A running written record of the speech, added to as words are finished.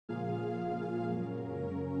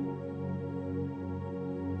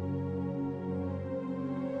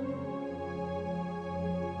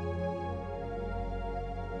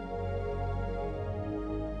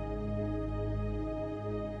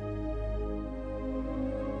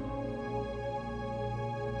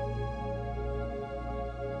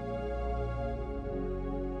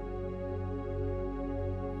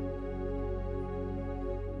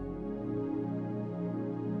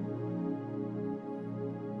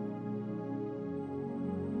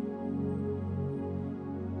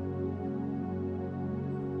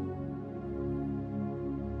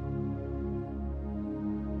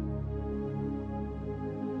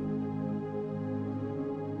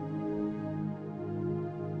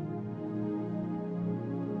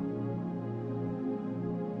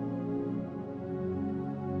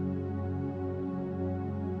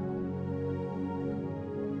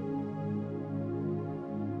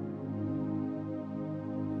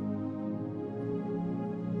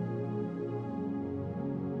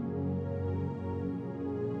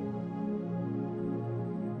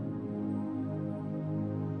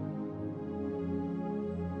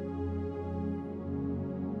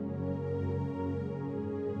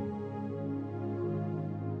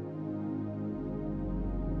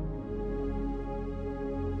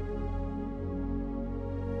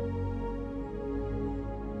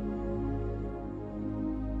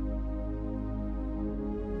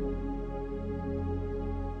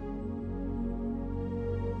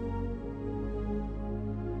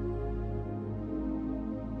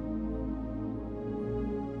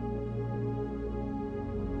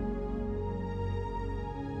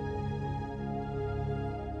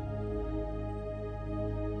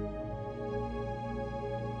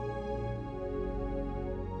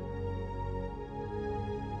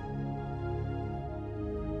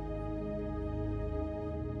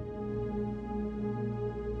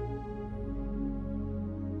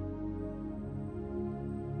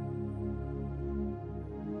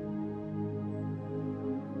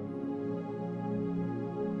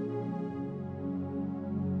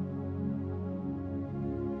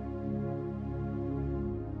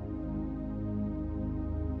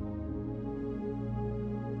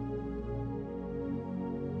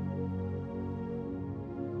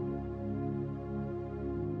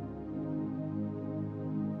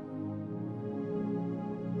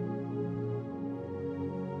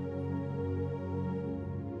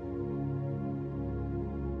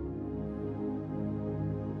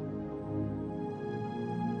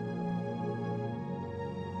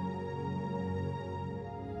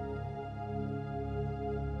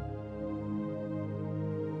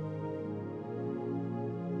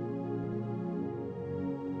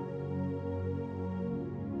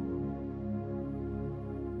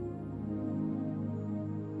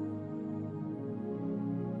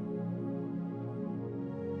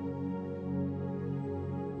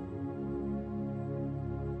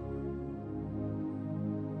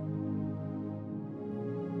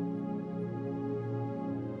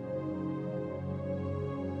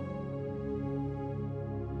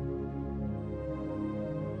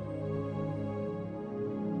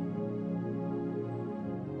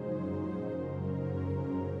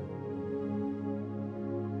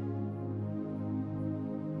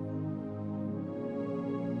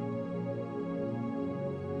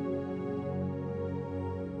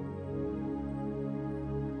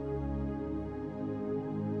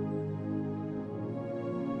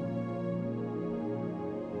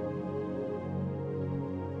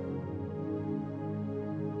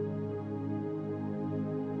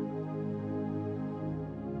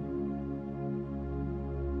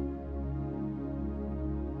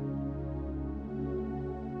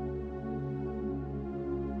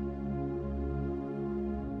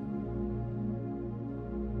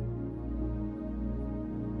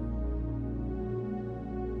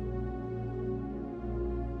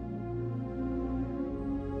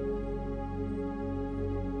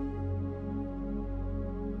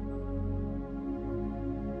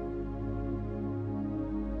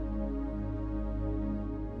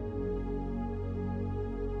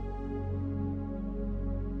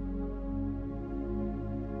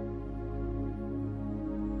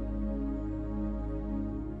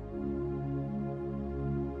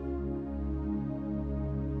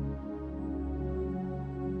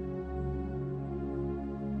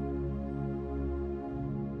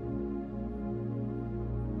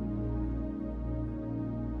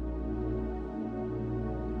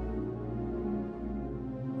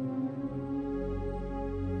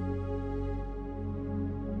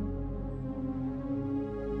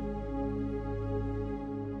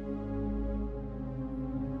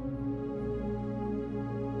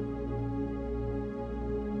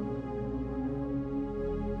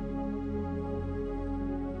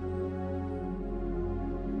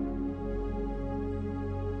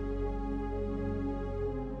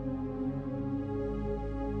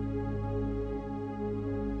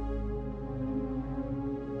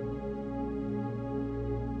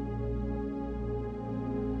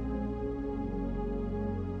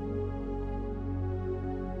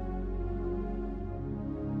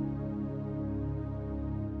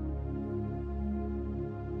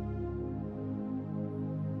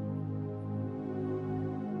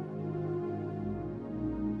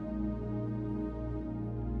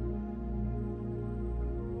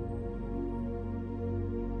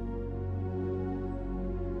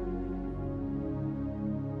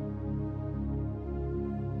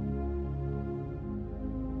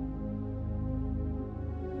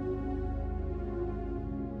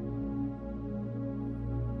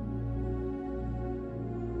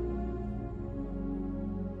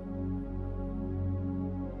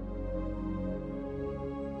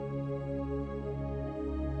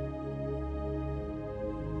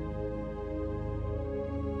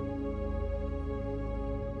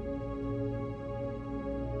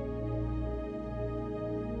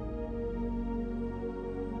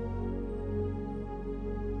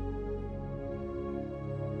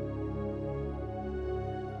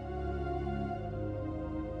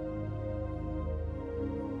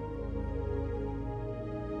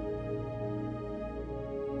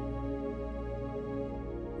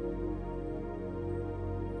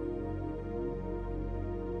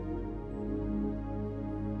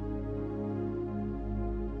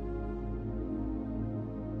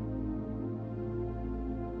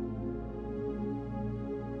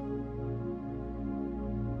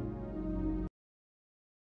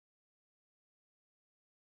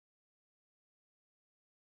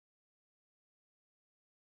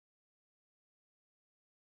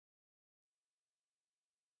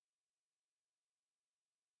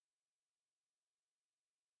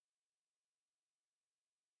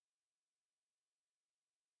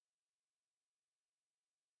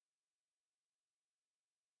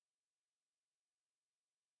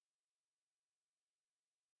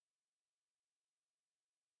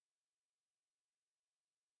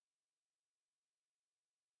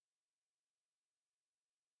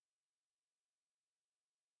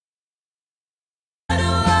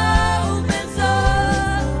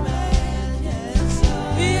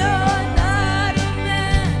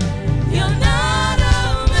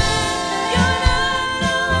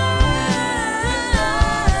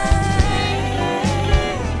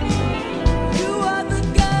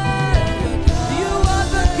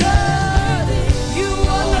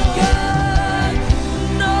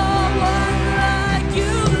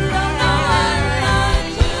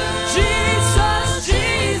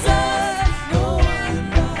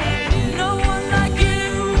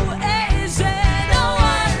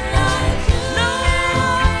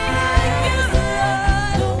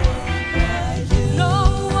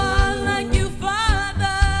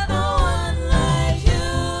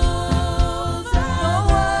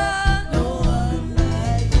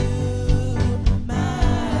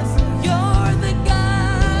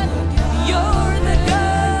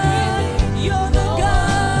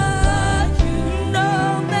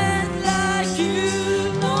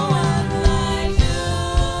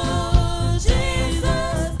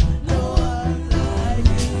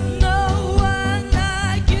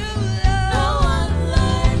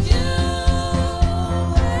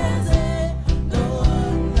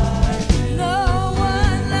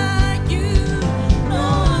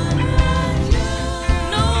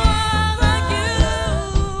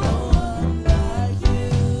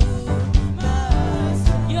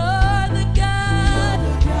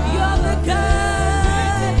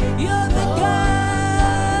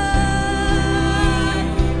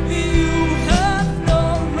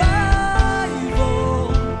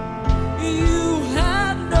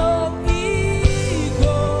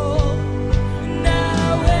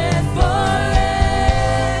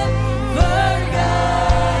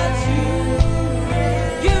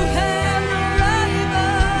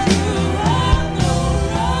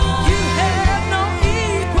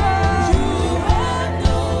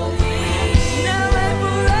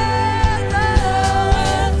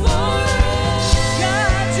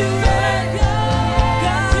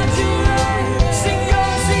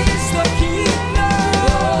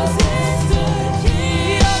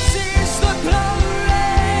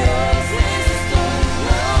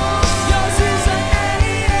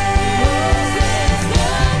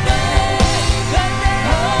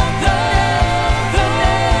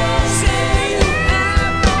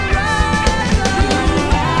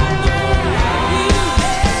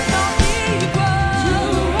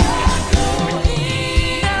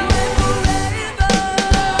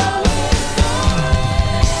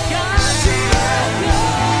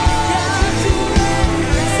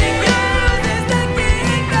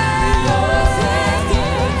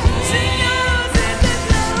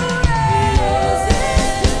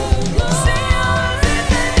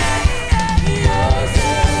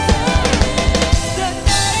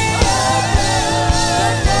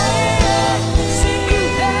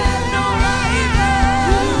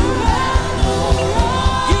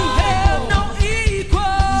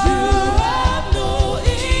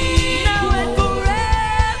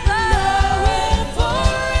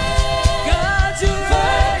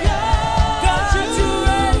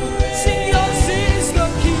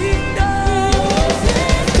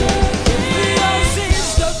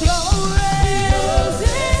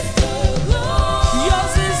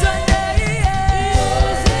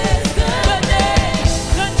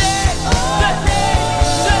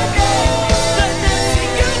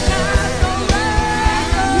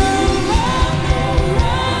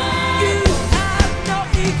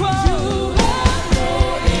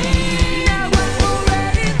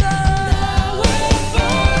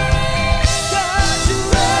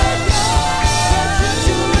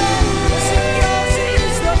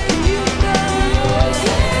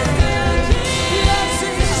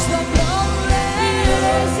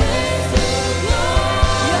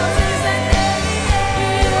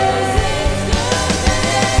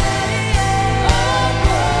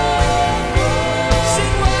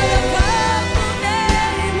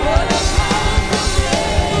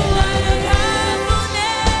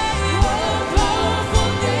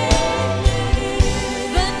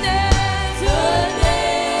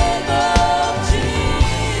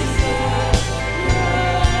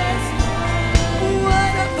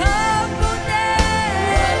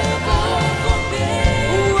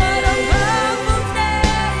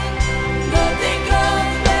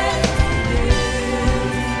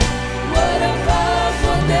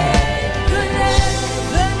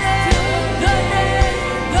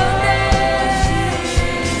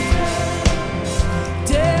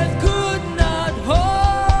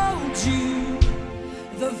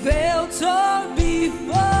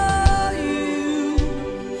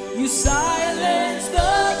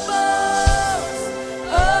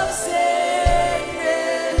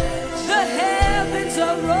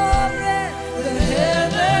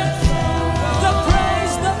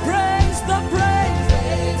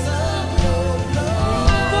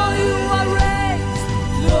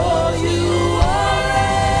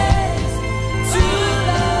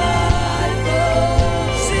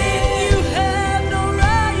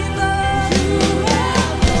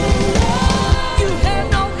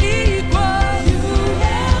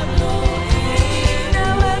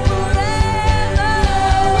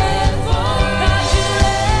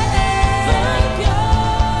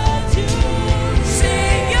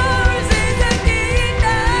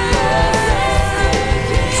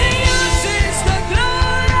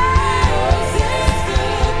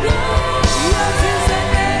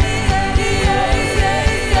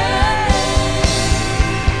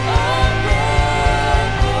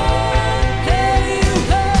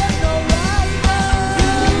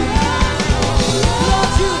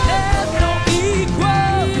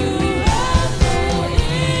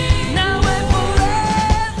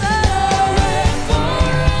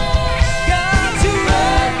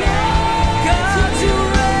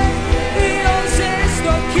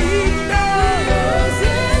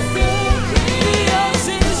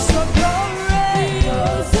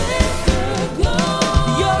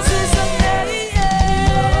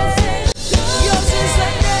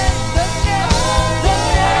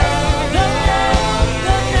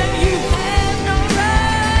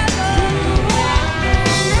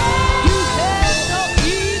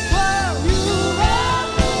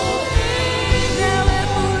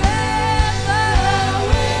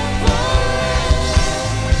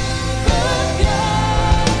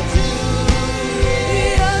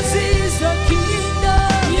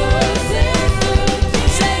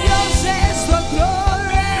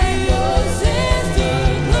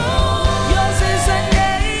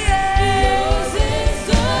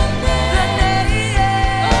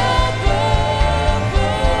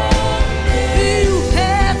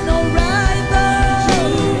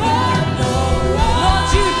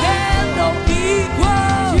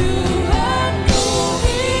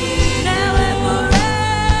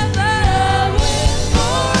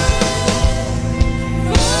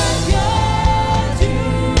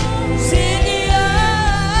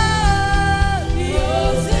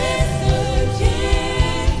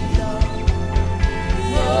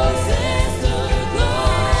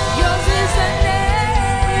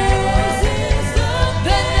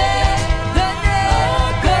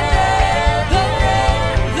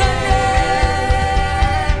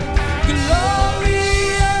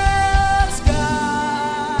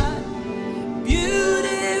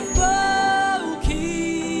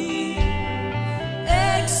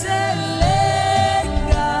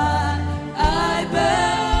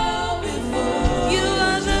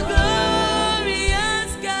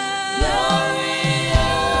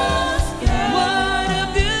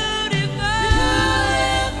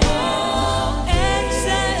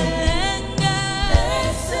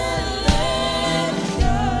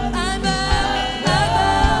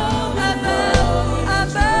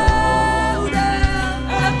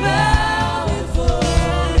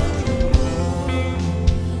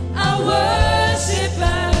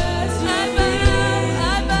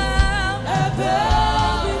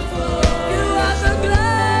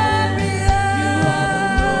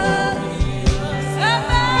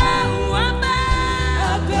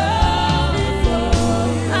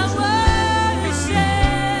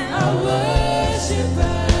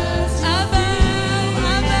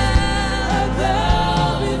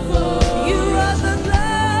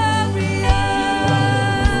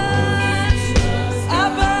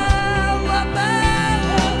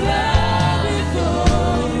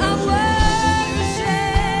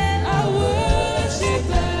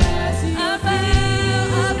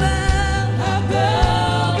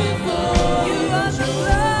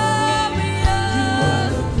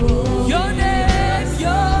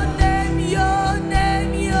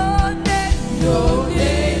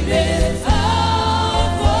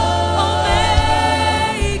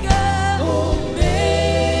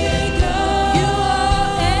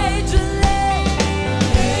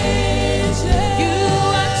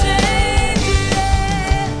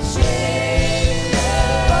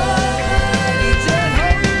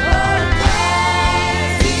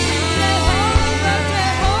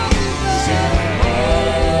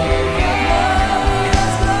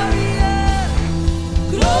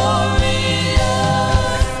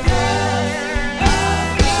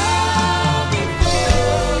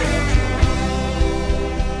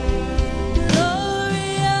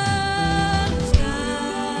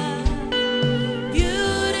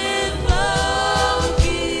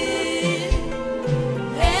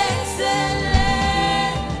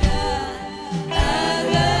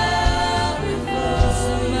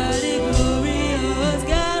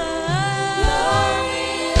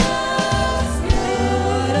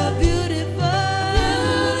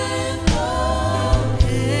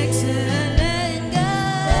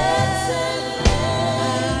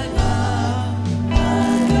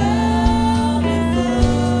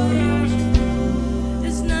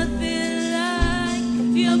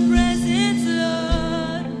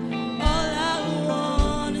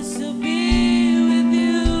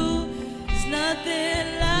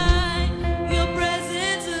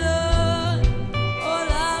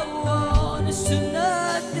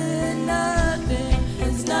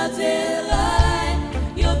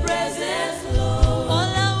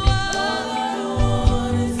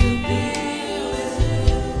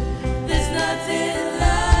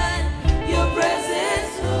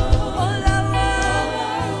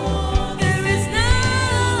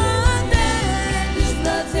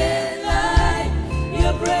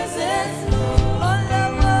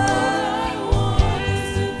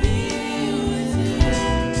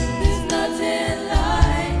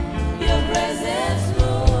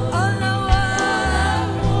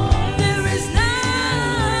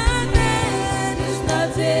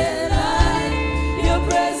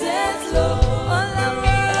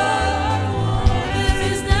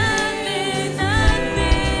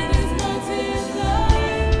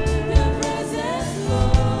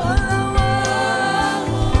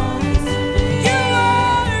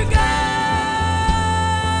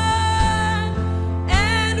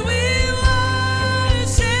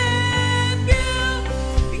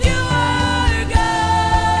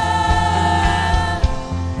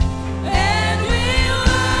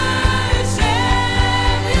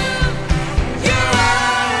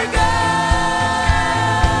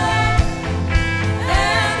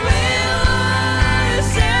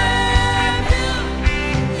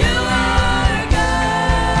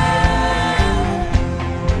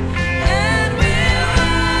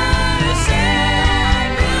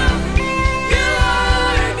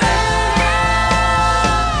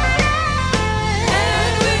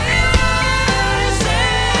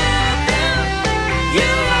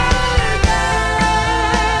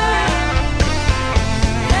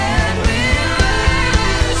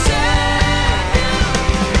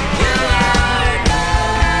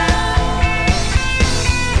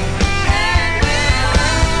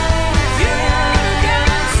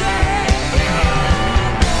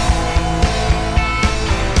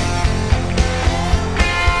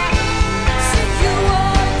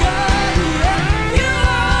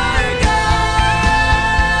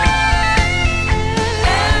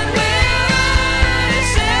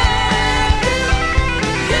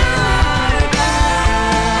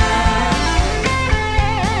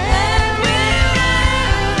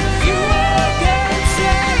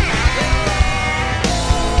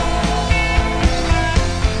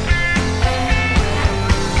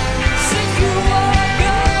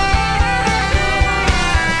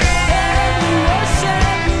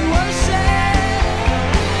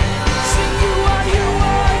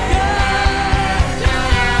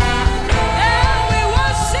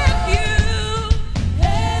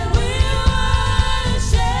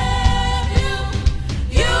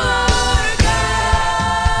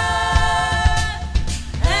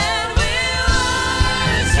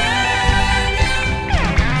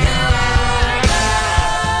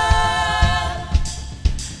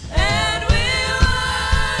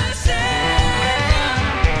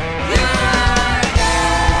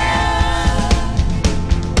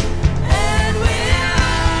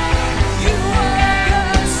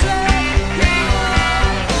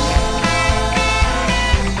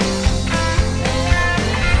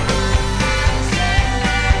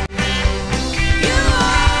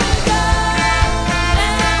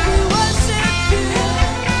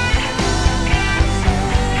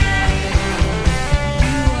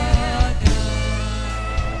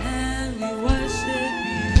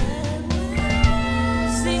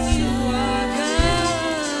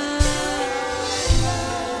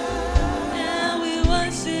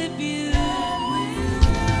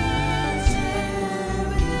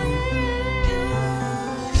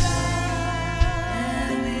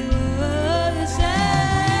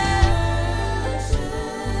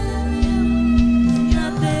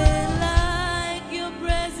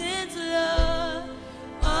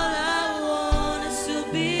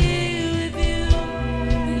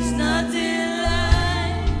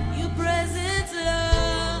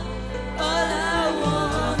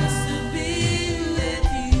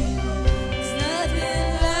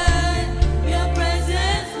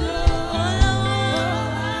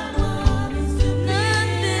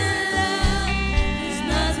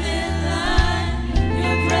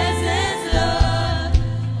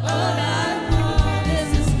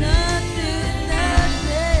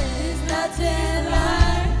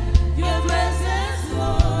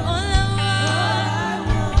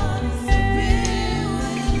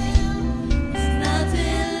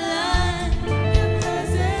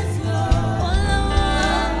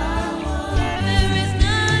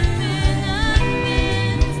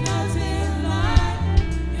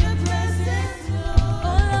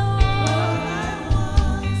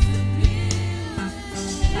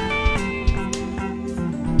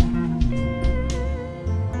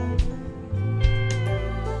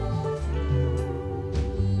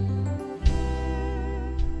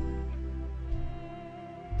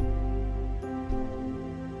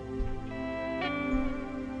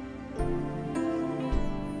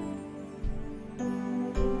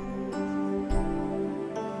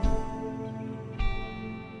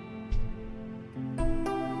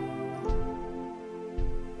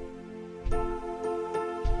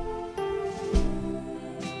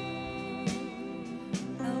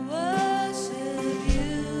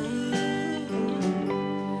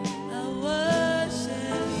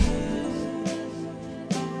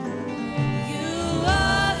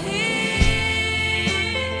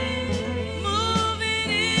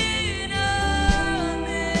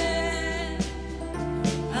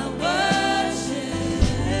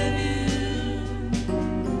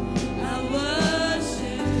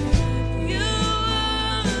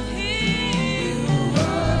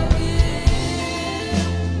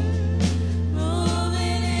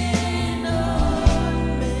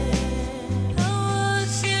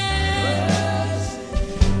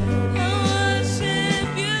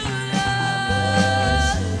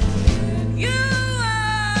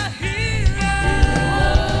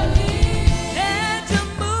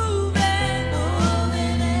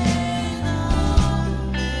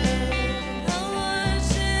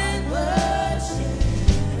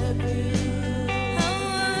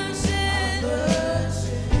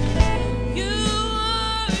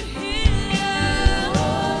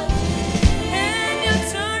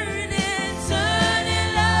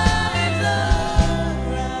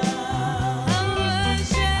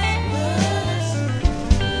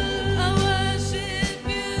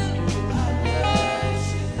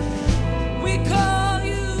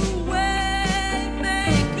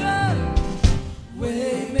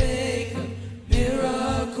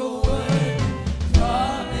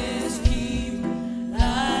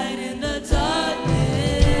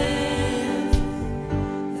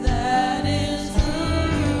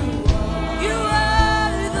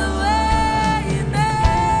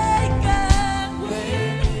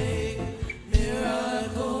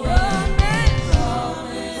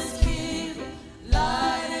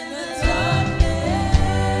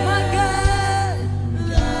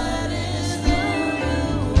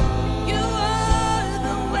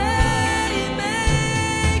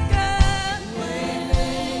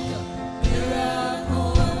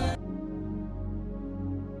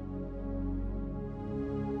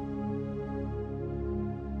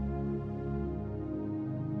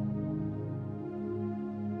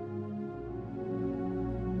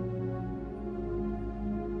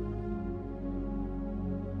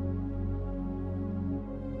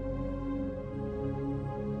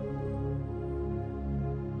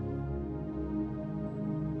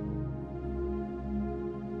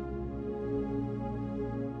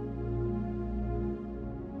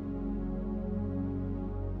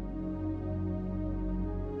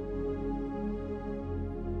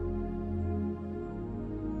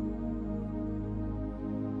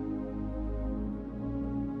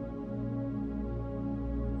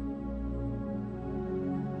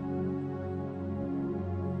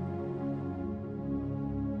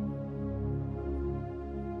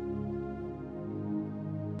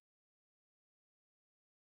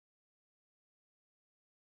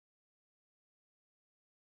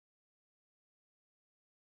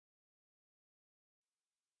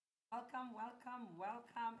Welcome, welcome,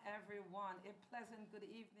 welcome, everyone. A pleasant good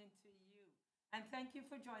evening to you. And thank you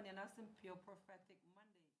for joining us in Pure Prophetic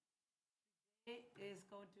Monday. Today is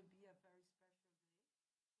going to be a very special day.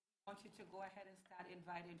 I want you to go ahead and start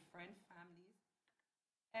inviting friends, families,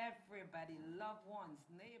 everybody, loved ones,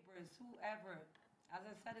 neighbors, whoever. As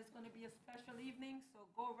I said, it's going to be a special evening, so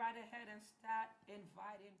go right ahead and start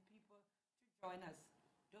inviting people to join us.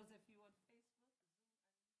 Those of you on Facebook,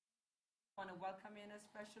 I want to welcome you in a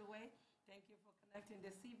special way. Thank you for connecting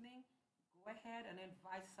this evening. Go ahead and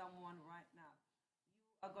invite someone right now.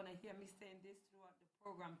 You are going to hear me saying this throughout the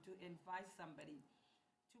program to invite somebody.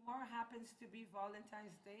 Tomorrow happens to be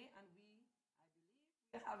Valentine's Day, and I believe,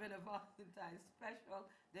 we're having a Valentine's special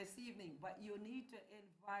this evening, but you need to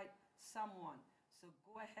invite someone. So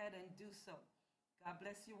go ahead and do so. God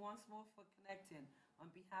bless you once more for connecting. On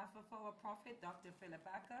behalf of our prophet, Dr. Philip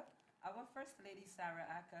Acker, our First Lady, Sarah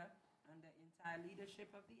Acker, and the entire leadership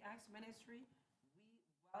of the Acts Ministry, we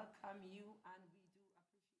welcome you and we do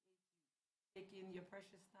appreciate you taking your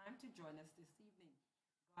precious time to join us this evening.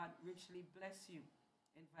 God richly bless you.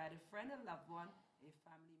 Invite a friend, a loved one, a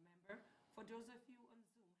family member. For those of you on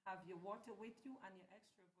Zoom, have your water with you and your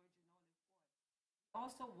extra virgin olive oil. We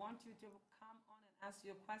also want you to come on and ask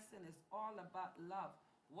your question. It's all about love.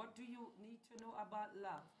 What do you need to know about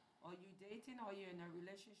love? Are you dating? Are you in a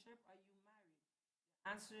relationship? Are you married?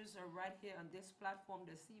 The answers are right here on this platform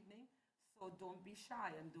this evening. So don't be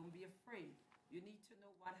shy and don't be afraid. You need to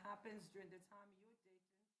know what happens during the time you're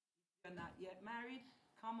dating. If you're not yet married,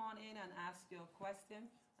 come on in and ask your question,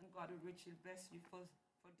 and God will richly bless you for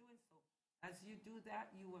doing so. As you do that,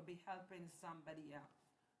 you will be helping somebody else.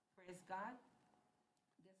 Praise God.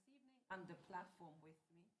 This evening on the platform with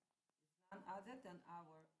me is none other than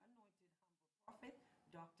our anointed humble prophet,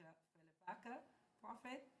 Dr. Philip Acker.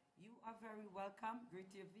 Prophet, you are very welcome. Greet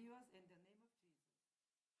your viewers in the name of Jesus.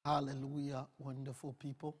 Hallelujah, wonderful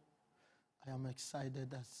people. I am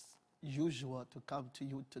excited as usual to come to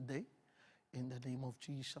you today in the name of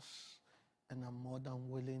Jesus. And I'm more than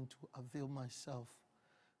willing to avail myself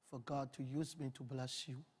for God to use me to bless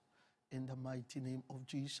you in the mighty name of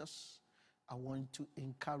Jesus. I want to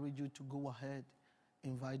encourage you to go ahead,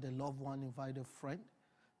 invite a loved one, invite a friend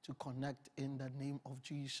to connect in the name of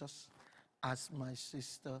Jesus. As my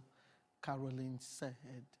sister Caroline said,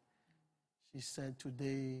 she said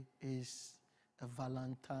today is a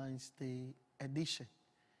Valentine's Day edition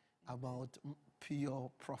about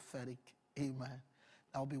pure prophetic. Amen.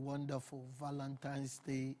 That'll be wonderful. Valentine's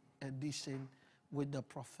Day edition with the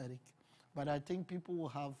prophetic. But I think people will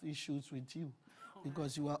have issues with you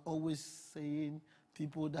because you are always saying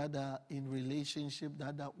people that are in relationship,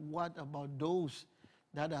 what about those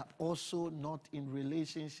that are also not in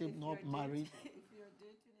relationship, not married? If you're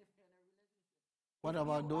dating, if you're in a relationship. What If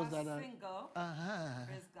about you those are that are single, uh-huh.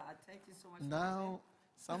 praise God. Thank you so much. Now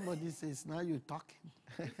somebody says, now you're talking.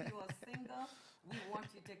 If you are single, we want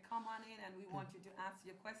you to come on in and we want you to ask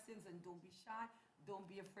your questions, and don't be shy. Don't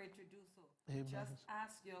be afraid to do so. Amen. Just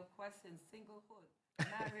ask your questions. Singlehood,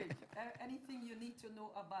 marriage, anything you need to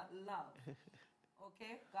know about love.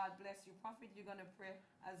 Okay? God bless you. Prophet, you're going to pray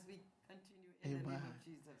as we continue in Amen. the name of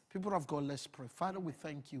Jesus. People of God, let's pray. Father, we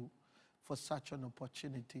thank you for such an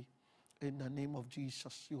opportunity. In the name of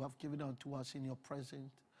Jesus, you have given unto us in your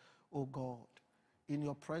presence, O God. In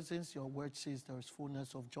your presence, your word says there is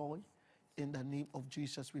fullness of joy. In the name of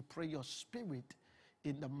Jesus, we pray your spirit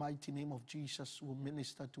in the mighty name of Jesus will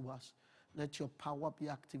minister to us. Let your power be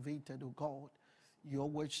activated, O God. Your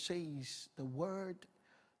word says the word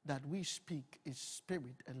that we speak is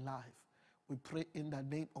spirit and life. We pray in the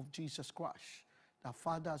name of Jesus Christ that,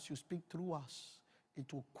 Father, as you speak through us,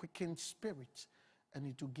 it will quicken spirits and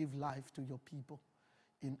it will give life to your people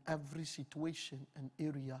in every situation and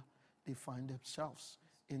area they find themselves.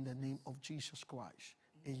 In the name of Jesus Christ.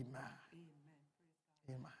 Amen. Amen. Praise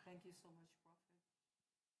God. Amen. Thank you so much, Prophet.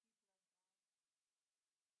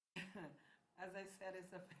 As I said,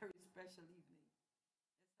 it's a very special evening.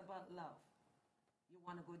 It's about love. You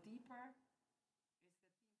want to go deeper? It's the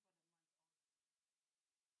theme for the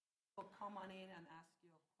month. So come on in and ask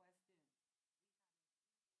your questions.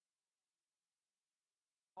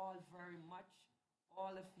 All very much.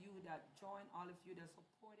 All of you that joined, all of you that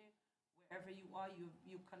supported, wherever you are, you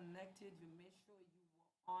connected, you made sure you were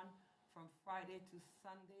on from Friday to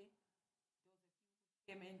Sunday. Those of you who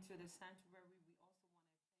came into the sanctuary, we also want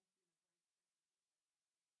to thank you in a very special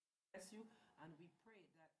way. Bless you, and we pray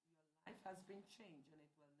that your life has been changed and it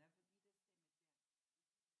will never be the same again.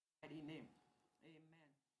 In His mighty name. Amen.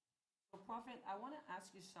 So, Prophet, I want to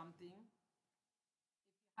ask you something.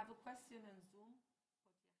 If you have a question on Zoom,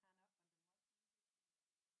 put your hand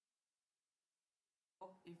up,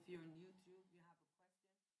 and the if you're on YouTube, you have a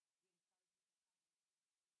question,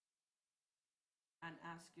 and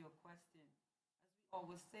ask your question. As we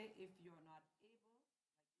always say, if you're not able,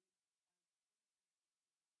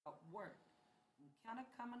 like work, you cannot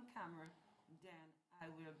come on camera, then I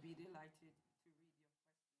will be delighted to read your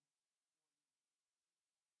question.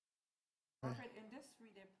 Prophet, in this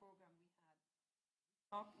 3-day program we had,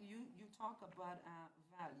 you talk about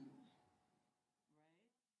value, right?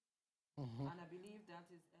 And I believe that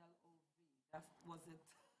is LOV. That was the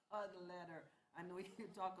third letter. I know you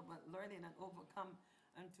talk about learning and overcome,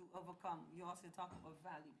 and to overcome, you also talk about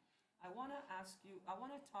value. I want to ask you, I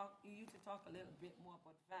want to talk you to talk a little bit more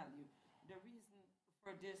about value. The reason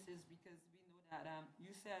for this is because we know that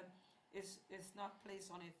you said it's not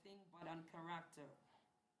placed on a thing but on character,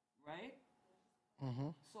 right?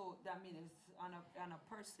 So that means it's on a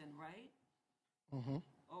person, right?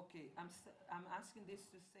 Okay, I'm asking this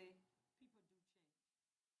to say people do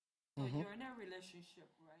change. So you're in a relationship,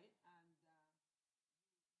 right? And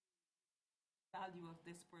value of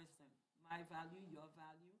this person, my value, your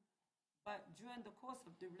value. But during the course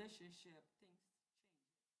of the relationship, things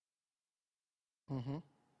change.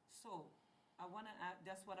 So I want to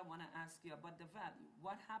that's what I want to ask you about the value.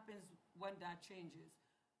 What happens when that changes?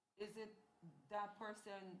 Is it that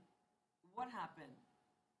person? What happened?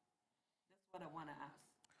 That's what I want to ask.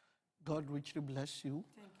 God richly bless you.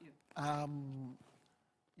 Thank you.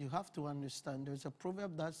 You have to understand, there's a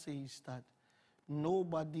proverb that says that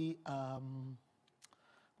nobody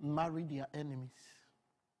marry their enemies.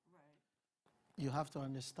 Right. You have to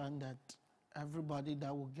understand that everybody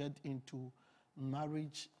that will get into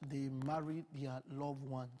marriage, they marry their loved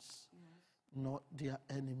ones, not their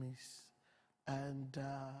enemies. And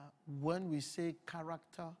when we say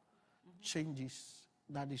character changes,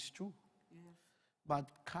 that is true. Yes. But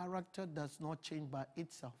character does not change by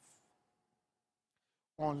itself.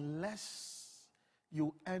 Unless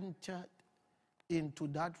you entered into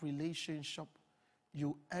that relationship,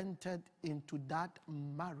 you entered into that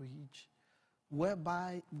marriage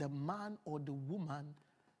whereby the man or the woman,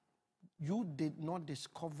 you did not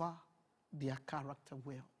discover their character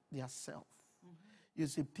well, their self. You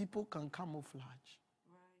see, people can camouflage.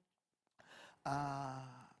 Right.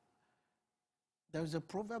 There's a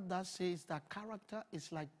proverb that says that character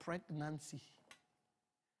is like pregnancy.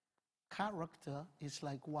 Character is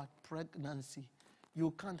like what? Pregnancy.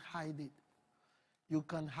 You can't hide it. You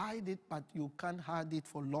can hide it, but you can't hide it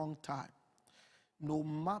for a long time. No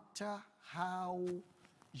matter how,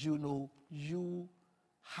 you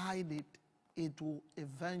hide it, it will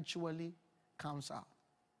eventually come out.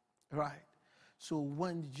 Right? So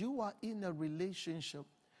when you are in a relationship,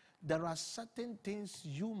 there are certain things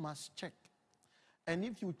you must check. And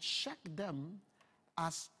if you check them,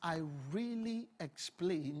 as I really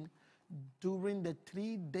explained during the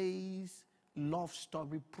 3 days love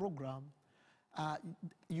story program,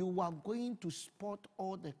 you are going to spot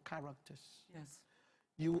all the characters. Yes.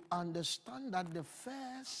 You understand that the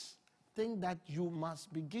first thing that you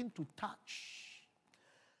must begin to touch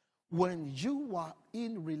when you are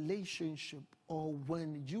in relationship, or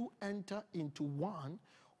when you enter into one,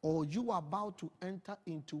 or you are about to enter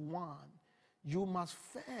into one, you must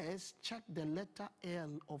first check the letter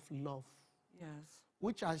L of love. Yes.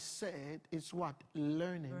 Which I said is what?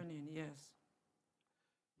 Learning. Learning, yes.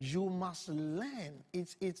 You must learn.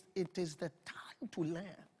 It is the time to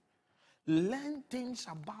learn. Learn things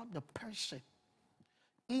about the person,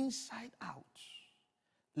 inside out.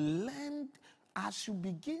 Learn as you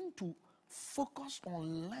begin to focus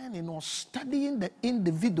on learning or studying the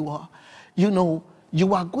individual,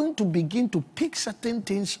 you are going to begin to pick certain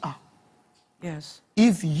things up. Yes.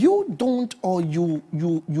 If you don't, or you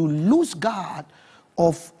lose guard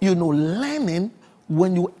of learning,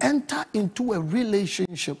 when you enter into a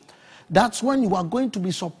relationship, that's when you are going to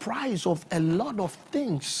be surprised of a lot of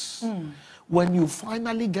things when you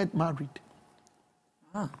finally get married.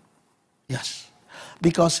 Yes.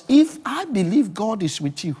 Because if I believe God is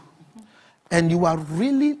with you and you are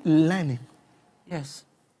really learning, yes,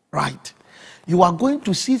 right, you are going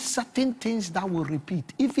to see certain things that will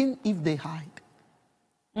repeat, even if they hide.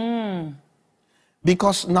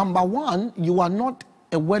 Because number one, you are not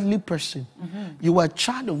a worldly person. You are a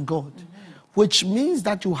child of God, which means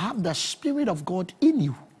that you have the Spirit of God in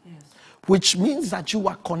you, which means that you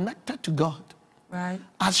are connected to God. Right.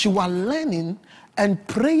 As you are learning and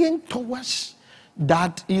praying towards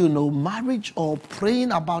that, marriage, or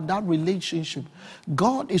praying about that relationship,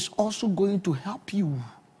 God is also going to help you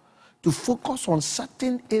to focus on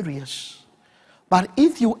certain areas. But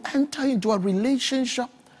if you enter into a relationship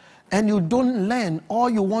and you don't learn, all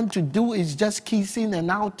you want to do is just kissing and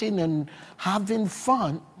outing and having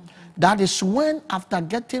fun, that is when, after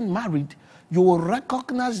getting married, you will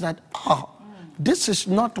recognize that, this is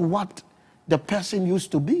not what the person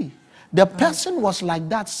used to be. The person was like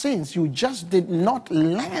that since you just did not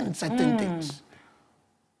learn certain things.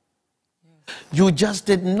 You just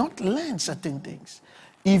did not learn certain things.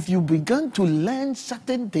 If you began to learn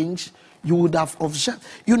certain things, you would have observed.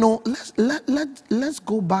 You know, let's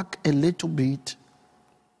go back a little bit.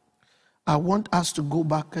 I want us to go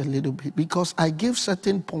back a little bit because I gave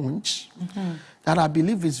certain points that I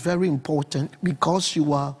believe is very important, because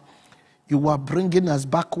you are bringing us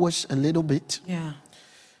backwards a little bit. Yeah.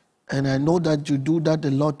 And I know that you do that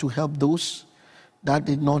a lot to help those that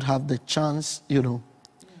did not have the chance, you know,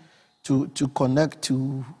 to connect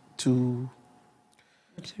to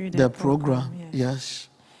the program. Yes.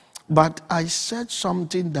 But I said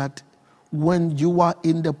something that when you are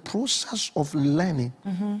in the process of learning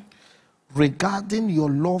regarding your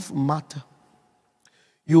love matter,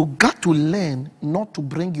 you got to learn not to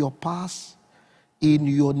bring your past in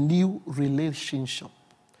your new relationship.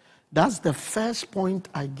 That's the first point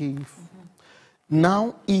I gave.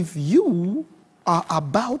 Now, if you are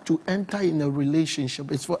about to enter in a relationship,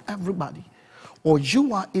 it's for everybody, or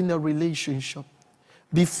you are in a relationship,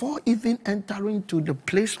 before even entering to the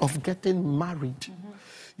place of getting married,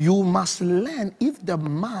 you must learn if the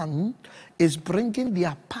man is bringing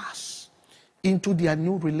their past into their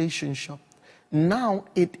new relationship. Now,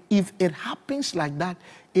 if it happens like that,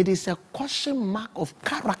 it is a question mark of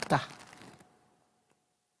character.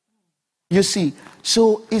 You see,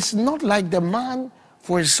 so it's not like the man,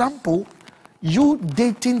 for example, you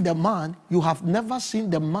dating the man, you have never seen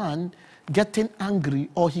the man getting angry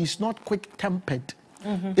or he's not quick-tempered.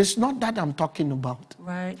 It's not that I'm talking about.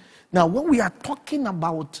 Right. Now, when we are talking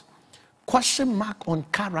about question mark on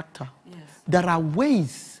character, there are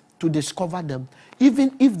ways to discover them,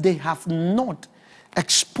 even if they have not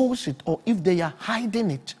exposed it or if they are hiding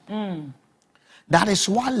it. That is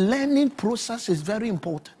why learning process is very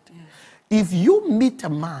important. If you meet a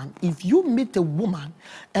man, if you meet a woman,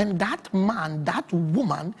 and that man, that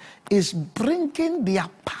woman is bringing their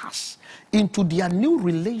past into their new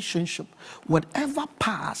relationship, whatever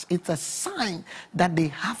past, it's a sign that they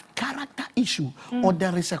have character issue or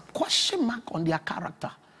there is a question mark on their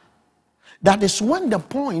character. That is when the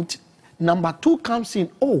point number 2 comes in.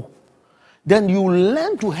 Then you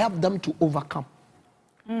learn to help them to overcome.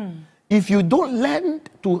 If you don't learn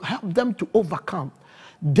to help them to overcome,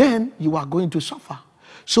 then you are going to suffer.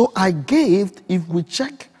 So I gave, if we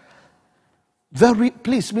check,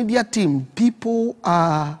 please, media team, people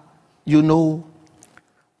are,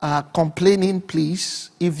 complaining,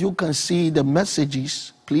 please. If you can see the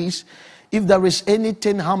messages, please. If there is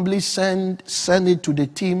anything, humbly send it to the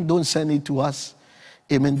team. Don't send it to us.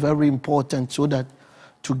 Amen. Very important, so that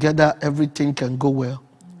together everything can go well.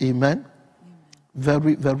 Amen.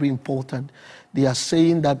 Very, very important. They are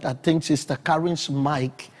saying that I think Sister Karen's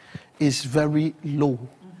mic is very low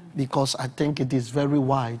because I think it is very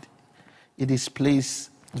wide. It is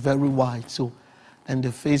placed very wide. So, and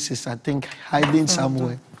the face is, I think, hiding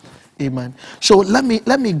somewhere. Amen. So let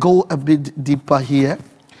me go a bit deeper here.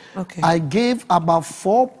 Okay. I gave about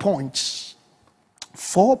 4 points.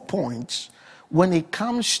 4 points when it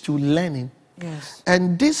comes to learning. Yes.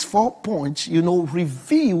 And these 4 points,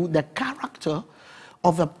 reveal the character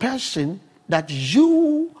of a person that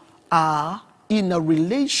you are in a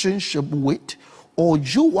relationship with, or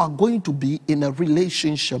you are going to be in a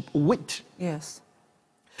relationship with. Yes.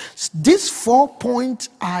 These 4 points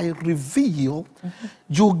I reveal,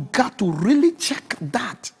 you got to really check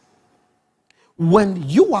that. When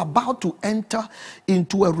you are about to enter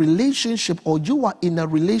into a relationship, or you are in a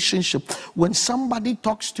relationship, when somebody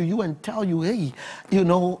talks to you and tell you, hey,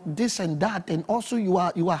 this and that, and also you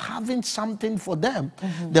are having something for them.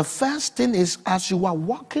 The first thing is, as you are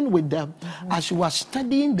walking with them, as you are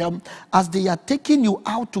studying them, as they are taking you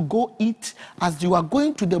out to go eat, as you are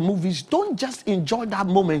going to the movies, don't just enjoy that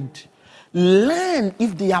moment. Learn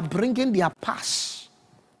if they are bringing their past.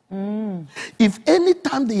 If any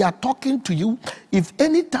time they are talking to you, if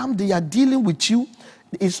any time they are dealing with you,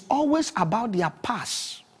 it's always about their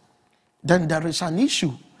past, then there is an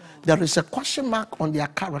issue. There is a question mark on their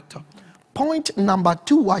character. Point number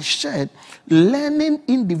 2, I said, learning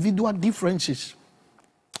individual differences.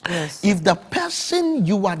 Yes. If the person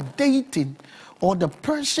you are dating, or the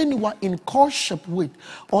person you are in courtship with,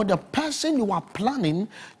 or the person you are planning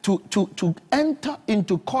to enter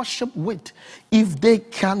into courtship with, if they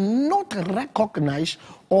cannot recognize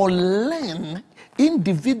or learn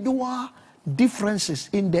individual differences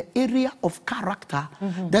in the area of character,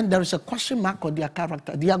 then there is a question mark on their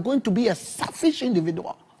character. They are going to be a selfish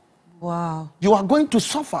individual. Wow. You are going to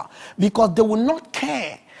suffer because they will not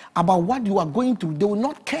care about what you are going through. They will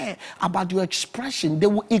not care about your expression. They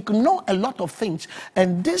will ignore a lot of things.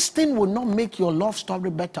 And this thing will not make your love story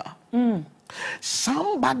better.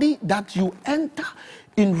 Somebody that you enter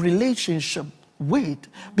in relationship with,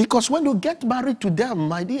 because when you get married to them,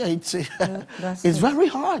 my dear, it's very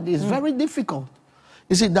hard. It's very difficult.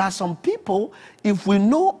 You see, there are some people, if we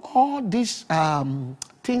know all these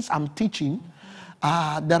things I'm teaching,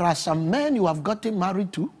 there are some men you have gotten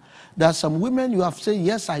married to. There are some women you have said,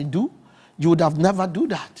 yes, I do. You would have never do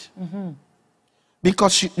that.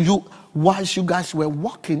 Because whilst you guys were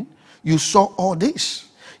walking, you saw all this.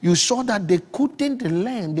 You saw that they couldn't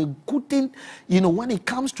learn. They couldn't, when it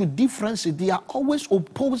comes to differences, they are always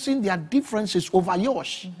opposing their differences over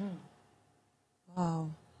yours. Wow.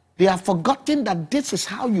 They have forgotten that this is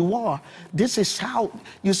how you are. This is how,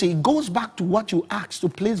 you see, it goes back to what you asked, to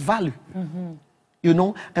place value.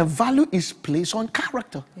 And value is placed on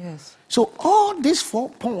character. Yes. So all these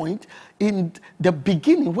 4 points in the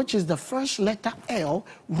beginning, which is the first letter L,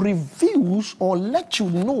 reveals or lets you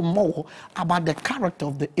know more about the character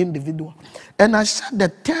of the individual. And I said the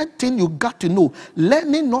third thing you got to know,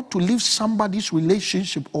 learning not to leave somebody's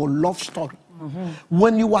relationship or love story.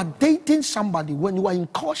 When you are dating somebody, when you are in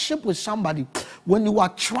courtship with somebody, when you are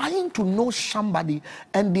trying to know somebody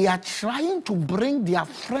and they are trying to bring their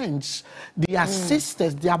friends, their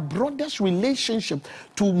sisters, their brothers' relationship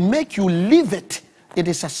to make you leave it, it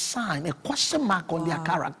is a sign, a question mark on their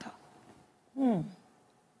character.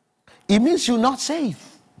 It means you're not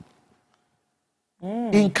safe.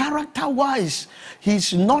 In character-wise,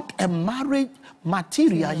 he's not a married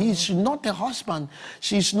material. He's not a husband.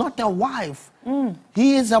 She's not a wife.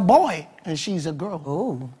 He is a boy and she is a girl.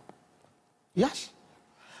 Oh. Yes.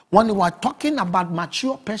 When you are talking about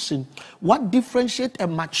mature person, what differentiates a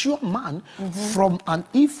mature man from an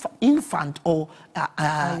infant or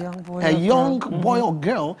a young boy or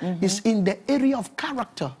girl is in the area of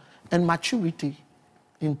character and maturity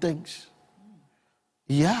in things.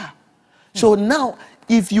 Yeah. So now,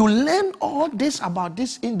 if you learn all this about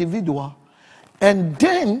this individual, and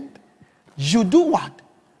then you do what?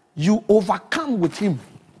 You overcome with him.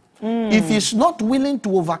 If he's not willing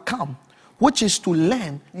to overcome, which is to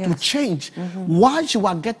learn, to change, while you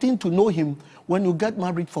are getting to know him, when you get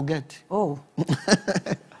married, forget. Oh.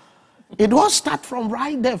 It all starts from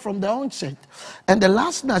right there, from the onset. And the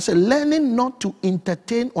last thing I said, learning not to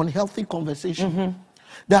entertain unhealthy conversation.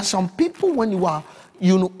 There are some people when you are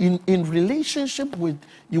in relationship with,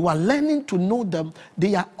 you are learning to know them,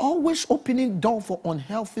 they are always opening door for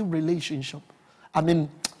unhealthy relationship. I mean,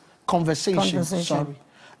 conversation. Sorry.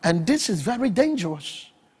 And this is very dangerous.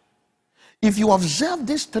 If you observe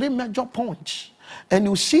these 3 major points, and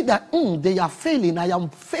you see that they are failing, I am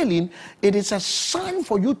failing, it is a sign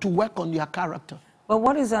for you to work on your character. But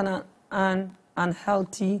what is an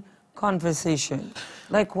unhealthy conversation?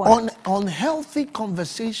 Like what? Unhealthy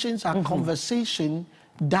conversations are conversations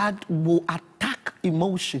that will attack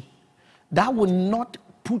emotion, that will not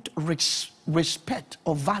put respect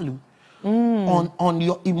or value on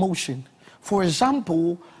your emotion. For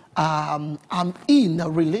example, I'm in a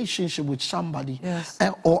relationship with somebody,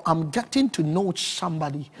 or I'm getting to know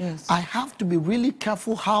somebody. I have to be really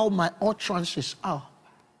careful how my utterances are.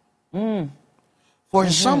 For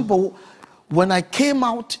example, when I came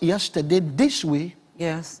out yesterday this way,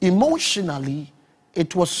 emotionally,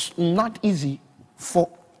 it was not easy for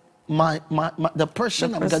the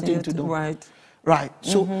person I'm getting to know. Right.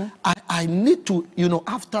 So I need to,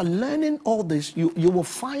 after learning all this, you will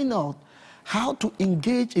find out how to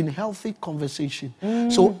engage in healthy conversation.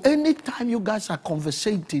 So anytime you guys are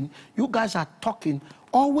conversating, you guys are talking,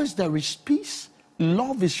 always there is peace,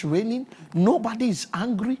 love is reigning, nobody is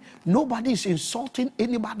angry, nobody is insulting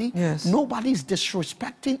anybody, nobody is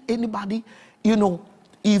disrespecting anybody.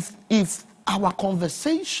 If our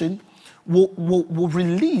conversation will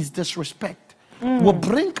release disrespect, will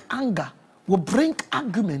bring anger, will bring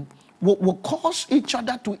argument, will cause each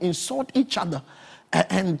other to insult each other,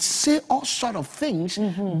 and say all sort of things.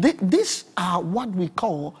 These are what we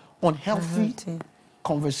call unhealthy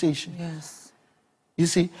conversation. You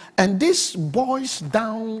see, and this boils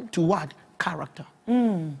down to what? Character.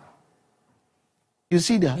 You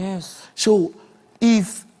see that? So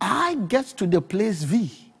if I get to the place V,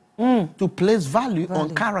 to place value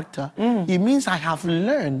on character, it means I have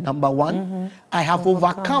learned, number one, I have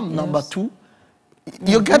overcome, number two.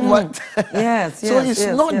 You get what? So it's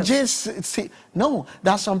not just, no,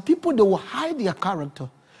 there are some people that will hide their character.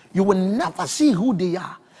 You will never see who they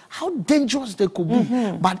are how dangerous they could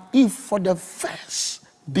be. But if for the first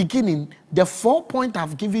beginning, the 4 points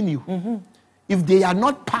I've given you, if they are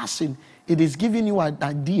not passing, it is giving you an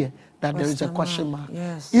idea that there is a question mark.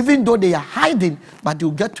 Yes. Even though they are hiding, but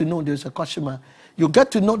you get to know there's a question mark. You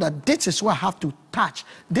get to know that this is what I have to touch.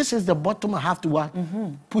 This is the bottom I have to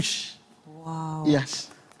push. Wow. Yes.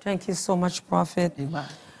 Thank you so much, Prophet. Amen.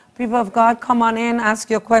 People of God, come on in, ask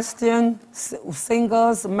your question.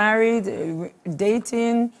 Singles, married,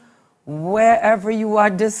 dating, wherever you are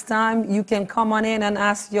this time, you can come on in and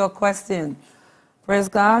ask your question. Praise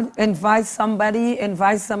God. Invite somebody.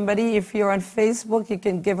 If you're on Facebook, you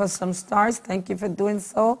can give us some stars. Thank you for doing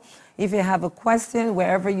so. If you have a question,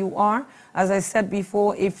 wherever you are, as I said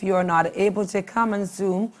before, if you're not able to come on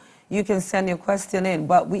Zoom, you can send your question in.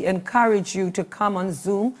 But we encourage you to come on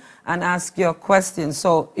Zoom and ask your question.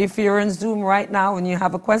 So if you're in Zoom right now and you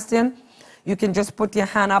have a question, you can just put your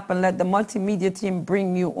hand up and let the multimedia team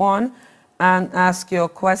bring you on and ask your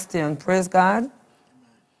question. Praise God.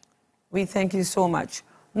 We thank you so much.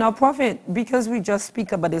 Now, Prophet, because we just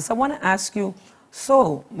speak about this, I want to ask you,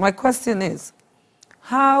 so my question is,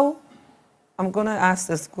 how, I'm going to ask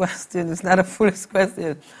this question, it's not a foolish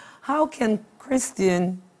question, how can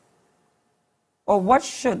Christian, or what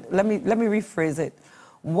should, let me rephrase it,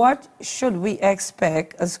 what should we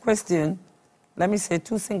expect as Christian, let me say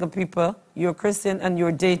two single people, you're Christian and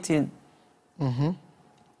you're dating.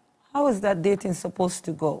 How is that dating supposed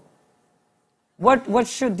to go? What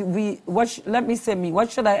should we, let me say me,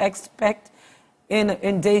 what should I expect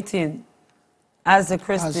in dating as a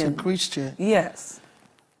Christian? As a Christian? Yes.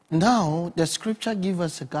 Now, the scripture gives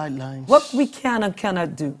us the guidelines. What we can and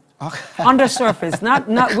cannot do. On the surface.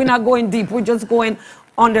 We're not going deep. We're just going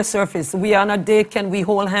on the surface. We are on a date. Can we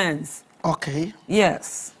hold hands? Okay.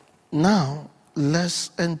 Yes. Now, let's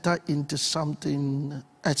enter into something,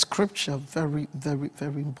 a scripture, very, very,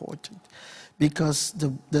 very important. Because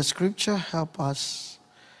the scripture help us,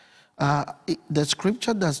 the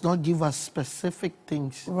scripture does not give us specific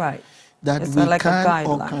things that it's we like can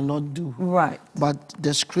or cannot do. Right. But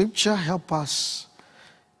the scripture help us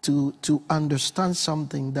to understand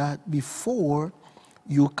something that before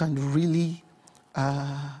you can really,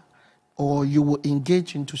 or you will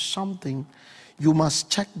engage into something, you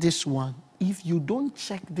must check this one. If you don't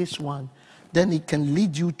check this one, then it can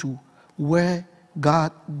lead you to where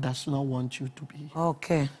God does not want you to be.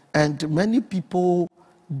 Okay. And many people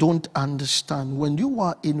don't understand. When you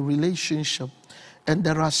are in relationship and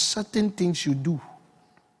there are certain things you do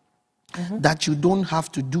that you don't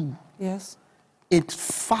have to do, yes, it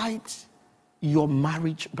fights your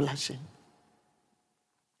marriage blessing.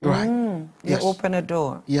 Right? You open a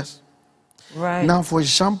door. Yes. Right. Now, for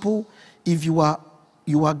example, if you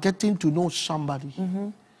are getting to know somebody,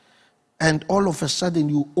 and all of a sudden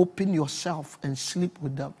you open yourself and sleep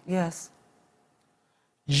with them. Yes.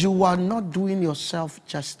 You are not doing yourself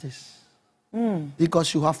justice.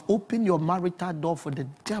 Because you have opened your marital door for the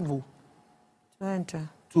devil to enter.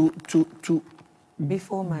 To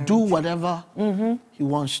before marriage. Do whatever he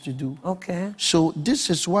wants to do. Okay. So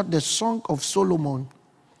this is what the Song of Solomon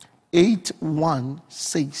 8:1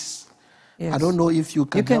 says. Yes. I don't know if you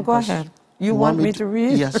can You can help go us. ahead. You want me to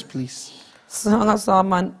read? Yes, please. Song of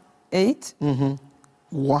Solomon 8?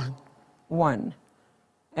 1.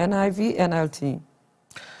 NIV, NLT.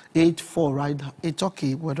 8:4, right? It's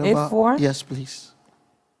okay, whatever. 8:4? Yes, please.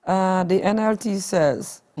 The NLT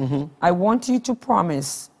says, I want you to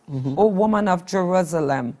promise, O woman of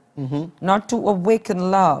Jerusalem, not to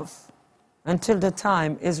awaken love until the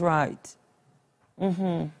time is right.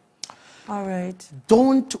 All right.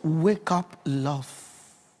 Don't wake up love.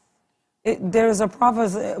 There is a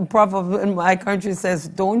proverb in my country says,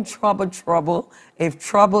 don't trouble trouble. If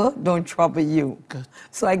trouble, don't trouble you. Good.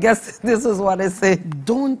 So I guess this is what I say.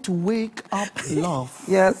 Don't wake up love.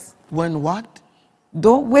 Yes. When what?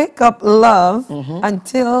 Don't wake up love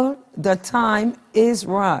until the time is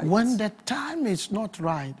right. When the time is not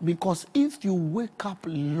right, because if you wake up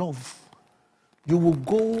love, you will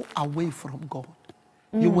go away from God.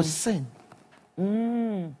 You will sin.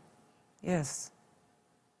 Yes.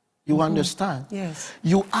 You understand? Yes.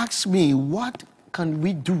 You ask me, what can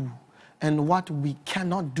we do and what we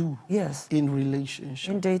cannot do in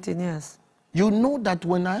relationship? In dating, yes. You know that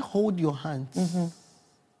when I hold your hands,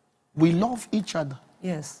 we love each other.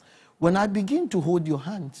 Yes. When I begin to hold your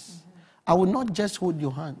hands, I will not just hold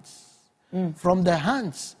your hands. From the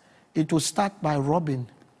hands, it will start by rubbing.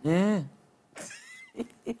 Yeah.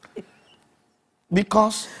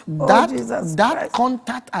 Because that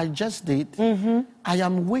contact I just did, I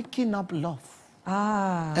am waking up love.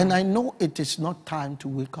 And I know it is not time to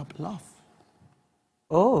wake up love.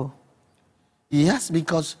 Oh. Yes,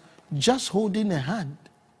 because just holding a hand,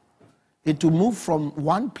 it will move from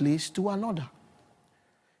one place to another.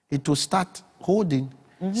 It will start holding,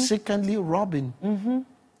 secondly, rubbing,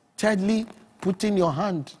 thirdly, putting your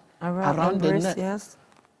hand around the neck, yes.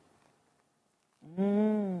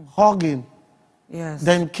 hugging, Yes.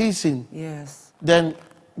 then kissing, Yes. then,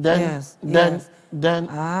 Yes. then.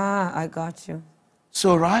 I got you.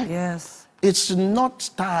 So, right? Yes. It's not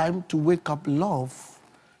time to wake up love.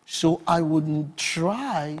 So I would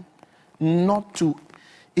try not to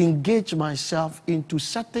engage myself into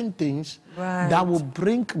certain things that will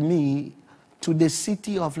bring me to the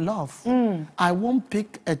city of love. I won't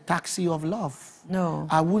pick a taxi of love. No.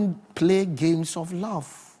 I won't play games of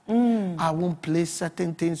love. I won't play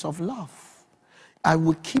certain things of love. I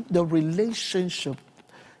will keep the relationship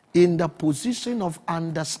in the position of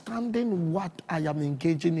understanding what I am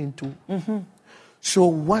engaging into. So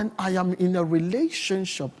when I am in a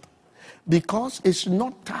relationship, because it's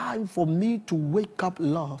not time for me to wake up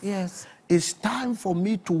love. Yes. It's time for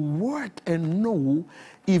me to work and know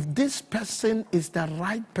if this person is the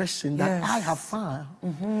right person that I have found.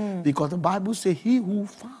 Because the Bible says, he who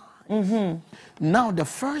finds. Now, the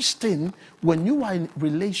first thing, when you are in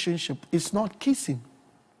relationship, it's not kissing.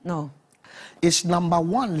 No. It's number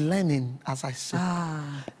one, learning, as I said.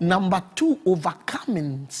 Number two,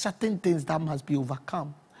 overcoming certain things that must be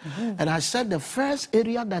overcome. And I said the first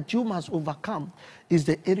area that you must overcome is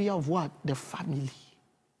the area of what? The family.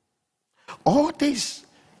 All this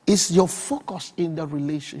is your focus in the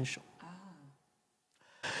relationship.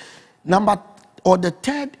 The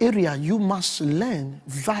third area, you must learn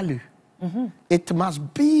value. It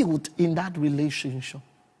must build in that relationship.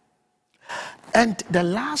 And the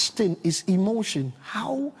last thing is emotion,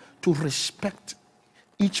 how to respect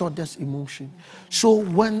each other's emotion. So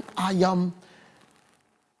when I am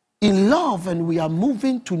in love and we are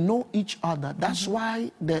moving to know each other, that's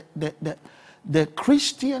why the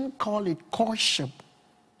Christian call it courtship.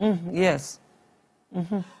 Yes.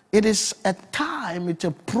 It is a time, it's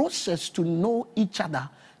a process to know each other,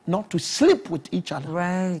 not to sleep with each other.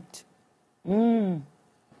 Right.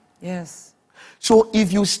 Yes. So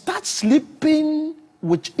if you start sleeping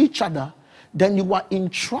with each other, then you are in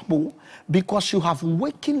trouble because you have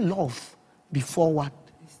waking love before what?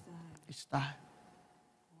 It's time.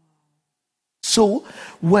 So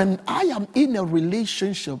when I am in a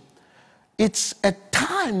relationship, it's a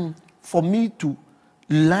time for me to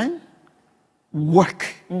learn, work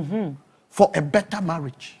for a better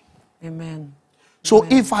marriage. Amen. So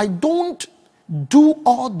if I don't do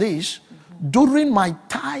all this during my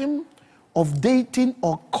time of dating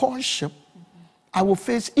or courtship, I will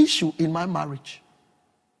face issue in my marriage.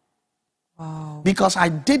 Wow. Because I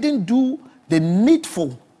didn't do the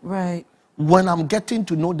needful when I'm getting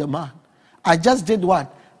to know the man. I just did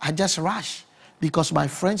what? I just rushed because my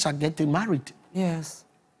friends are getting married. Yes.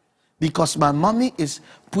 Because my mommy is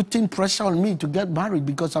putting pressure on me to get married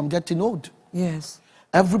because I'm getting old. Yes.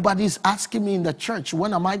 Everybody is asking me in the church,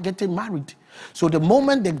 when am I getting married? So the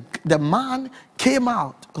moment the man came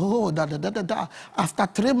out, after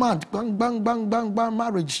 3 months, bang, bang, bang, bang, bang,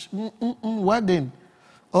 marriage, wedding,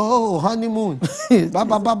 honeymoon,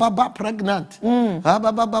 pregnant,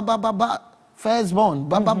 firstborn,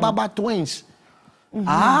 twins.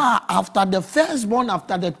 After the firstborn,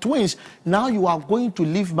 after the twins, now you are going to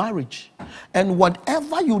leave marriage. And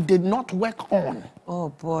whatever you did not work on,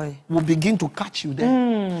 will begin to catch you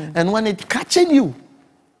there. And when it's catching you,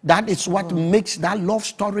 that is what makes that love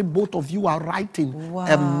story both of you are writing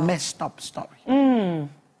a messed up story.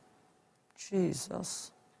 Jesus.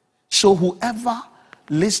 So whoever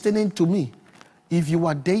listening to me, if you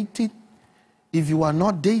are dating, if you are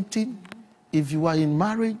not dating, if you are in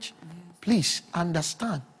marriage, please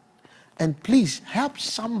understand. And please help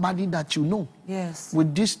somebody that you know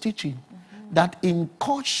with this teaching. That in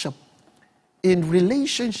courtship, in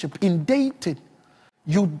relationship, in dating,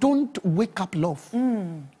 you don't wake up love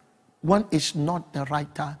when it's not the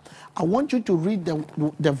right time. I want you to read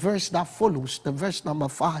the verse that follows, the verse number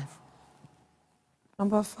 5.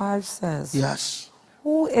 Number 5 says, Yes.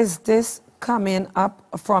 Who is this coming up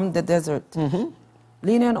from the desert,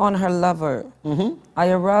 leaning on her lover? I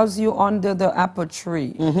arouse you under the apple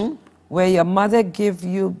tree, where your mother gave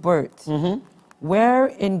you birth, where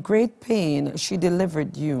in great pain she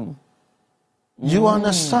delivered you. You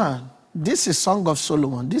understand? This is Song of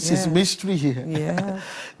Solomon. This is mystery here. Yeah.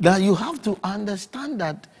 Now you have to understand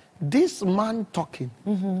that this man talking,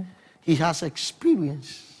 he has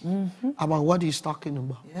experience about what he's talking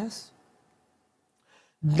about. Yes.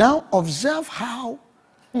 Now observe how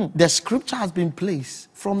the scripture has been placed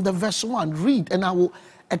from the verse 1. Read, and I will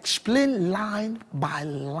explain line by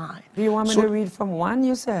line. Do you want me to read from 1,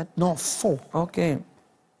 you said? No, 4. Okay.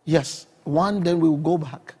 Yes. 1, then we'll go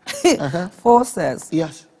back. 4 says,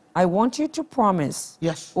 Yes. I want you to promise,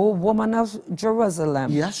 Yes. O woman of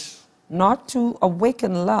Jerusalem, Yes. not to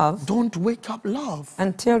awaken love. Don't wake up love.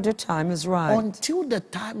 Until the time is right. Until the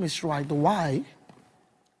time is right. Why?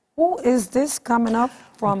 Who is this coming up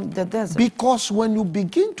from the desert? Because when you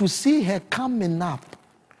begin to see her coming up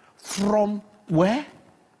from where?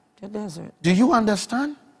 The desert. Do you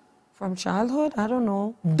understand? From childhood? I don't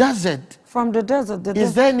know. Desert. From the desert.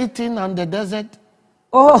 Is there anything on the desert?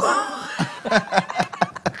 Oh.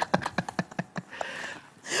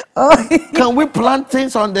 Can we plant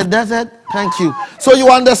things on the desert? Thank you. So you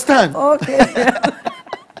understand? Okay.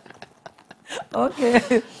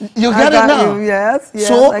 Okay. You get it now? You. Yes.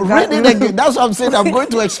 So read it again. That's what I'm saying. I'm going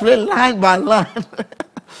to explain line by line.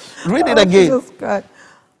 Read it again.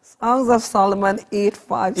 Songs of Solomon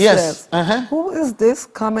 8:5 yes. says, Who is this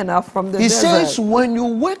coming up from the desert? He says, when you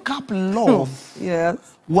wake up love, yes,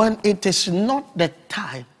 when it is not the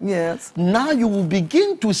time, yes, now you will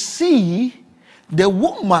begin to see the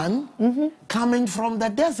woman coming from the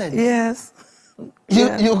desert. Yes.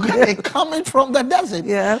 You get it coming from the desert.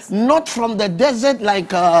 Yes. Not from the desert like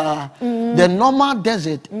the normal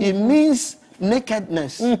desert. It means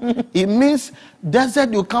nakedness. It means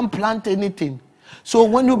desert, you can't plant anything. So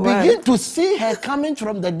when you begin to see her coming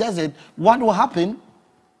from the desert, what will happen?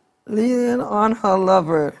 Leaning on her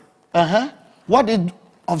lover. What did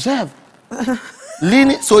observe?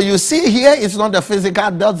 Leaning. So you see here, it's not the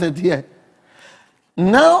physical desert here.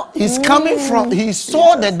 Now he's coming from, he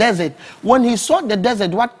saw the desert. When he saw the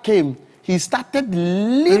desert, what came? He started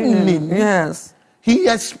leaning. Yes.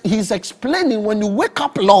 He's explaining when you wake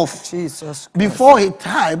up love Jesus before a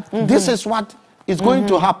time, this is what is going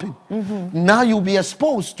to happen. Now you'll be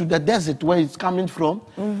exposed to the desert where it's coming from.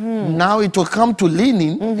 Now it will come to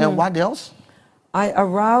leaning. And what else? I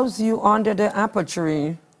arouse you under the apple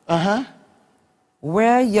tree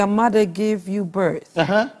where your mother gave you birth.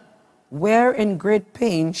 Where in great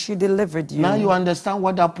pain she delivered you. Now you understand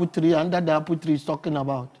what apple tree, under the apple tree is talking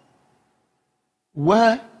about.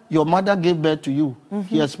 Where your mother gave birth to you,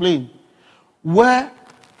 he explained. Where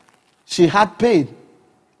she had pain.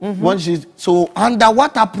 When so under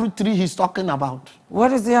what apple tree he's talking about?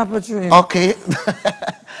 What is the apple tree? Okay.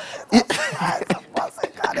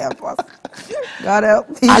 God help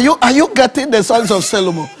me. Are you getting the Songs of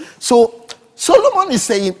Solomon? So Solomon is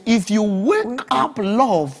saying, if you wake up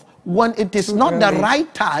love when it is not the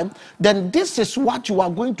right time, then this is what you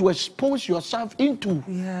are going to expose yourself into.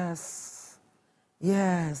 Yes.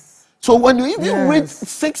 Yes. So when you even read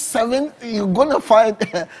 6, 7, you're going to find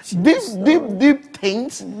deep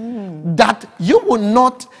things that you will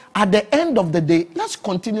not, at the end of the day, let's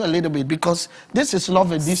continue a little bit because this is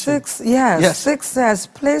love edition. 6, yes. 6 says,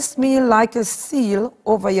 place me like a seal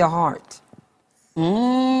over your heart.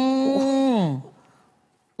 Or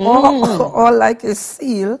like a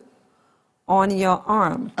seal on your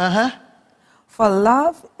arm. For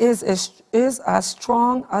love is as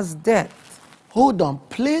strong as death. Hold on.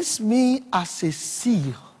 Place me as a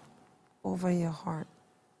seal over your heart.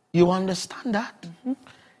 You understand that?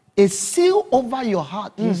 A seal over your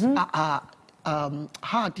heart is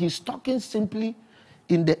heart. He's talking simply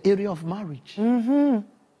in the area of marriage.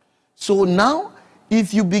 So now,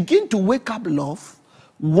 if you begin to wake up love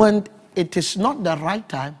when it is not the right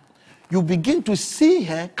time, you begin to see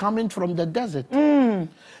her coming from the desert.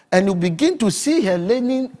 And you begin to see her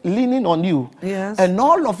leaning on you. Yes. And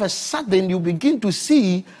all of a sudden, you begin to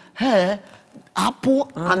see her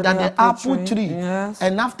apple under the apple tree. Yes.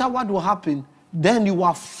 And after what will happen? Then you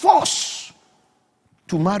are forced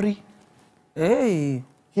to marry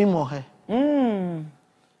him or her.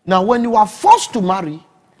 Now, when you are forced to marry,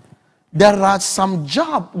 there are some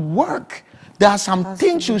job, work, there are some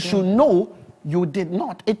things you should know you did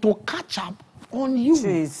not. It will catch up on you.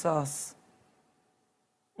 Jesus.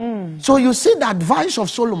 So you see the advice of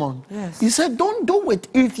Solomon. Yes. He said, don't do it.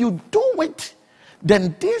 If you do it,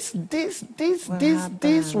 then this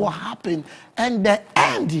will happen. And the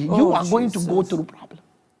end, you are going to go through problem.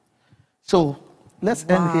 So let's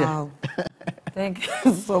end here. Thank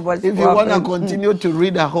you so much. If you want to continue to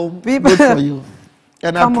read at home, good for you.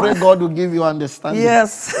 And I pray God will give you understanding.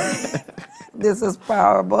 Yes. This is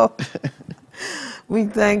powerful. We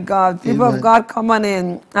thank God. People of God, come on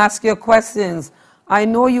in. Ask your questions. I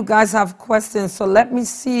know you guys have questions, so let me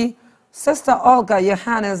see. Sister Olga, your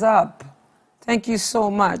hand is up. Thank you so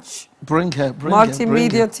much. Bring her.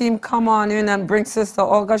 Multimedia team, come on in and bring Sister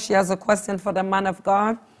Olga. She has a question for the man of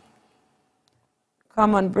God.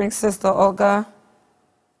 Come on, bring Sister Olga.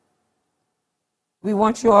 We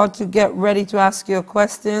want you all to get ready to ask your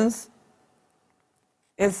questions.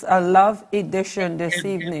 It's a love edition this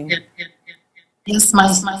evening. Yes,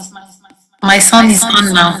 my son is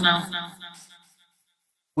on now.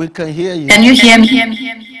 We can hear you. Can you hear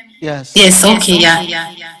me? Yes. Yes, okay,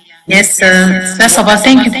 yeah. Yes, first of all,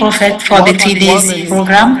 thank you, Prophet, for the 3 days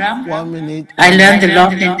program. 1 minute. I learned a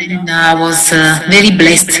lot and I was very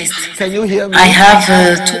blessed. Can you hear me? I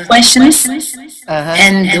have 2 questions.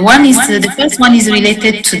 And one is, the first one is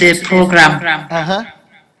related to the program.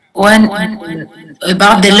 One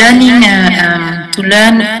about the learning, to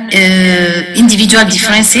learn individual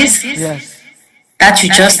differences. Yes. That you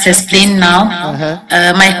just explained now.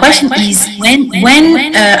 My question is, when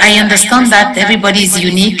I understand that everybody is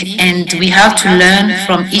unique and we have to learn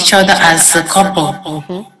from each other as a couple,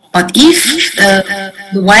 but if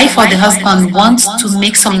the wife or the husband wants to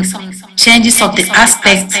make some changes of the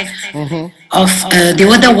aspect of the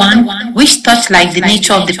other one, which touch like the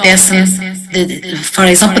nature of the person, for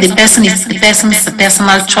example, the person's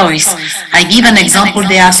personal choice. I give an example.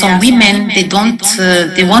 There are some women, they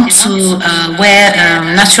want to wear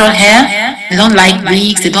natural hair. They don't like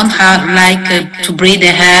wigs. They don't like to braid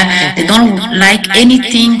their hair. They don't like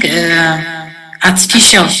anything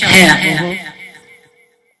artificial hair.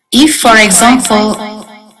 If, for example,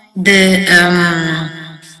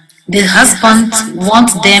 the husband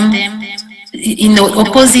wants them in the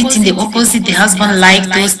opposite, the husband likes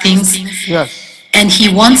those things. Yes. And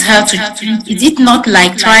he wants her to, is it not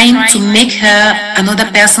like trying to make her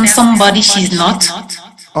another person, somebody she's not?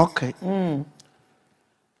 Okay.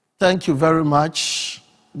 Thank you very much.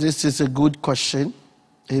 This is a good question.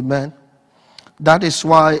 Amen. That is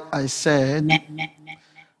why I said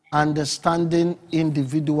understanding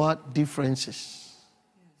individual differences.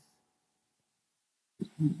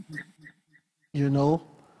 You know,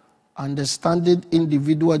 understanding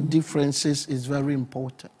individual differences is very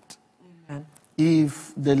important. Amen.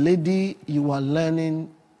 If the lady you are learning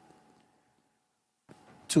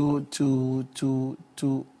to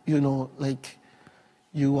you know, like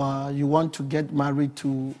you want to get married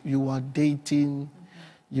to, you are dating,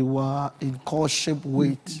 you are in courtship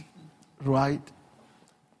with, right?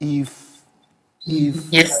 If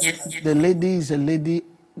the lady is a lady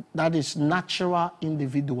that is natural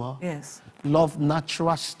individual, Yes. love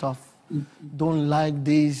natural stuff, don't like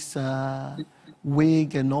this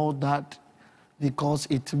wig and all that, because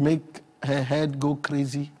it make her head go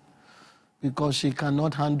crazy, because she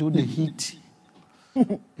cannot handle the heat.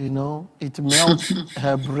 You know, it melts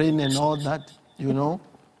her brain and all that, you know.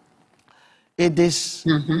 It is,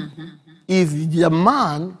 if the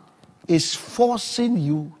man is forcing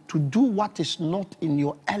you to do what is not in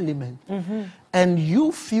your element, and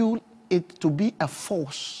you feel it to be a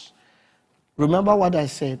force, remember what I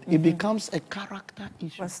said, it becomes a character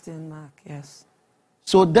issue. Question mark, yes.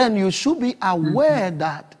 So then you should be aware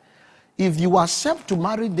that if you accept to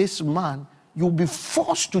marry this man, you'll be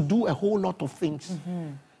forced to do a whole lot of things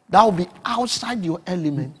that will be outside your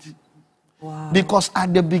element. Wow. Because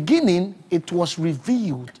at the beginning, it was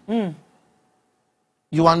revealed.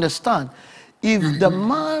 You understand? If the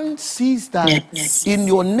man sees that in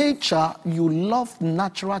your nature, you love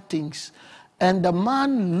natural things, and the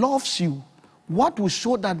man loves you, what will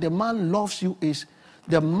show that the man loves you is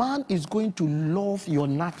the man is going to love your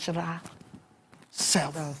natural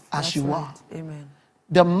self as you are. Amen.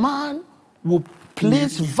 The man will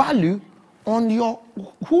place value on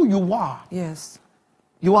who you are. Yes.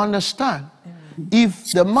 You understand?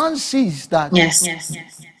 If the man sees that. Yes.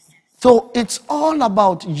 So it's all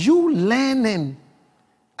about you learning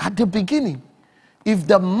at the beginning. If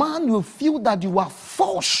the man will feel that you are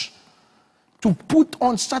forced to put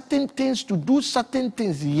on certain things, to do certain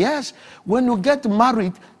things, yes, when you get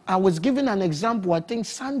married, I was given an example, I think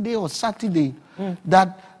Sunday or Saturday,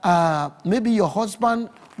 that maybe your husband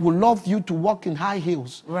will love you to walk in high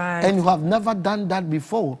heels. Right. And you have never done that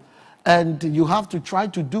before. And you have to try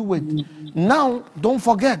to do it. Now, don't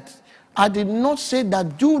forget, I did not say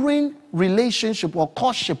that during relationship or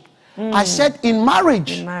courtship. I said in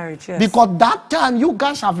marriage. In marriage, yes. Because that time you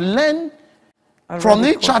guys have learned from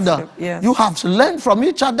each other. Yes. You have learned from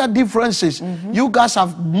each other differences. You guys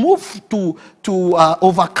have moved to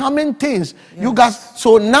overcoming things. Yes. You guys,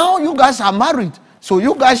 so now you guys are married. So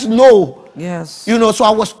you guys know. Yes. You know, so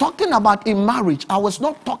I was talking about in marriage. I was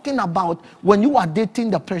not talking about when you are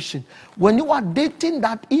dating the person. When you are dating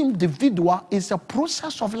that individual, it's a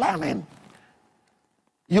process of learning.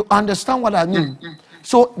 You understand what I mean?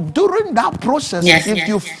 So during that process, if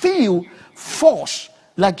you feel forced,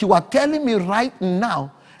 like you are telling me right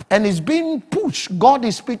now, and it's being pushed, God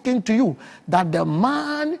is speaking to you, that the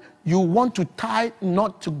man you want to tie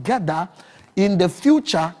knot together in the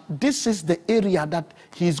future, this is the area that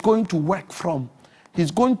he's going to work from.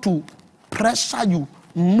 He's going to pressure you,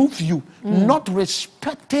 move you, not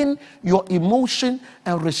respecting your emotion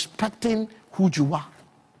and respecting who you are.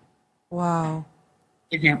 Wow.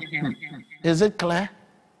 Is it clear?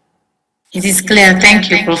 It is clear. Thank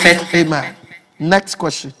you, Prophet. Amen. Next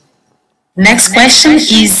question. Next question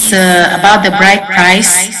is about the bride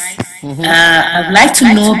price. I'd like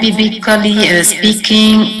to know, biblically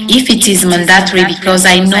speaking, if it is mandatory, because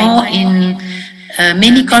I know in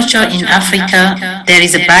many cultures in Africa there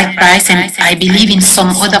is a bride price, and I believe in some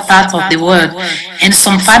other parts of the world. And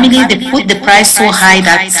some families, they put the price so high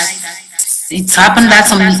that it's happened that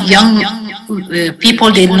some young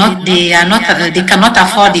people they cannot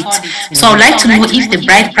afford it. So I'd like to know if the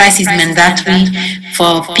bride price is mandatory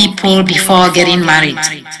for people before getting married.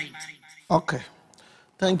 Okay,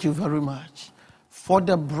 thank you very much. For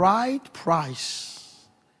the bride price,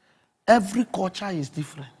 every culture is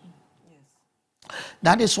different.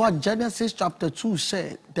 That is what Genesis chapter 2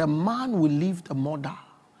 said. The man will leave the mother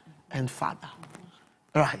and father.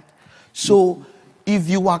 Right. So if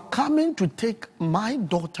you are coming to take my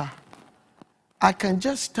daughter, I can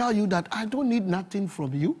just tell you that I don't need nothing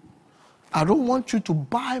from you. I don't want you to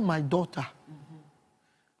buy my daughter.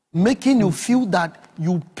 Making you feel that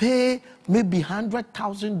you pay maybe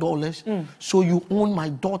 $100,000 so you own my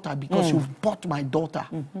daughter because you've bought my daughter.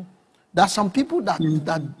 There are some people that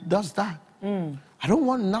does that. I don't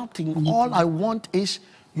want nothing. All I want is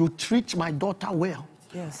you treat my daughter well.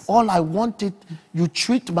 Yes. All I want is you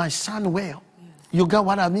treat my son well. You get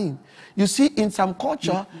what I mean? You see, in some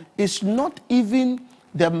culture, it's not even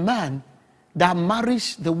the man that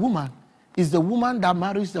marries the woman. It's the woman that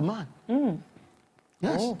marries the man.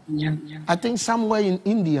 Yes. Oh. I think somewhere in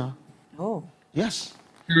India. Oh. Yes.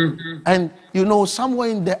 And, you know, somewhere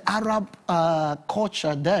in the Arab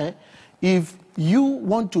culture there, if you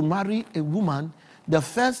want to marry a woman, the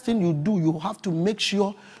first thing you do, you have to make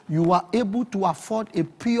sure you are able to afford a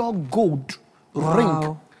pure gold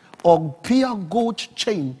ring or pure gold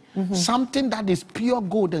chain, something that is pure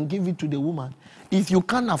gold, and give it to the woman. If you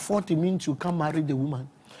can't afford it, means you can't marry the woman.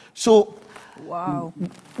 So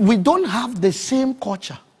we don't have the same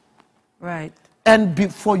culture. Right.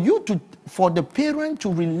 And for the parent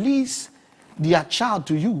to release their child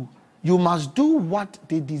to you, you must do what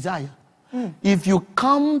they desire. If you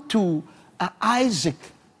come to Isaac,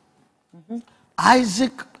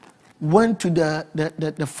 Isaac went to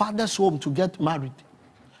the father's home to get married.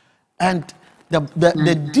 And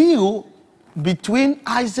the deal between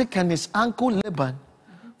Isaac and his uncle Laban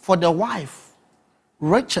for the wife,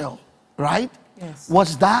 Rachel, right,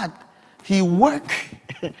 was that he worked,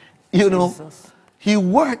 you know, he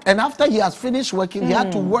worked, and after he has finished working, he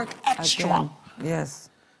had to work extra. Again. Yes.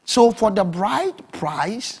 So for the bride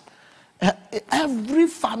price, every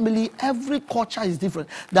family, every culture is different.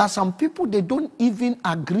 There are some people, they don't even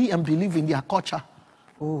agree and believe in their culture.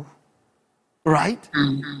 Oh. Right?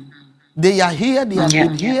 They are here, they have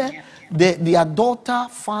been here. Their daughter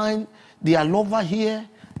find their lover here.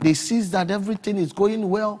 They see that everything is going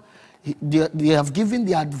well. They have given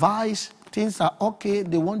the advice. Things are okay.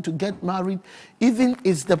 They want to get married. Even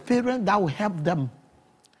it's the parent that will help them.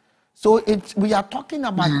 So we are talking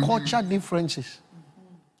about culture differences.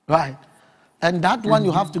 Right? And that one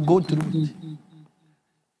you have to go through it.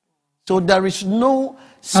 So there is no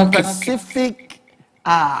specific,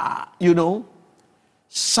 you know,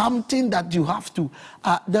 something that you have to.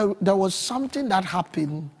 There was something that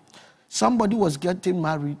happened. Somebody was getting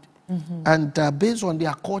married, and based on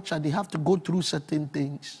their culture, they have to go through certain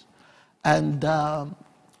things. And the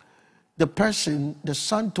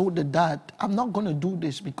son told the dad, I'm not going to do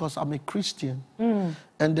this because I'm a Christian.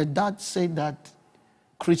 And the dad said that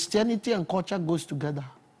Christianity and culture goes together.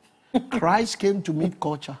 Christ came to meet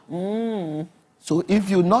culture. So if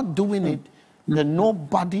you're not doing it, then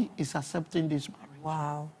nobody is accepting this marriage.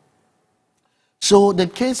 Wow. So the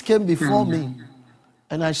case came before me,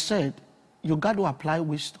 and I said, you got to apply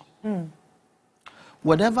wisdom.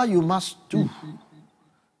 Whatever you must do,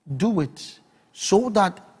 do it so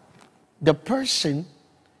that the person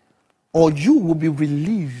or you will be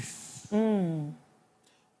relieved.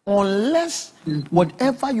 Unless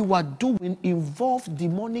whatever you are doing involves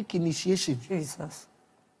demonic initiation. Jesus.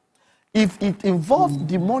 If it involves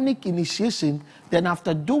demonic initiation, then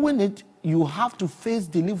after doing it, you have to face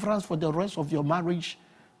deliverance for the rest of your marriage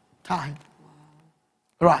time.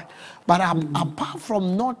 Right. But apart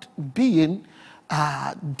from not being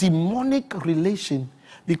demonic relation,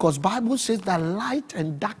 because Bible says that light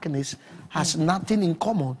and darkness has nothing in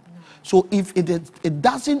common. So if it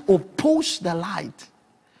doesn't oppose the light,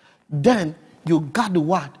 then you got to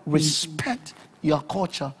what? Respect your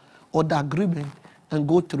culture or the agreement and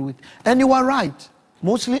go through it. And you are right.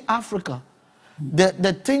 Mostly Africa.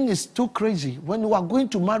 The thing is too crazy. When you are going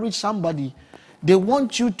to marry somebody, they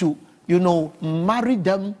want you to, marry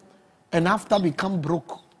them and after become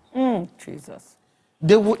broke. Jesus.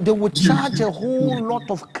 They would charge a whole lot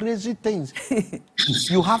of crazy things.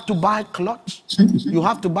 You have to buy clothes. You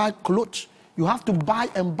have to buy clothes. You have to buy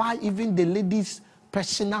even the ladies'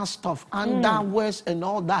 personal stuff, underwears and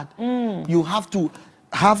all that. You have to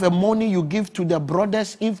have a money you give to the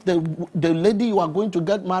brothers. If the lady you are going to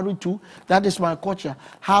get married to, that is my culture,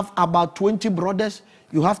 have about 20 brothers,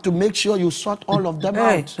 you have to make sure you sort all of them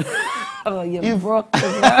out. Oh, if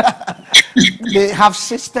they have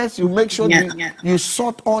sisters, you make sure you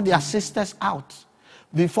sort all their sisters out.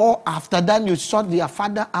 After that, you sort their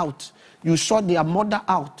father out. You sort their mother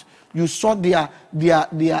out. You sort their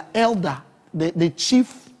elder, the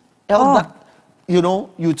chief elder. You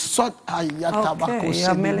sort. Okay, you're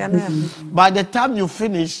a millionaire. By the time you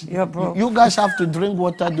finish, you guys have to drink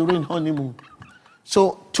water during honeymoon.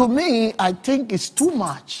 So to me, I think it's too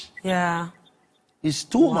much. Yeah. It's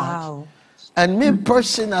too much. And me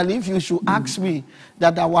personally, if you should ask me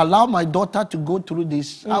that I will allow my daughter to go through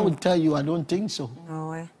this, I would tell you I don't think so. No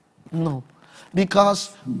way. No.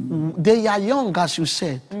 Because they are young, as you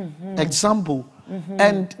said. Example.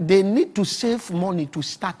 And they need to save money to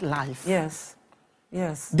start life. Yes.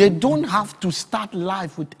 Yes. They don't have to start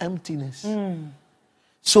life with emptiness.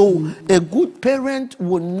 So a good parent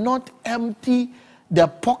will not empty their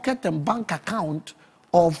pocket and bank account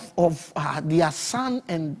of their son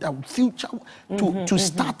and future to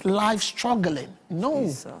start life struggling. No.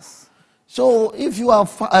 Jesus. So if you are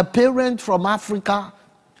a parent from Africa,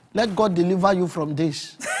 let God deliver you from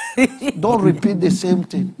this. Don't repeat the same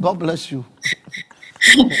thing. God bless you.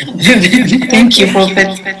 Thank you,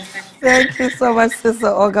 Prophet. Thank you so much, Sister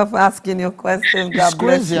Olga, for asking your question. God It's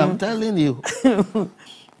crazy, I'm telling you.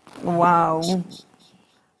 Wow.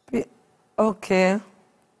 Okay.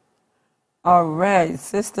 All right.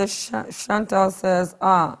 Sister Chantal says,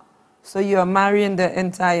 so you're marrying the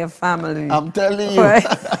entire family. I'm telling you. Right?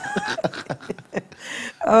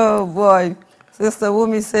 Oh, boy. Sister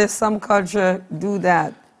Wumi says some culture do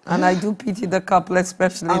that. And I do pity the couple,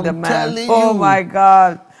 especially the man. Oh, my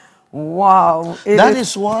God. Wow. That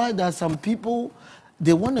is why there are some people,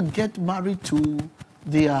 they want to get married to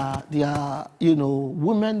their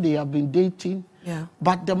women they have been dating. Yeah.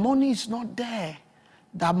 But the money is not there.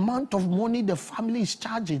 The amount of money the family is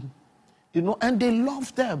charging, and they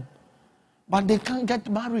love them, but they can't get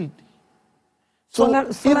married. So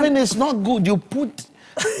even it's not good. You put,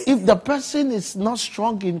 if the person is not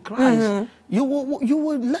strong in Christ, you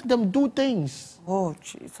will let them do things. Oh,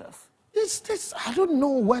 Jesus. This I don't know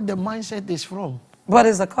where the mindset is from. But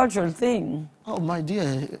it's a cultural thing. Oh, my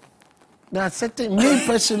dear. There are certain, me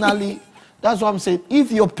personally, that's what I'm saying.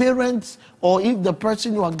 If your parents or if the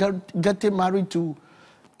person you are getting married to,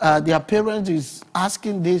 their parents is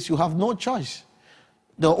asking this, you have no choice.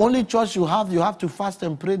 The only choice you have to fast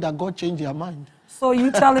and pray that God change their mind. So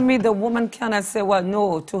you telling me the woman cannot say, well,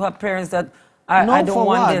 no, to her parents that I don't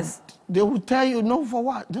want this? They will tell you no for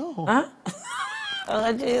what? No. Huh?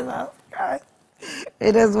 Oh, Jesus Christ.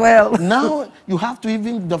 It is well. Now you have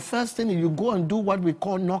to the first thing you go and do what we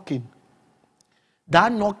call knocking.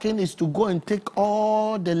 That knocking is to go and take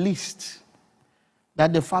all the list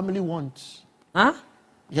that the family wants. Huh?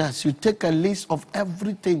 Yes, you take a list of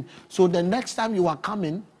everything. So the next time you are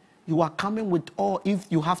coming with all, if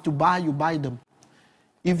you have to buy, you buy them.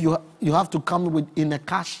 If you have to come in a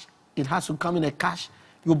cash, it has to come in a cash,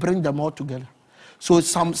 you bring them all together. So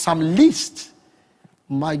some list,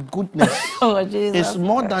 my goodness, oh, Jesus. It's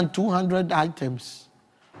more than 200 items,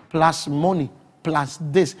 plus money, plus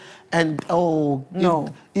this. And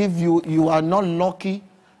if you are not lucky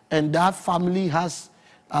and that family has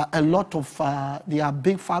a lot of, they are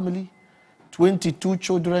big family, 22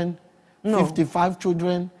 children, 55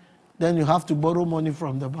 children, then you have to borrow money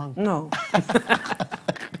from the bank. No.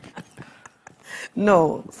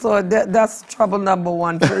 No. So that's trouble number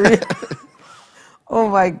one for real. Oh,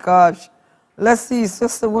 my gosh. Let's see.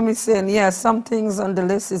 Sister Wumi saying, yeah, some things on the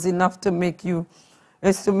list is enough to make you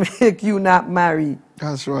not marry.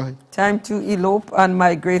 That's right. Time to elope and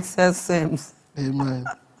migrate, says Sims. Amen.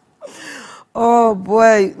 Oh,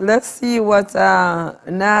 boy. Let's see what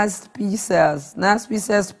NASP says. NASP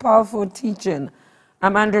says, powerful teaching.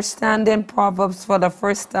 I'm understanding Proverbs for the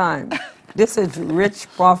first time. This is rich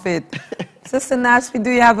prophet. Sister NASP, do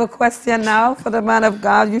you have a question now for the man of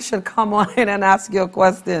God? You should come on in and ask your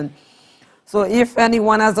question. So if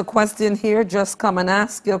anyone has a question here, just come and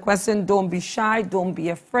ask your question. Don't be shy. Don't be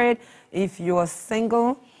afraid. if you're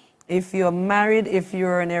single, if you're married, if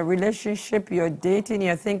you're in a relationship, you're dating,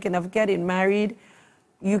 you're thinking of getting married,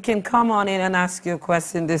 you can come on in and ask your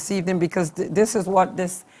question this evening, because this is what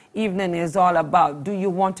this evening is all about. Do you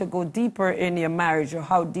want to go deeper in your marriage, or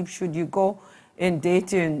how deep should you go in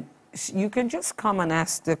dating? You can just come and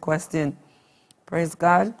ask the question. Praise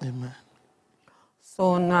God. Amen.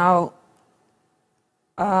 So now,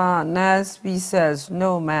 Nasby says,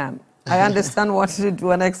 no, ma'am. I understand what to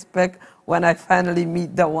do and expect when I finally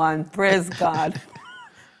meet the one. Praise God.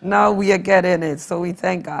 Now we are getting it, so we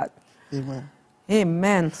thank God. Amen.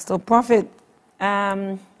 Amen. So, Prophet,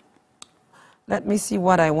 let me see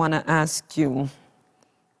what I want to ask you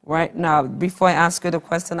right now. Before I ask you the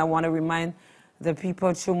question, I want to remind the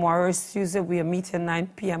people tomorrow is Tuesday. We are meeting 9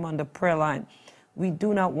 p.m. on the prayer line. We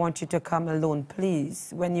do not want you to come alone,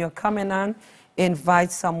 please. When you're coming on,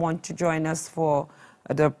 invite someone to join us for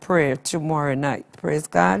the prayer tomorrow night. Praise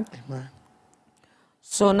God. Amen.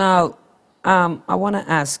 So now, I want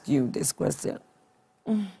to ask you this question.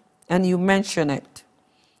 And you mentioned it.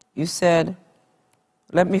 You said,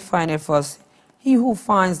 let me find it first. He who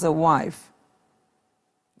finds a wife,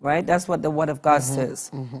 right? That's what the Word of God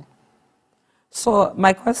says. So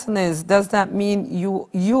my question is, does that mean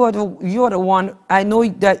you are the one? I know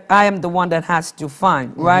that I am the one that has to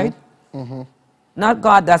find, right? Not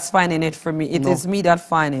God that's finding it for me. It is me that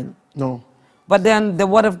finding. No. But then the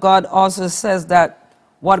Word of God also says that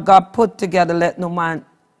what God put together, let no man.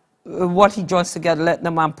 What he joins together, let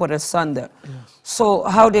no man put asunder. Yes. So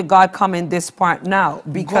how did God come in this part now?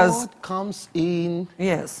 Because God comes in.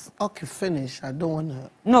 Yes. Okay, finish. I don't want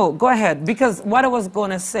to. No, go ahead. Because what I was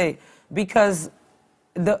going to say, because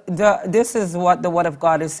this is what the Word of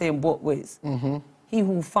God is saying both ways. He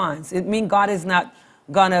who finds. It means God is not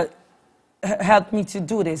going to help me to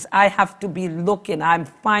do this. I have to be looking. I'm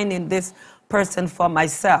finding this person for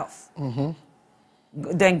myself.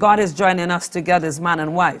 Then God is joining us together as man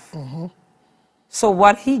and wife. So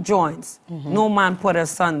what he joins, no man put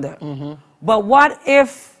asunder. But what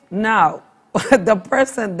if now the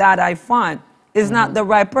person that I find is not the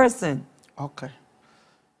right person? Okay.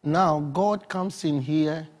 Now God comes in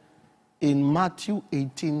here in Matthew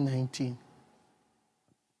 18:19.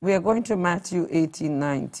 We are going to Matthew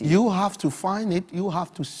 18:19. You have to find it. You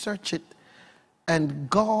have to search it. And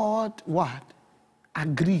God, what?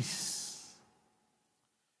 Agrees.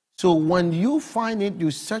 So when you find it,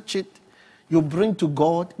 you search it, you bring to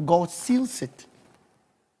God, God seals it.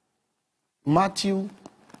 Matthew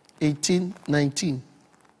 18:19.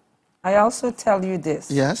 I also tell you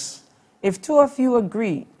this. Yes. If two of you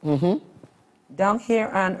agree down here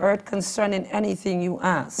on earth concerning anything you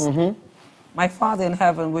ask, my Father in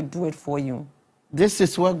heaven will do it for you. This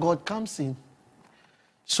is where God comes in.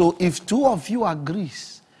 So if two of you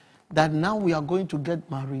agrees that now we are going to get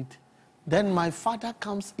married, then my Father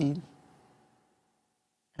comes in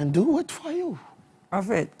and do it for you.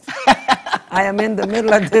 Prophet, I am in the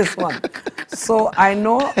middle of this one. So I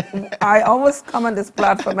know, I always come on this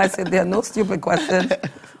platform, I say there are no stupid questions,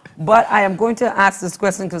 but I am going to ask this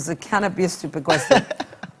question because it cannot be a stupid question.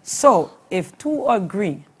 So if two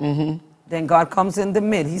agree, then God comes in the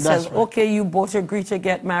mid. He says, right. Okay, you both agree to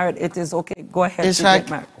get married. It is okay. Go ahead to get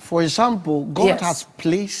married. For example, God has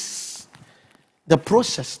placed the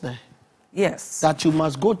process there. Yes. That you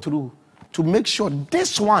must go through to make sure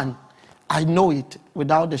this one, I know it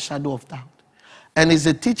without a shadow of doubt. And it's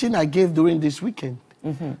a teaching I gave during this weekend.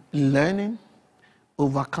 Learning,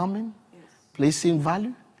 overcoming, placing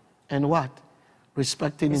value, and what?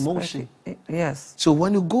 Respecting emotion. Yes. So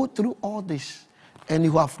when you go through all this, and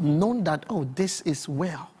you have known that, oh, this is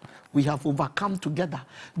well, we have overcome together.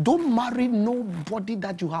 Don't marry nobody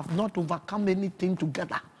that you have not overcome anything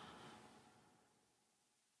together.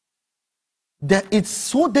 It's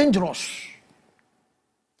so dangerous.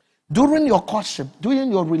 During your courtship,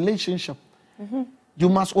 during your relationship, you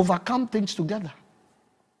must overcome things together.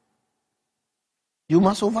 You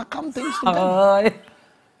must overcome things together.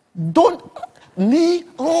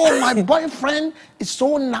 My boyfriend is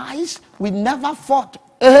so nice, we never fought.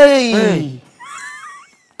 Hey.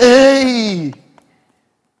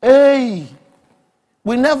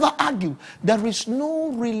 We never argue. There is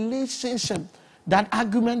no relationship that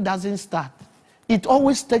argument doesn't start. It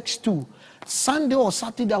always takes two. Sunday or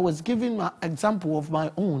Saturday, I was giving an example of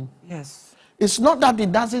my own. Yes. It's not that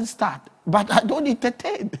it doesn't start, but I don't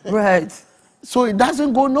entertain. Right. So it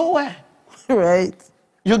doesn't go nowhere. Right.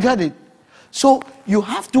 You get it? So you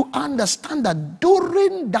have to understand that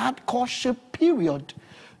during that courtship period,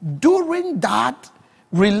 during that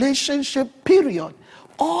relationship period,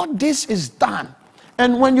 all this is done.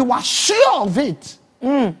 And when you are sure of it,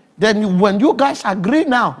 then when you guys agree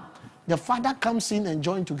now, the father comes in and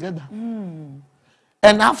join together.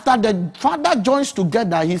 And after the father joins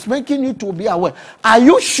together, he's making you to be aware. Are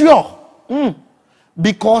you sure?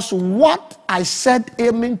 Because what I said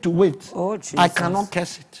aiming to it, I cannot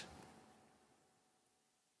curse it.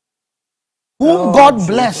 Whom God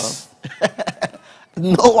bless,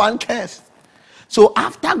 no one cares. So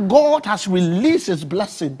after God has released his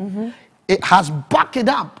blessing, it has backed it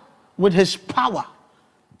up with his power.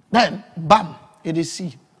 Then, bam, it is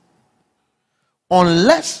sealed.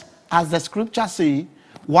 Unless, as the scripture say,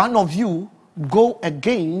 one of you go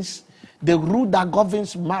against the rule that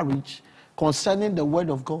governs marriage concerning the word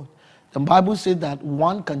of God. The Bible says that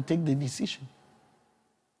one can take the decision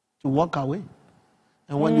to walk away.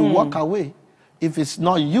 And when you walk away, if it's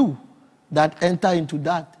not you that enter into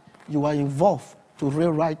that, you are involved to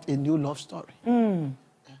rewrite a new love story.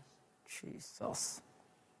 Jesus.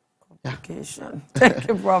 Complication. Thank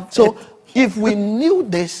you, Prophet. So if we knew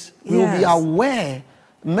this, we will be aware.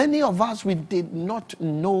 Many of us, we did not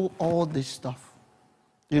know all this stuff.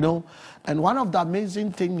 You know, and one of the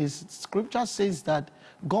amazing things is scripture says that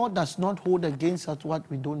God does not hold against us what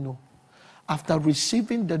we don't know. After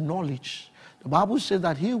receiving the knowledge, the Bible says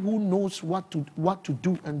that he who knows what to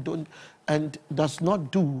do and does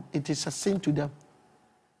not do, it is a sin to them.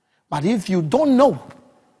 But if you don't know,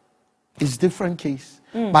 it's different case.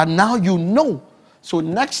 But now you know. So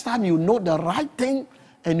next time you know the right thing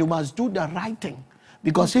and you must do the right thing.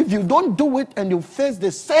 Because if you don't do it and you face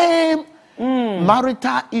the same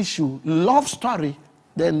marital issue, love story,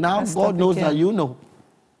 then now God knows that you know.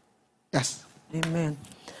 Yes. Amen.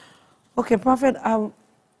 Okay, Prophet,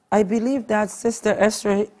 I believe that Sister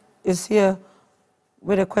Esther is here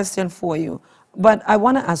with a question for you. But I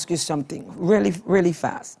want to ask you something really, really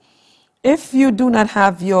fast. If you do not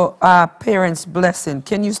have your parents' blessing,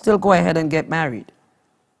 can you still go ahead and get married?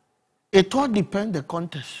 It all depends the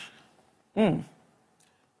context.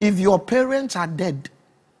 If your parents are dead.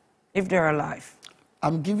 If they're alive.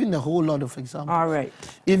 I'm giving a whole lot of examples. All right.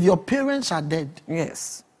 If your parents are dead.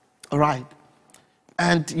 Yes. Right.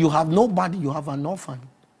 And you have nobody, you have an orphan.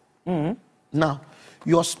 Now,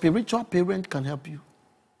 your spiritual parent can help you.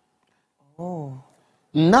 Oh.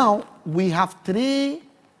 Now, we have 3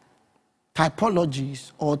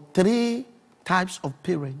 typologies or 3 types of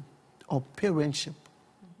parent or parentship.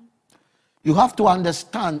 You have to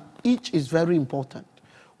understand each is very important.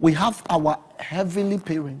 We have our heavenly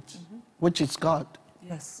parent, which is God.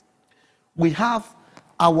 Yes. We have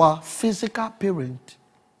our physical parent,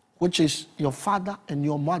 which is your father and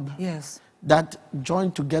your mother. Yes. That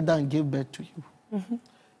joined together and gave birth to you.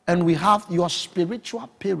 And we have your spiritual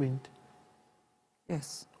parent.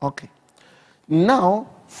 Yes. Okay. Now,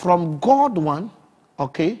 from God one,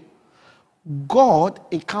 okay, God,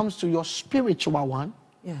 it comes to your spiritual one.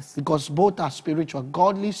 Yes. Because both are spiritual,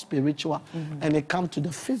 godly spiritual, and it comes to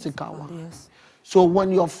the physical one. Yes. So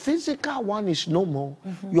when your physical one is no more,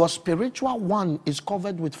 your spiritual one is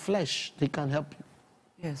covered with flesh. They can help you.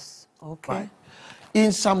 Yes. Okay. Right?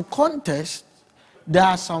 In some context, there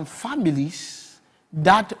are some families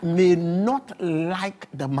that may not like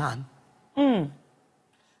the man.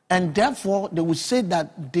 And therefore, they will say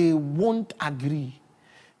that they won't agree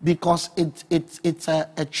because it's a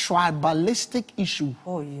tribalistic issue.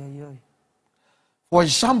 Oh, yeah, yeah. For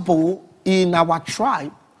example, in our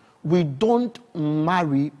tribe, we don't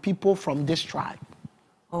marry people from this tribe.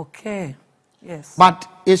 Okay. Yes. But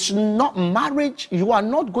it's not marriage. You are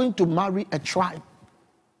not going to marry a tribe.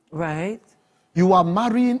 Right. You are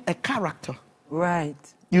marrying a character. Right.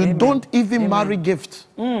 You Amen. don't even Amen. marry gift.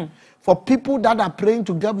 For people that are praying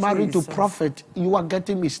to get married Jesus. to prophet, you are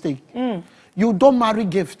getting mistake. You don't marry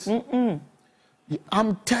gift.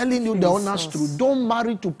 I'm telling you the honest truth. Don't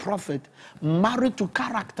marry to prophet. Marry to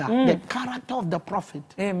character. The character of the prophet.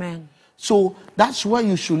 Amen. So that's where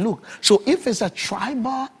you should look. So if it's a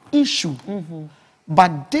tribal issue,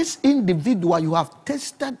 but this individual, you have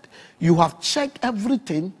tested, you have checked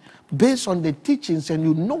everything based on the teachings, and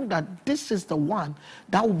you know that this is the one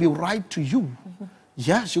that will be right to you.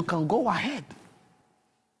 Yes, you can go ahead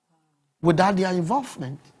without their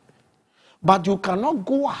involvement. But you cannot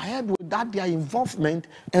go ahead without their involvement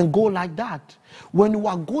and go like that. When you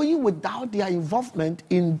are going without their involvement,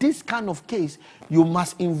 in this kind of case, you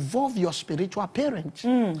must involve your spiritual parent.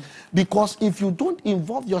 Because if you don't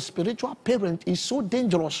involve your spiritual parent, it's so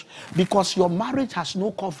dangerous because your marriage has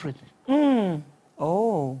no covering.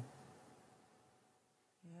 Oh.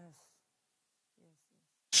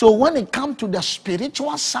 So when it comes to the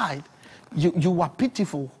spiritual side, you are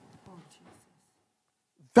pitiful.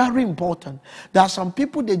 Very important. There are some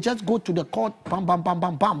people, they just go to the court, bam, bam, bam,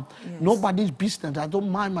 bam, bam. Yes. Nobody's business. I don't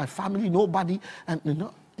mind my family, nobody. And you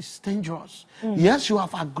know, It's dangerous. Yes, you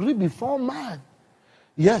have agreed before man.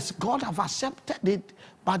 Yes, God have accepted it,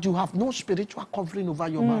 but you have no spiritual covering over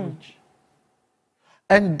your marriage.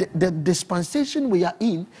 And the dispensation we are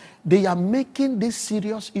in, they are making this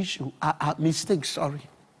serious issue a mistake, sorry.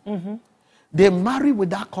 They marry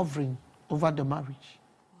without covering over the marriage.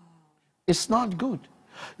 It's not good.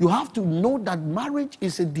 You have to know that marriage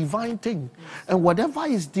is a divine thing. And whatever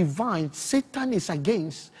is divine, Satan is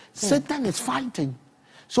against. Satan is fighting.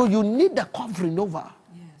 So you need the covering over.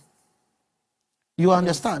 You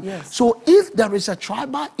understand? Yes. So if there is a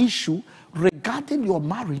tribal issue regarding your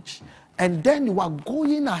marriage, and then you are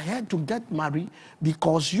going ahead to get married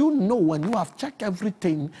because you know when you have checked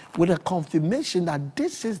everything with a confirmation that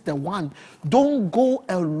this is the one, don't go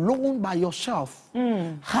alone by yourself.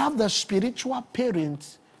 Have the spiritual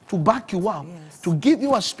parents to back you up, to give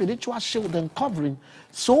you a spiritual shield and covering,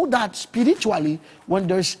 so that spiritually, when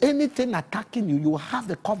there's anything attacking you, you will have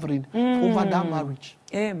the covering over that marriage.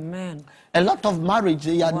 Amen. A lot of marriage,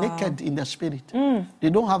 they are naked in the spirit. They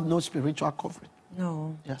don't have no spiritual covering.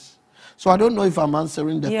 No. Yes. So I don't know if I'm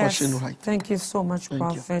answering the question right. Thank you so much, Thank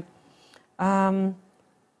Prophet.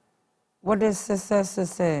 What does Sister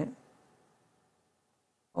say?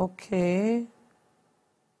 Okay.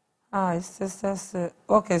 Hi, Sister.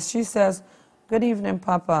 Okay, she says, good evening,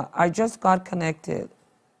 Papa. I just got connected.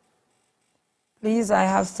 Please, I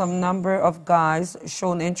have some number of guys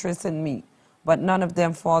shown interest in me, but none of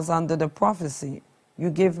them falls under the prophecy you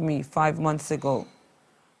gave me 5 months ago.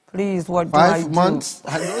 Please, what do I do? 5 months?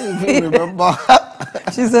 I don't even remember.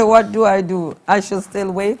 She said, what do I do? I should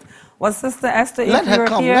still wait? Well, Sister Esther, Let if her you're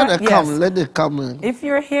come, here... let her come, let her come in. If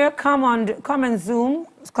you're here, come and Zoom.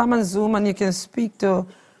 Come and Zoom, and you can speak to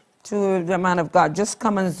the man of God. Just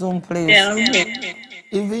come and Zoom, please. Yeah.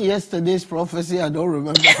 Even yesterday's prophecy, I don't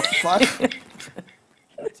remember. 5?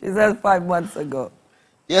 She said 5 months ago.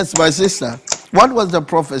 Yes, my sister. What was the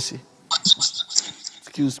prophecy?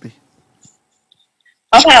 Excuse me.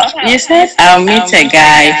 Okay, you said I'll meet a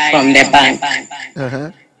guy from the bank.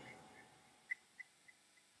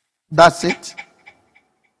 That's it?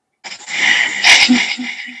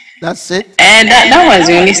 That's it? And that was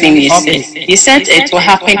the only thing you said. You said it will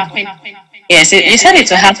happen. Yes, you said it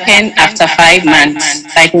will happen after 5 months,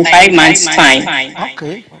 like in 5 months' time.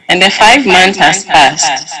 Okay. And the 5 months has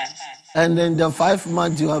passed. And then the 5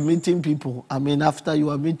 months you are meeting people. I mean, after you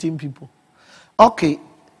are meeting people. Okay.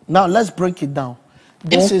 Now let's break it down.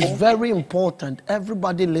 This is very important.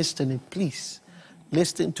 Everybody listening, please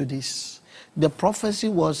listen to this. The prophecy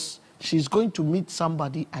was she's going to meet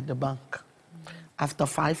somebody at the bank after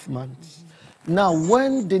 5 months. Now,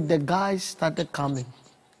 when did the guys started coming?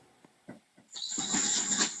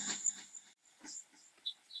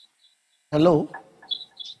 Hello?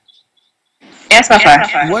 Yes,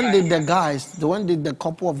 Papa. When did the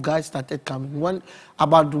couple of guys started coming? When,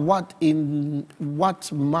 about what, in what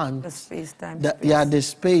month? The space, time, Yeah, the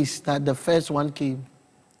space that the first one came.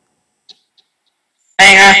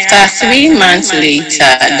 And after 3 months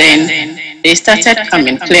later, then they started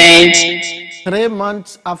coming. 3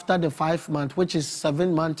 months after the 5 months, which is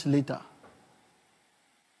 7 months later.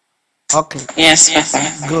 Okay. Yes,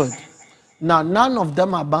 Papa. Good. Now, none of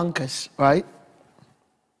them are bankers, right?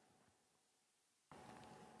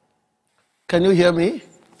 Can you hear me?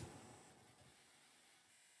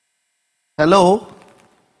 Hello?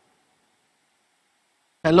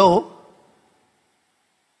 Hello?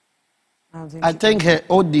 I think her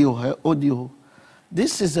audio.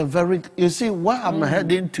 This is a very, you see, where I'm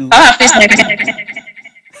heading to. I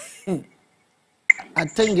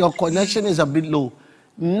think your connection is a bit low.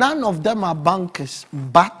 None of them are bankers,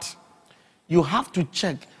 but you have to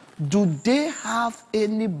check. Do they have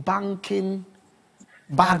any banking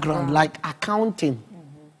background, like accounting?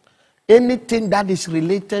 Anything that is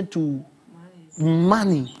related to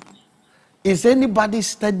money? Is anybody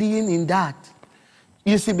studying in that?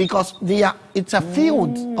 You see, because it's a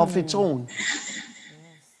field of its own.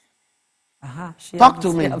 Talk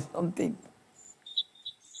to me. Something.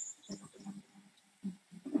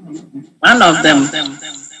 One of them.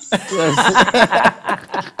 Yes.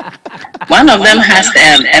 One of them has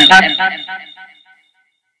a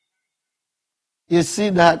You see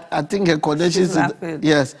that? I think her connection is...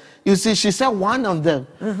 Yes. You see, she said one of them.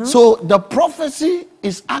 So the prophecy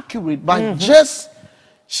is accurate, but just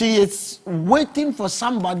she is waiting for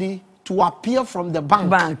somebody to appear from the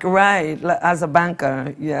bank. Right, as a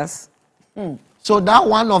banker, yes. So that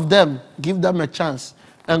one of them, give them a chance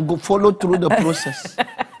and go follow through the process.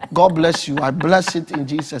 God bless you. I bless it in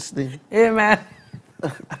Jesus' name. Amen.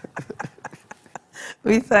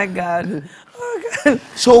 We thank God.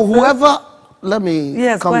 So whoever let me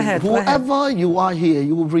Yes, come. go ahead. Whoever you are here,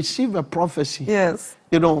 you will receive a prophecy. Yes.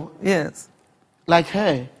 You know. Yes. Like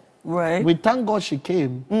her. Right. We thank God she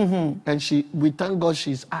came, and we thank God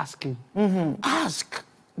she's asking. Ask.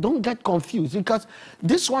 Don't get confused, because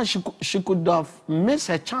this one she could have missed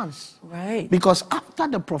her chance. Right. Because after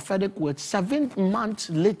the prophetic word, 7 months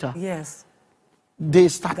later, yes, they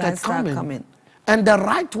started coming. And the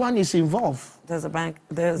right one is involved. There's a bank.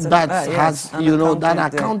 There's that yes, has,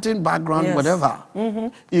 that accounting background, yes. whatever.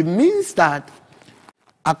 It means that,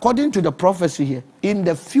 according to the prophecy here, in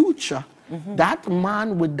the future, that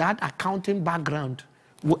man with that accounting background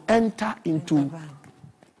will enter into. Wow.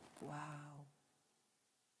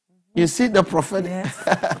 You see the prophetic? Yes.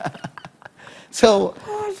 So,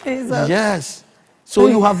 oh, Jesus. yes. So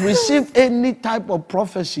you have received any type of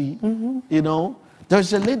prophecy, you know.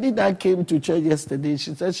 There's a lady that came to church yesterday.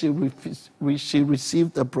 She said she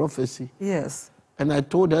received a prophecy. Yes. And I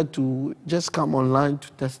told her to just come online to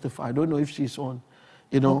testify. I don't know if she's on,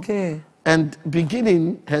 you know. Okay. And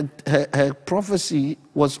beginning, her prophecy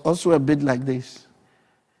was also a bit like this.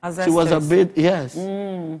 As she was a bit, yes.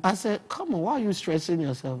 I said, come on, why are you stressing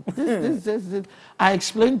yourself? This. I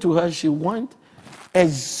explained to her, she went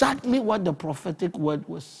exactly what the prophetic word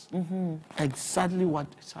was. Exactly what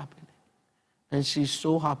is happening. And she's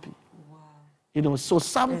so happy. Wow. You know, so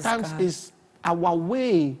sometimes it's our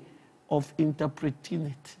way of interpreting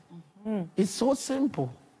it. It's so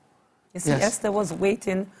simple. You see, Esther was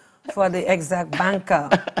waiting for the exact banker.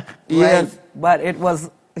 Yes. Right?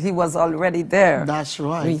 But he was already there. That's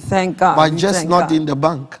right. We thank God. But just not in the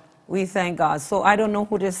bank. We thank God. So I don't know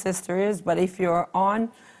who this sister is, but if you're on,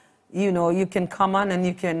 you know, you can come on and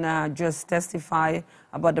you can just testify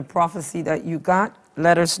about the prophecy that you got.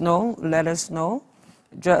 Let us know. Let us know.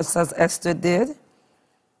 Just as Esther did.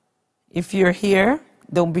 If you're here,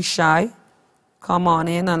 don't be shy. Come on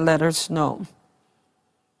in and let us know.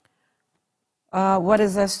 What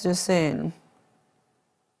is Esther saying?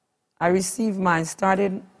 I received mine.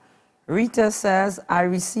 Rita says, I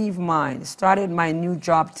received mine. Started my new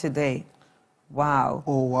job today. Wow.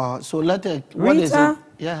 Oh, wow. So what Rita, is it?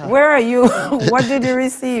 Yeah. Where are you? What did you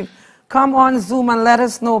receive? Come on Zoom and let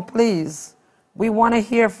us know, please. We want to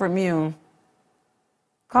hear from you.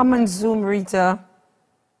 Come on Zoom, Rita.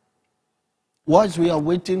 Whilst we are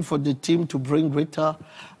waiting for the team to bring Rita,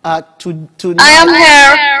 I am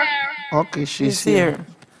here. Okay, she's here.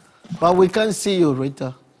 But we can't see you,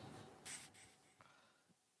 Rita.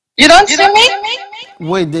 You don't see me?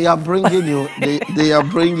 Wait, they are bringing you. They are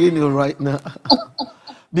bringing you right now.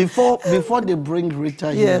 Before they bring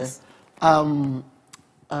Rita yes. here,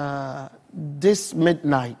 this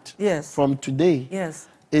midnight yes. from today yes.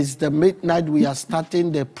 is the midnight we are starting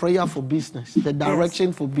the prayer for business, the direction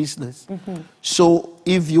yes. for business. So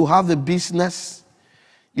if you have a business,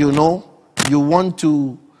 you know, you want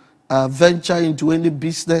to venture into any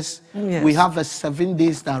business, yes. we have a 7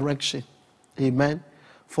 days direction. Amen.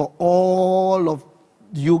 For all of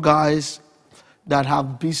you guys that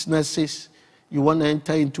have businesses, you want to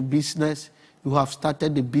enter into business, you have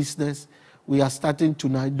started the business, we are starting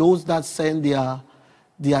tonight. Those that send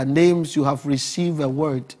their names, you have received a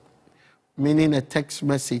word, meaning a text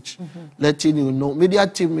message, letting you know. Media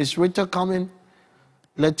team, is Rita coming?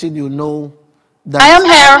 Letting you know that I am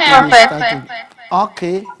here,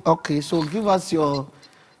 Prophet. Okay. So give us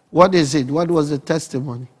what is it? What was the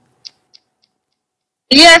testimony?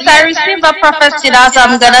 Yes, I received a prophecy that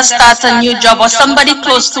I'm going to start a new job, or somebody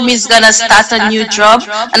close to me is going to start a new job.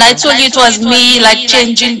 And I told you it was me, like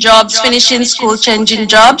changing jobs, finishing school,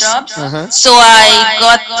 changing jobs. So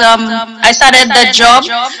I started the job.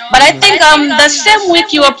 But I think the same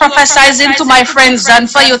week you were prophesying to my friend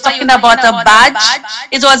Zanfa, you were talking about a badge.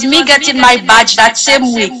 It was me getting my badge that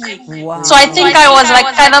same week. Wow. So I think I was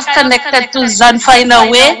like kind of connected to Zanfa in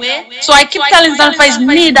a way. So I keep telling Zanfa, it's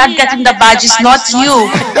me that getting the badge, it's not you.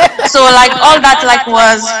 So like all that like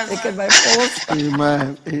was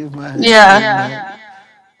Amen. Amen. Yeah.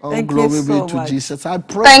 All glory be to Jesus. I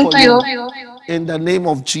pray Thank for you in the name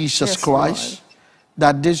of Jesus Christ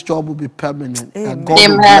that this job will be permanent. Amen. That God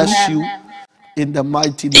will bless you in the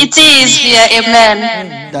mighty name. It is, yeah,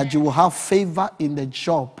 amen. That you will have favor in the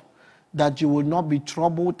job. That you will not be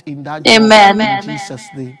troubled in that amen. job. In Jesus'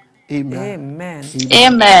 name. Amen. Amen.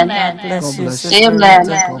 Amen. God bless you. Amen.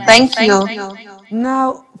 Thank you.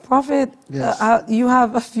 Now, Prophet, you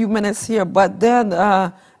have a few minutes here, but then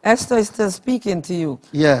Esther is still speaking to you.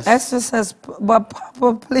 Yes. Esther says, but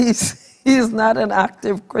Papa, please, he is not an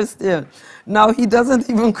active Christian. Now, he doesn't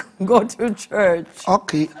even go to church.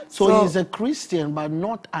 Okay, so he's a Christian, but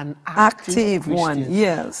not an active Christian. One,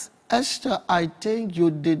 yes. Esther, I think you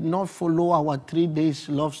did not follow our 3 days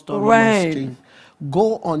love story Right. thing.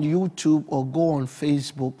 Go on YouTube or go on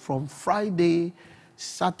Facebook from Friday,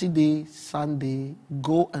 Saturday, Sunday.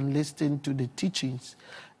 Go and listen to the teachings.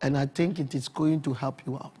 And I think it is going to help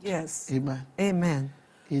you out. Yes. Amen. Amen.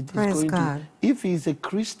 It is Praise going God. to. If he's a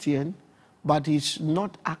Christian, but he's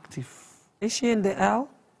not active. Is she in the L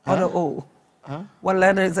or the O? Huh? What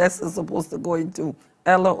letter is Esther supposed to go into?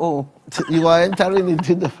 L or O? You are entering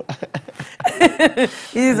into the.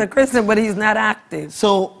 He's a Christian, but he's not active.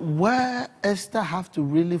 So where Esther have to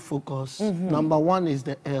really focus, number one is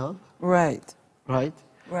the L. Right. Right?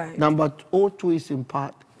 Right. Number two is in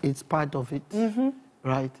part, it's part of it.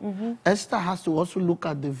 Right? Esther has to also look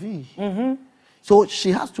at the V. So she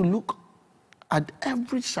has to look at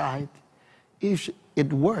every side. If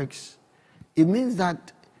it works, it means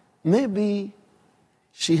that maybe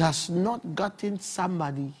she has not gotten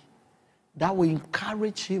somebody that will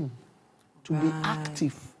encourage him to be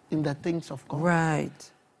active in the things of God.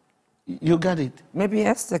 Right. You get it? Maybe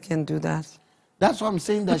Esther can do that. That's why I'm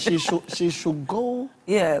saying that she should go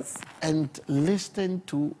Yes. and listen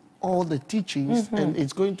to all the teachings, and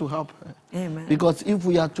it's going to help her. Amen. Because if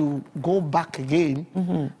we are to go back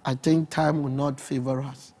again, I think time will not favor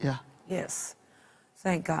us. Yeah. Yes.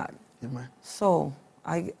 Thank God. Amen. So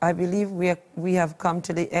I believe we have come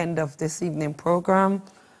to the end of this evening program.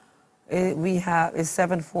 It's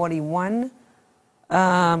 7:41.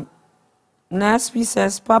 Nasby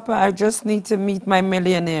says, Papa, I just need to meet my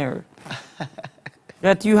millionaire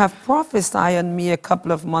that you have prophesied on me a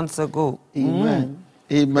couple of months ago. Amen.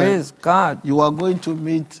 Amen. Praise God. You are going to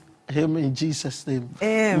meet him in Jesus' name.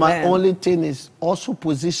 Amen. My only thing is also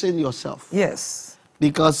position yourself. Yes.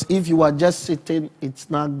 Because if you are just sitting, it's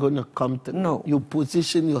not going to come to No. You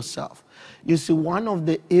position yourself. You see, one of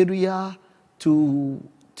the area to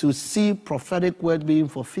see prophetic word being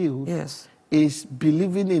fulfilled Yes. is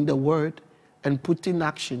believing in the word and putting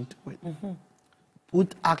action to it.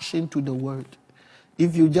 Put action to the word.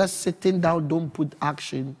 If you just sitting down, don't put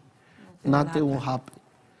action, nothing will happen.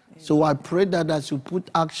 So I pray that as you put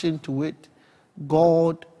action to it,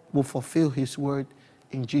 God will fulfill his word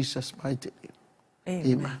in Jesus' mighty name.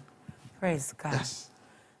 Amen. Praise God. Yes.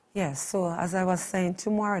 Yes, so as I was saying,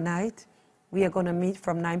 tomorrow night, we are going to meet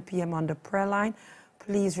from 9 p.m. on the prayer line.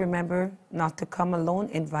 Please remember not to come alone.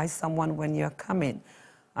 Invite someone when you're coming.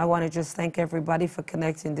 I want to just thank everybody for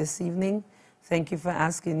connecting this evening. Thank you for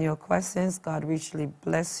asking your questions. God richly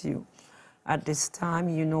bless you. At this time,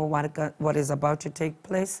 you know what is about to take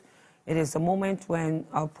place. It is a moment when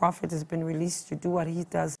our prophet has been released to do what he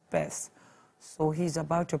does best. So he's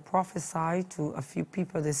about to prophesy to a few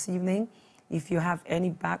people this evening. If you have any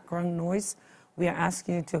background noise, we are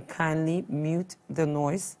asking you to kindly mute the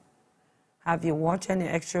noise. Have your water and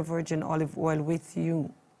your extra virgin olive oil with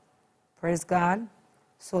you. Praise God.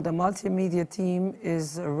 So the multimedia team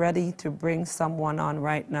is ready to bring someone on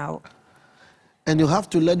right now. And you have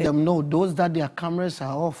to let them know, those that their cameras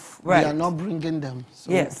are off, Right. they are not bringing them.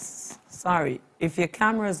 So Yes, sorry. If your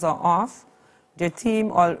cameras are off, the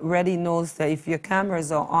team already knows that if your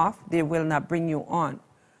cameras are off, they will not bring you on.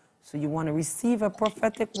 So you want to receive a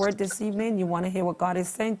prophetic word this evening, you want to hear what God is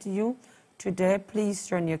saying to you today, please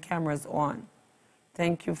turn your cameras on.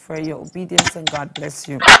 Thank you for your obedience and God bless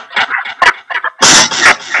you.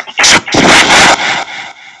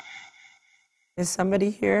 Is somebody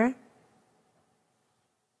here?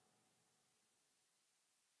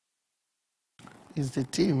 is the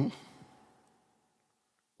team.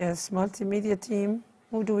 Yes, multimedia team.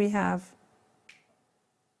 Who do we have?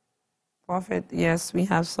 Prophet, yes, we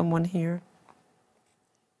have someone here.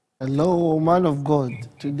 Hello, man of God.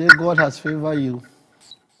 Today God has favored you.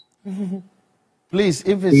 Please,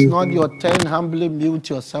 if it's not your turn, humbly mute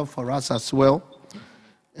yourself for us as well.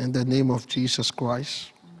 In the name of Jesus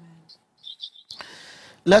Christ. Amen.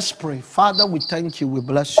 Let's pray. Father, we thank you. We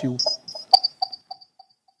bless you.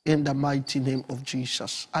 In the mighty name of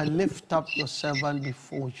Jesus. I lift up your servant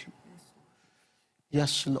before you.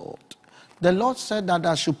 Yes, Lord. The Lord said that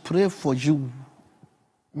I should pray for you,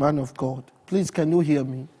 man of God. Please, can you hear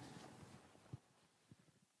me?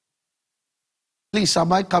 Please,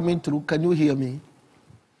 am I coming through? Can you hear me?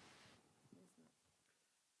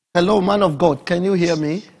 Hello, man of God. Can you hear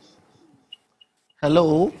me?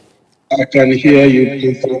 Hello? I can hear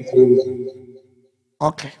you.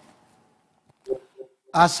 Okay.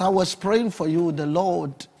 As I was praying for you, the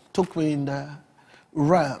Lord took me in the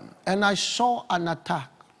realm and I saw an attack.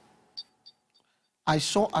 I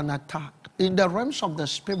saw an attack. In the realms of the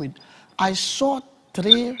spirit, I saw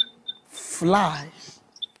 3 flies.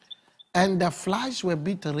 And the flies were a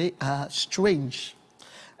bit strange.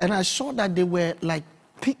 And I saw that they were like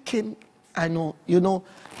picking. I know,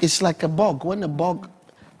 it's like a bug. When a bug,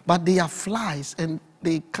 but they are flies and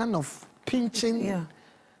they kind of pinching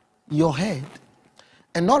your head.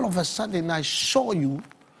 And all of a sudden, I saw you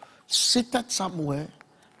seated somewhere,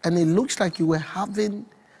 and it looks like you were having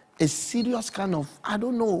a serious kind of, I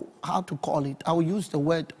don't know how to call it. I will use the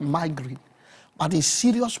word migraine, but a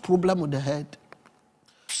serious problem with the head.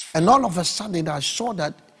 And all of a sudden, I saw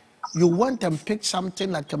that you went and picked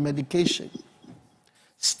something like a medication.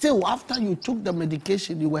 Still, after you took the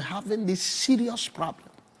medication, you were having this serious problem.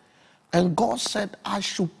 And God said, I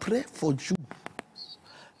should pray for you,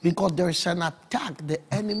 because there is an attack the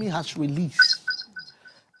enemy has released.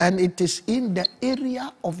 And it is in the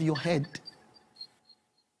area of your head.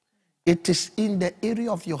 It is in the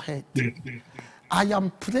area of your head. I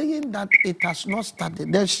am praying that it has not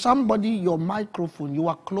started. There's somebody, your microphone, you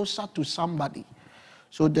are closer to somebody.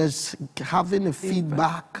 So there's having a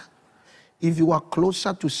feedback. If you are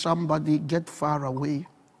closer to somebody, get far away,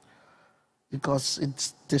 because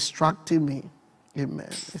it's distracting me. Amen.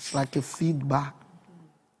 It's like a feedback.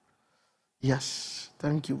 Yes.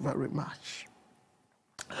 Thank you very much.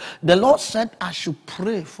 The Lord said, I should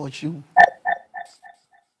pray for you.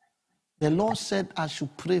 The Lord said, I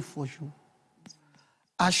should pray for you.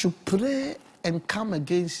 I should pray and come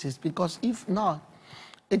against this, because if not,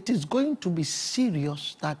 it is going to be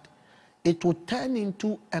serious, that it will turn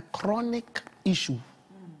into a chronic issue.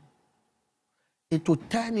 It will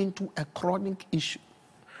turn into a chronic issue.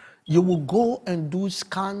 You will go and do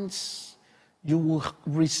scans. You will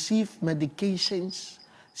receive medications.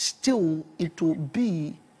 Still, it will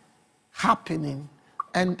be happening,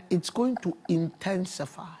 and it's going to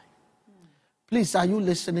intensify. Please, are you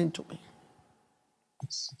listening to me?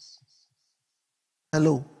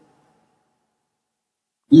 Hello?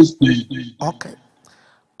 Yes, Okay.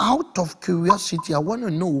 Out of curiosity, I want to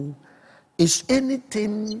know, is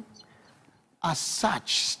anything as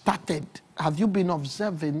such started? Have you been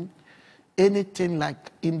observing anything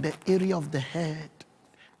like in the area of the head,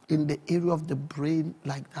 in the area of the brain,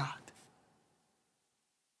 like that?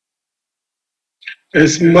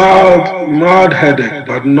 It's mild headache,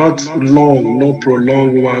 but not long, no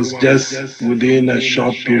prolonged ones, just within a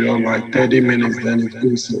short period, like 30 minutes, then it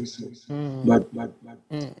goes. But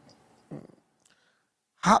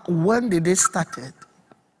When did it started?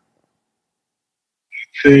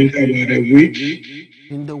 think about a week.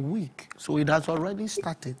 In the week. So it has already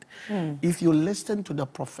started. If you listen to the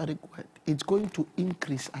prophetic word, it's going to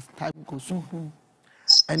increase as time goes on.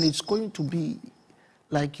 And it's going to be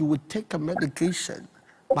like you would take a medication,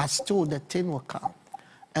 but still the thing will come.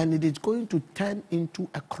 And it is going to turn into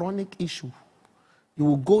a chronic issue. You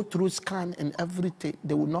will go through scan and everything.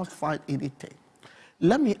 They will not find anything.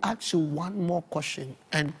 Let me ask you one more question.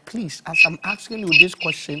 And please, as I'm asking you this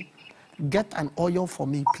question, get an oil for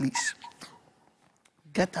me, please.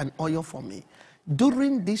 Get an oil for me.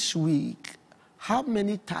 During this week, how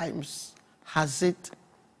many times has it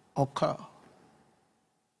occurred?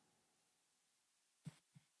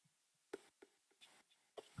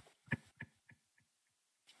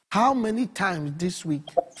 How many times this week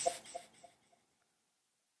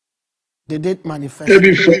did it manifest?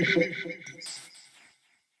 Maybe 4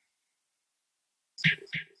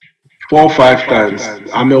 or 5 times.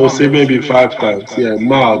 I may say maybe 5 times. Yeah,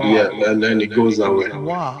 mild, yeah, and then it goes away.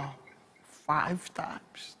 Wow, 5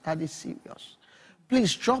 times. That is serious.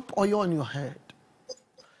 Please drop oil on your head.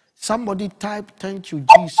 Somebody type, thank you,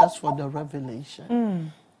 Jesus, for the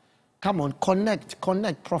revelation. Come on, connect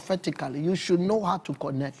prophetically. You should know how to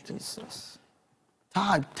connect. Jesus.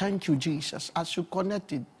 Type, thank you, Jesus. As you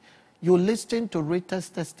connect it, you listen to Rita's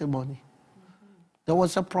testimony. There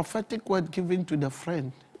was a prophetic word given to the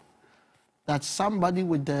friend that somebody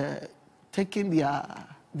with taking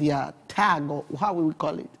their tag, or how we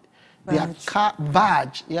call it, their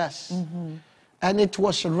badge, yes. And it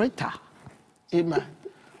was Rita, amen,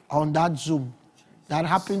 on that Zoom. That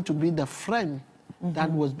happened to be the friend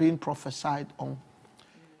that was being prophesied on.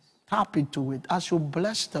 Tap into it. As you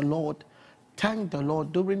bless the Lord, thank the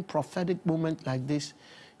Lord during prophetic moment like this,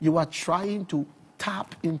 you are trying to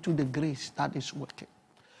tap into the grace that is working.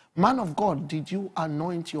 Man of God, did you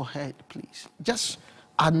anoint your head, please? Just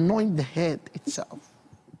anoint the head itself.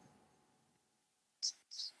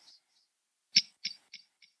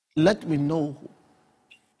 Let me know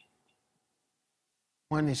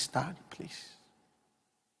when it's done, please.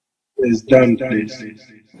 It's done, please.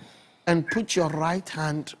 And put your right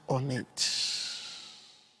hand on it.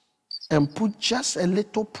 And put just a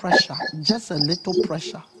little pressure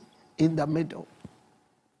in the middle.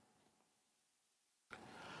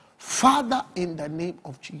 Father, in the name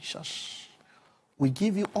of Jesus, We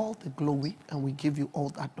give you all the glory and we give you all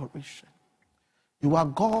the adoration. You are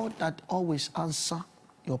God that always answers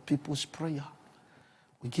your people's prayer.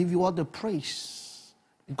 We give you all the praise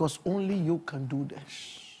because only you can do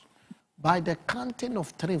this. By the counting of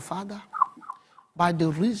 3, Father, by the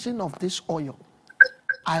reason of this oil,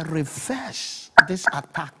 I reverse this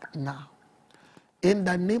attack now. In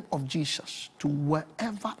the name of Jesus, to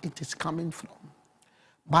wherever it is coming from,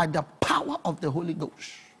 by the power of the Holy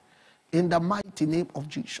Ghost, in the mighty name of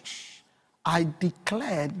Jesus, I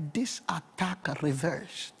declare this attack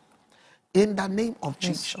reversed. In the name of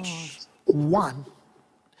Jesus. One,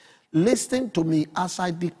 listen to me as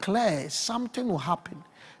I declare something will happen.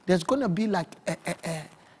 There's going to be like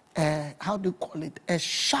how do you call it? A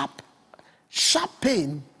sharp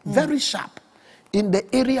pain, very sharp, in the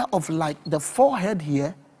area of like the forehead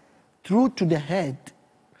here through to the head.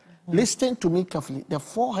 Listen to me carefully. The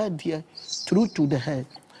forehead here through to the head.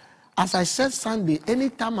 As I said Sunday,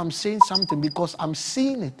 anytime I'm saying something because I'm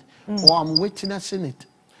seeing it or I'm witnessing it,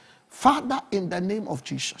 Father, in the name of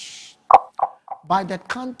Jesus, by the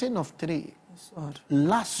counting of 3,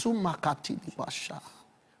 Lasu Makati Basha,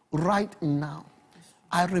 right now,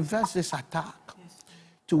 I reverse this attack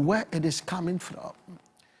to where it is coming from.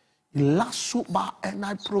 Lasuba, and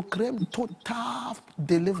I proclaim total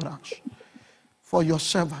deliverance for your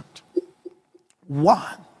servant. 1,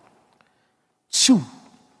 2,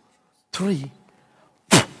 3,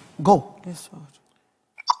 go. Yes, Lord.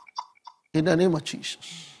 In the name of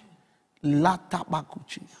Jesus.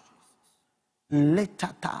 Latabakuchi.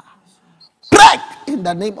 Letata. Break in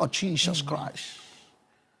the name of Jesus Christ.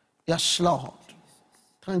 Yes, Lord.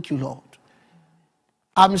 Thank you, Lord.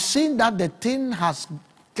 I'm seeing that the thing has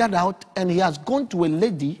got out and he has gone to a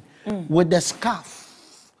lady with a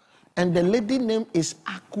scarf. And the lady name is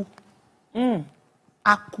Aku.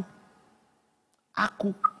 Aku.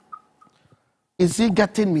 Aku. Is he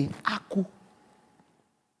getting me? Aku.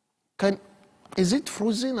 Is it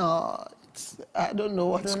frozen or I don't know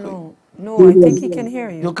what's going on. No, I think he can hear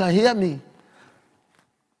you. You can hear me.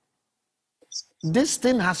 This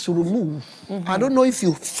thing has to remove. I don't know if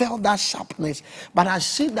you felt that sharpness, but I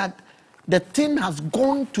see that the thing has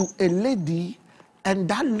gone to a lady, and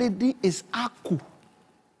that lady is Aku.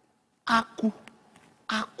 Aku.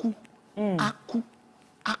 Aku. Aku.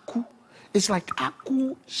 Aku. It's like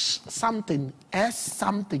Aku something, S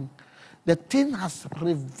something. The thing has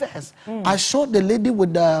reversed. I saw the lady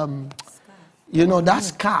with the, that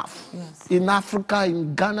scarf. Yes. In Africa,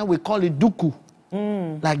 in Ghana, we call it duku.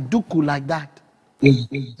 Like duku, like that. And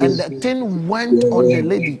the thing went on the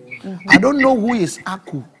lady. I don't know who is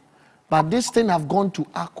Aku, but this thing have gone to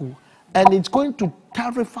Aku. And it's going to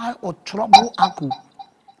terrify or trouble Aku.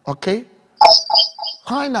 Okay?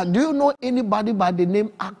 Hina, do you know anybody by the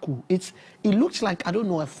name Aku? It looks like, I don't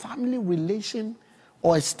know, a family relation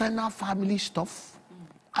or external family stuff.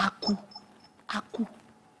 Aku. Aku.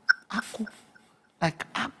 Aku. Like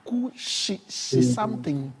Aku, she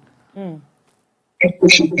something.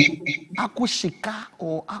 Aku Shika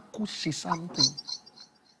or Aku she something.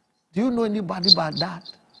 Do you know anybody about that?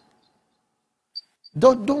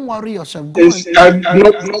 Don't worry yourself. Go it's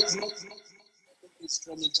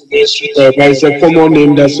a common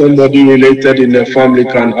name that somebody related in the family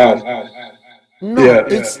can have. No,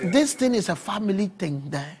 this thing is a family thing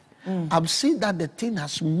there. I've seen that the thing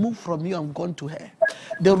has moved from you and gone to her.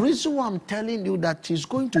 The reason why I'm telling you that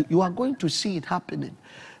you are going to see it happening,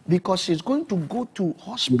 because she's going to go to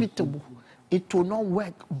hospital. It will not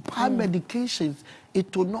work. Buy medications,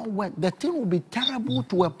 it will not work. The thing will be terrible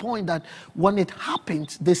to a point that when it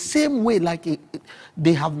happens, the same way like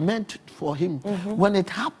they have meant for him, when it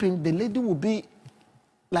happens, the lady will be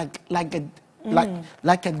like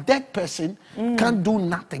a dead person, can't do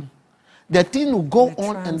nothing. The thing will go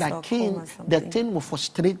on and the thing will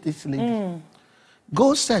frustrate this lady.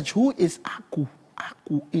 Go search who is Aku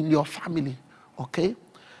in your family, okay?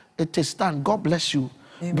 It is done. God bless you.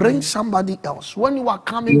 Amen. Bring somebody else. When you are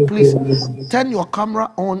coming, please turn your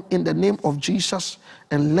camera on in the name of Jesus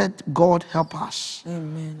and let God help us.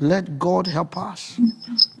 Amen. Let God help us.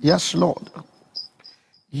 Yes, Lord.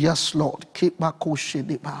 Yes, Lord.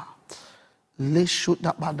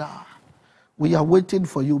 We are waiting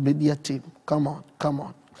for you, media team. Come on, come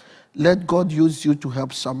on. Let God use you to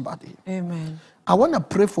help somebody. Amen. I want to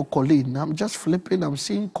pray for Colleen. I'm just flipping. I'm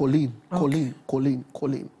seeing Colleen. Okay.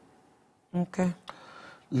 Colleen. Okay.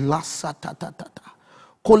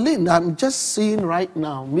 Colleen, I'm just seeing right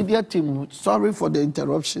now, media team, sorry for the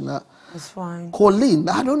interruption. It's fine. Colleen,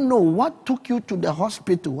 I don't know what took you to the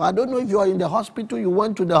hospital. I don't know if you are in the hospital, you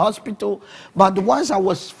went to the hospital, but once I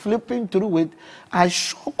was flipping through it, I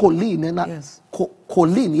saw Colleen, and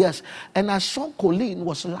Colleen, yes, and I saw Colleen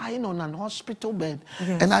was lying on an hospital bed,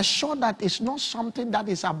 and I saw that it's not something that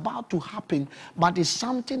is about to happen, but it's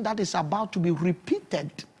something that is about to be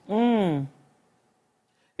repeated.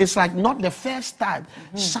 It's like not the first time,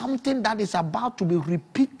 something that is about to be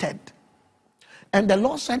repeated. And the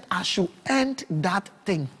Lord said, I should end that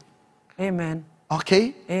thing. Amen.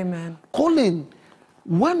 Okay? Amen. Colin,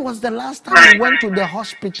 when was the last time you went to the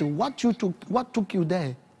hospital? What took you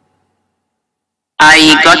there?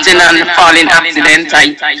 I got in a falling accident.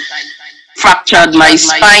 I fractured my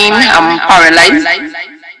spine. I'm paralyzed.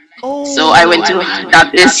 Oh. So I went to,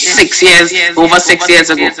 that is over 6 years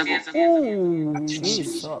ago. Oh,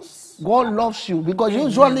 Jesus. God loves you, because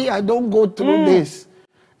usually I don't go through this.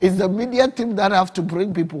 It's the media team that have to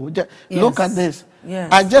bring people. Look at this.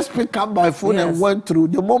 Yes. I just picked up my phone and went through.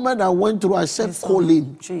 The moment I went through, I said,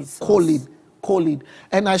 Colin, Colin.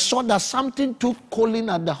 And I saw that something took Colin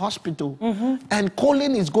at the hospital. And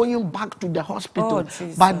Colin is going back to the hospital.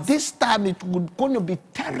 But this time it was going to be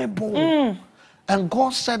terrible. And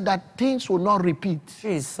God said that things will not repeat.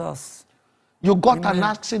 Jesus. You got an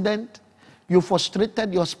accident. You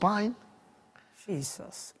frustrated your spine.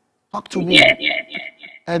 Jesus. Talk to me.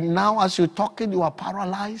 And now as you're talking, you are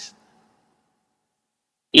paralyzed.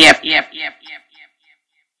 Yep.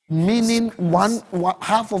 Meaning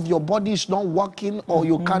half of your body is not working, or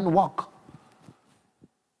you can't walk.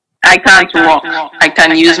 I can't walk. I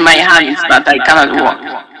can use my hands, but I cannot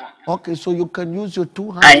walk. Okay, so you can use your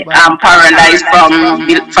two hands. I am paralyzed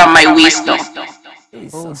from my waist down.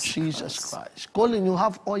 Oh, Jesus Christ. Colin, you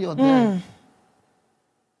have oil there.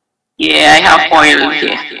 Yeah, I have oil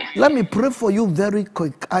here. Let me pray for you very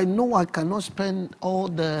quick. I know I cannot spend all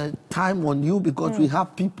the time on you because we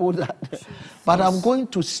have people that... But I'm going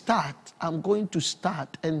to start.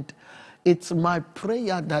 And it's my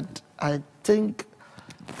prayer that I think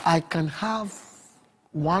I can have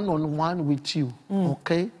one-on-one with you,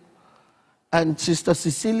 okay? And Sister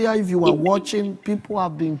Cecilia, if you are watching, people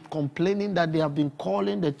have been complaining that they have been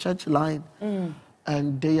calling the church line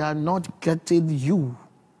and they are not getting you.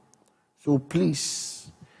 So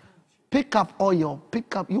please, pick up oil.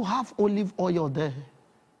 You have olive oil there.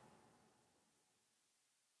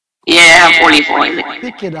 Yeah, I have olive oil.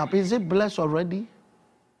 Pick it up. Is it blessed already?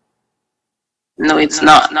 No, it's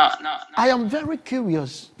not. I am very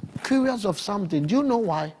curious of something. Do you know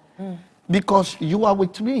why? Because you are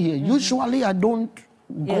with me here. Usually I don't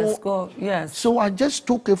go. Yes. So I just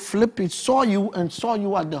took a flip. It saw you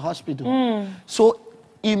at the hospital. So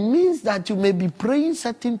it means that you may be praying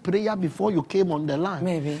certain prayer before you came on the line.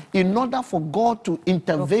 Maybe. In order for God to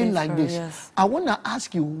intervene like this. Yes. I want to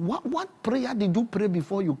ask you, what prayer did you pray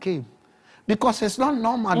before you came? Because it's not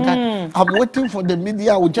normal that I'm waiting for the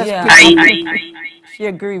media. I will just pick up. She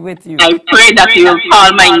agree with you. I pray that you will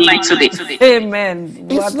call my name today. Amen.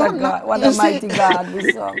 What a mighty God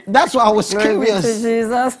we serve. That's why I was curious.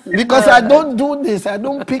 Jesus. Because I don't do this. I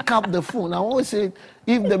don't pick up the phone. I always say,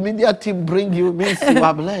 if the media team bring you, it means you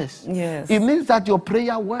are blessed. Yes. It means that your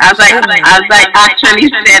prayer works. As I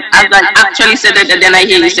actually said it, and then I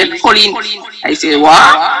hear you said, Colleen. I say,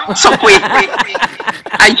 what? So quick.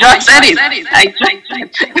 I just said it.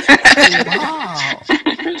 Wow.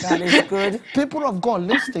 God is good. People of God,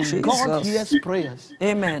 listen. God hears prayers.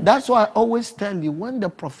 Amen. That's why I always tell you, when the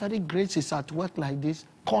prophetic grace is at work like this,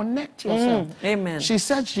 connect yourself. Amen. She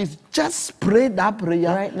said she just prayed that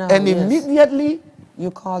prayer, right now, and immediately you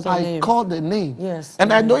called her name. I called the name. Yes.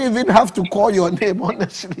 And I don't even have to call your name,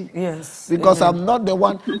 honestly. Yes. Because I'm not the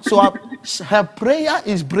one. So her prayer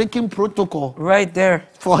is breaking protocol. Right there.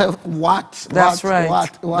 For her, what? That's right.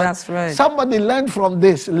 That's right. Somebody learn from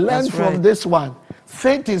this. Learn from this one.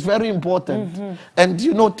 Faith is very important. And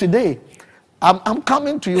you know, today, I'm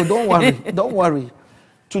coming to you. Don't worry. Don't worry.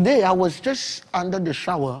 Today, I was just under the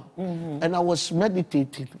shower and I was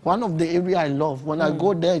meditating. One of the areas I love. When I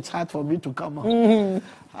go there, it's hard for me to come out.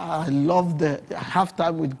 I love the have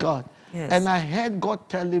time with God. Yes. And I heard God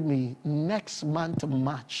telling me, next month,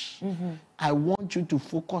 March, I want you to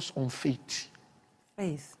focus on faith.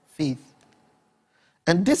 Faith.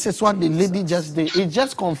 And this is what the lady just did. It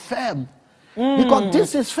just confirmed. Because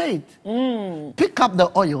this is faith. Pick up the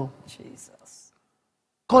oil. Jesus.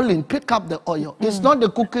 Colin, pick up the oil. It's not the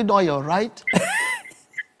cooking oil, right?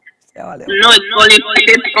 No,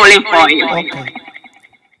 it's olive oil. Okay.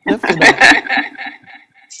 Lift it up.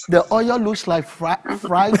 The oil looks like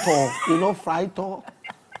Frytol. You know Frytol?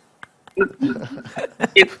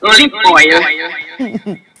 It's olive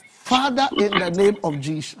oil. Father, in the name of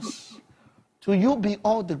Jesus, To you be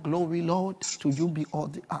all the glory, Lord. To you be all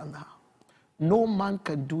the honor. No man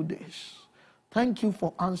can do this. Thank you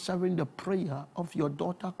for answering the prayer of your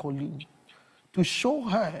daughter Colleen, to show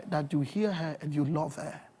her that you hear her and you love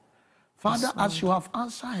her. Father, yes, as you have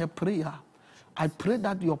answered her prayer, I pray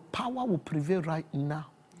that your power will prevail right now.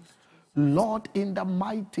 Lord, in the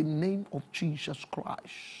mighty name of Jesus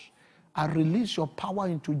Christ, I release your power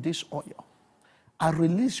into this oil. I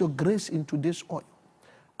release your grace into this oil.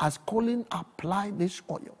 As Colleen apply this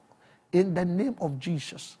oil, in the name of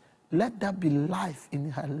Jesus, let there be life in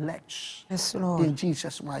her legs. Yes, Lord. In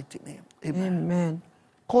Jesus' mighty name. Amen. Amen.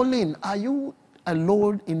 Colleen, are you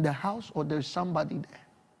alone in the house or there's somebody there?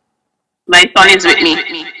 My son is with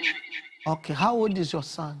me. Okay, how old is your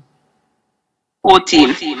son?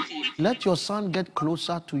 14. Let your son get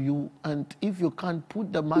closer to you, and if you can,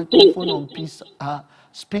 put the microphone on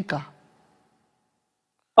speaker.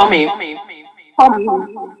 Come here.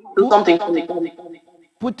 Do something.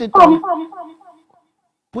 Put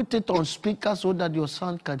it on speaker so that your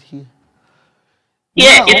son can hear.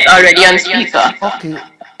 Yeah, now, it's already on speaker. Okay,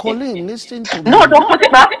 Colleen, listen to me. No, don't put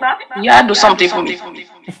it back. Yeah, do something for me.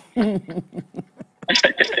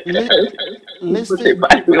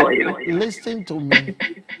 Listen to me.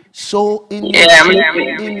 So in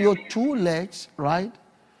your two legs, right?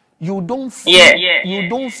 You don't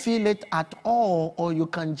feel it at all, or you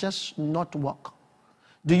can just not walk.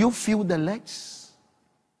 Do you feel the legs?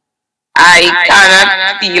 I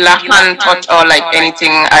cannot feel a hand touch or like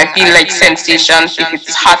anything. I feel like sensation if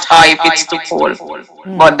it's hot or if it's too cold.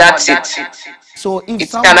 But that's it. So if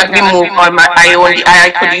it cannot be moved on my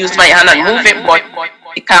I could use my hand and move it, but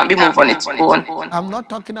it can't be moved on its own. I'm not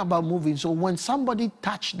talking about moving. So when somebody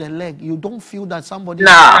touch the leg, you don't feel that somebody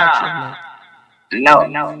touch your leg?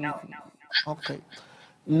 No. Okay.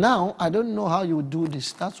 Now, I don't know how you do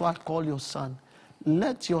this. That's why I call your son.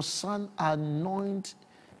 Let your son anoint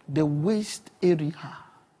the waist area.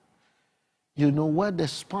 You know where the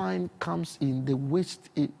spine comes in, the waist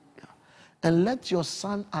area. And let your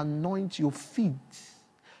son anoint your feet.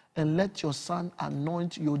 And let your son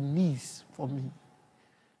anoint your knees for me.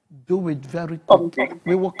 Do it very quickly. Okay.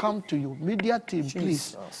 We will come to you. Media team,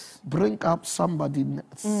 please bring up somebody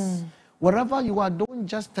next. Wherever you are, don't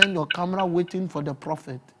just turn your camera waiting for the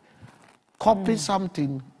prophet. Copy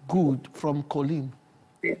something good from Colleen.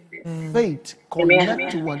 Faith,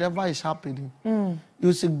 connect to whatever is happening.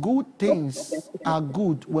 You see, good things are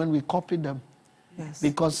good when we copy them. Yes.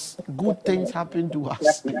 Because good things happen to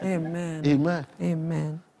us. Amen. Amen.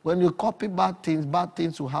 Amen. When you copy bad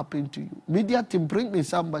things will happen to you. Media team, bring me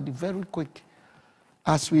somebody very quick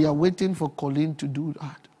as we are waiting for Colleen to do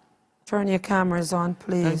that. Turn your cameras on,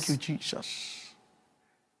 please. Thank you, Jesus.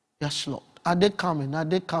 Yes, Lord. Are they coming? Are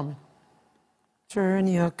they coming? Turn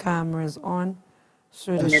your cameras on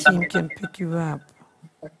so the team can pick you up.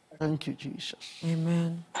 Thank you, Jesus.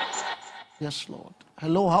 Amen. Yes, Lord.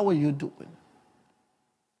 Hello, how are you doing?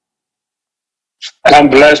 I'm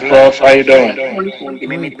blessed, Prof. How you doing?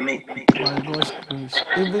 By God's grace.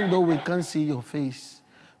 Even though we can't see your face,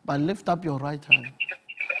 but lift up your right hand.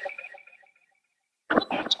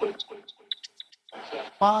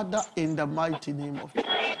 Father, in the mighty name of Jesus,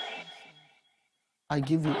 I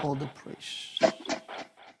give you all the praise.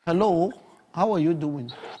 Hello, how are you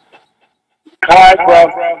doing? Hi,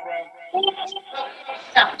 Prof.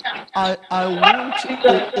 I want,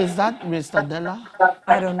 is that Mr. Della?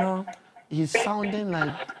 I don't know. He's sounding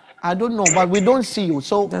like, I don't know, but we don't see you.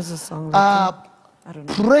 So that's a song. I don't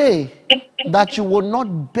know. Pray that you will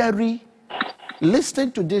not bury,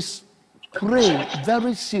 listen to this, pray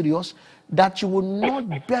very serious, that you will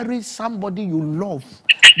not bury somebody you love,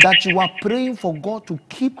 that you are praying for God to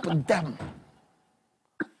keep them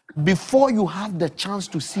before you have the chance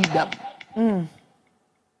to see them.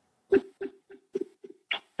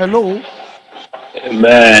 Hello?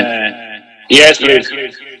 Amen. Yes, please.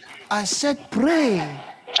 I said pray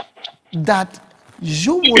that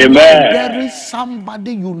you will not bury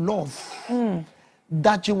somebody you love,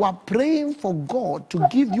 that you are praying for God to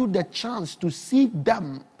give you the chance to see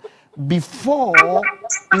them before,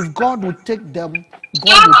 if God will take them,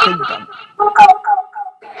 God will take them.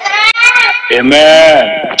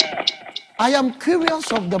 Amen. I am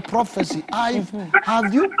curious of the prophecy.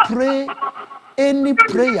 Have you prayed any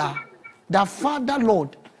prayer that, Father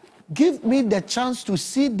Lord, give me the chance to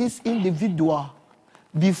see this individual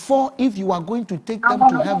before, if you are going to take them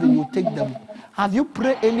to heaven, you take them? Have you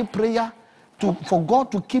prayed any prayer for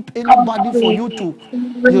God to keep anybody, for you to,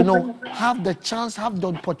 have the chance, have the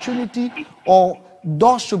opportunity, or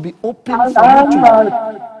doors should be open for you to,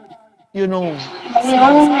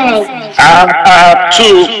 I have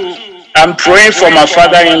two. I'm praying for my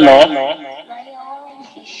father-in-law.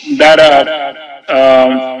 that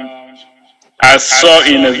I saw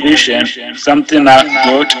in a vision, something I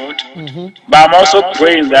wrote. But I'm also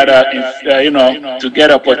praying that, to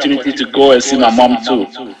get opportunity to go and see my mom too.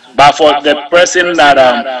 But for the person that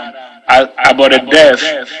about a death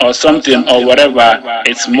or something or whatever,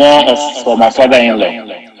 it's more of for my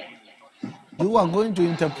father-in-law. You are going to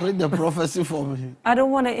interpret the prophecy for me. I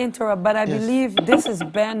don't want to interrupt, but I believe this is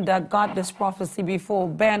Ben that got this prophecy before.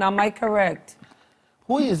 Ben, am I correct?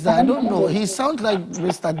 Who is that? I don't know. He sounds like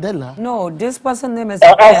Mr. Della. No, this person's name is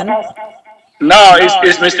Ben. No,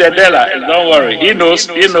 it's Mr. Della. Don't worry. He knows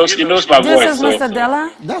my voice. This is Mr.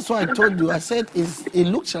 Della? That's why I told you. I said it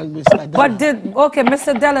looks like Mr. Della. But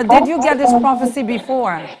Mr. Della, did you get this prophecy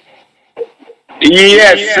before?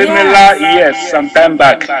 Yes, similar, yes, some time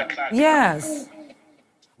back. Yes.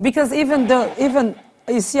 Because even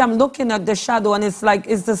you see, I'm looking at the shadow and it's like,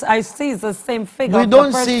 I see it's the same figure. We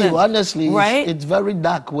don't see you, honestly. Right? It's very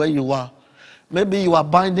dark where you are. Maybe you are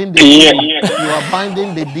binding the demons. You are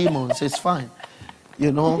binding the demons. It's fine.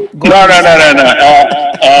 You know. No.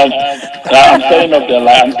 I'm turning off the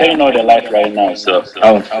light. I'm turning off the light right now, so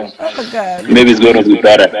maybe it's going to be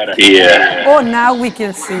better. Yeah. Oh, now we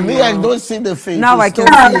can see. Me, I don't see the face. Now I can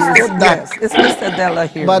see. Yes, it's Mr. Della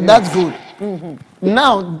here. But that's good.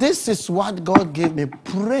 Now, this is what God gave me.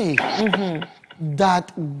 Pray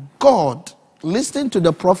that God, listen to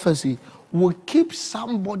the prophecy, will keep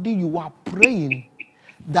somebody you are praying,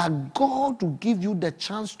 that God will give you the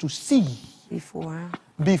chance to see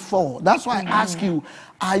before. That's why I ask you,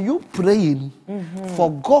 are you praying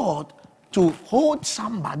for God to hold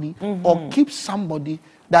somebody or keep somebody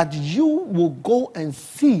that you will go and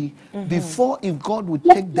see before if God will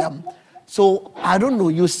take them? So, I don't know,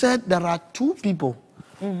 you said there are two people,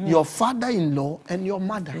 your father-in-law and your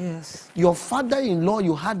mother. Yes. Your father-in-law,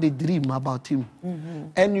 you had a dream about him.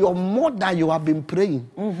 And your mother, you have been praying.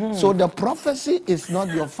 So the prophecy is not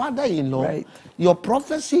your father-in-law. Right. Your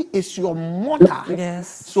prophecy is your mother. Yes.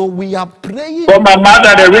 So we are praying. For my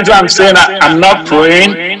mother, the reason I'm saying I'm not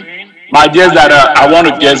praying, but just that I want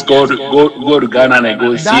to just go to Ghana and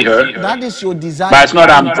go see her. That is your desire. But it's not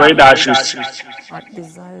I'm praying that I should.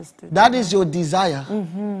 That is your desire.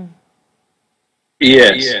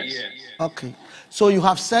 Yes. Okay. So you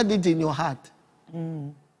have said it in your heart.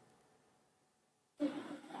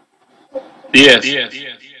 Yes.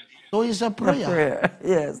 So it's a prayer.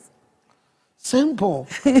 Yes. Simple.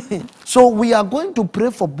 So we are going to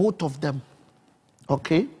pray for both of them.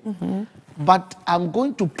 Okay? But I'm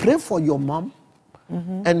going to pray for your mom,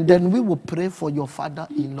 and then we will pray for your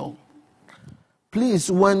father-in-law.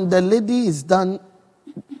 Please, when the lady is done,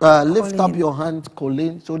 lift up your hand,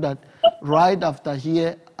 Colleen, so that right after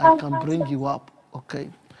here, I can bring you up. Okay?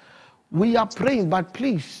 We are praying, but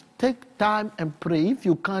please take time and pray. If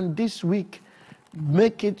you can this week,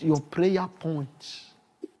 make it your prayer point.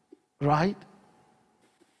 Right?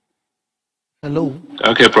 Hello?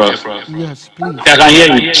 Okay, Prof. Yes, please. I can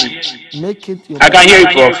hear you. Make it your I can hear you,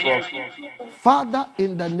 Prof. Father,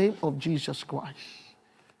 in the name of Jesus Christ,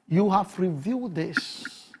 you have revealed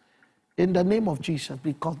this in the name of Jesus,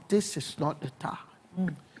 because this is not the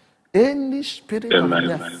time. Any spirit of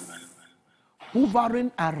death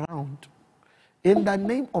hovering around in the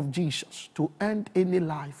name of Jesus to end any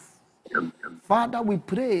life, Father, we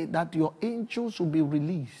pray that your angels will be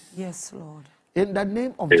released. Yes, Lord. In the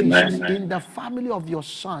name of Jesus, in the family of your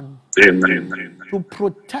Son, to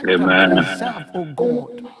protect and preserve, oh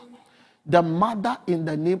God, the mother in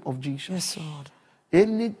the name of Jesus. Yes, Lord.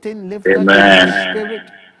 Anything lifted in the spirit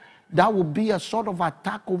that will be a sort of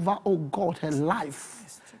attack over, oh God, her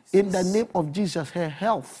life. In the name of Jesus, her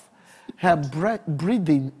health, her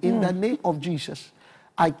breathing, in the name of Jesus.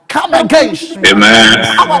 I come against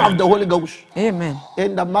the power of the Holy Ghost. Amen.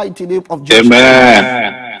 In the mighty name of Jesus.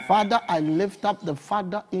 Amen. Father, I lift up the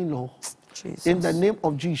father-in-law in the name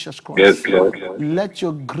of Jesus Christ. Yes, Lord. Let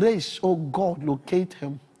your grace, oh God, locate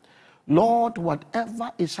him. Lord,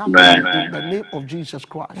 whatever is happening in the name of Jesus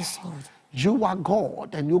Christ, you are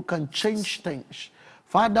God and you can change things.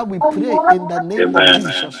 Father, we pray in the name of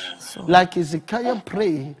Jesus, like Ezekiel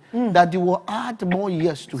prayed, that you will add more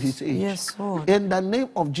years to his age. Yes, Lord. In the name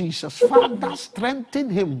of Jesus, Father, strengthen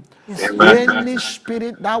him. Any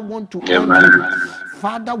spirit that want to end him,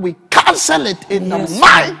 Father, we cancel it in the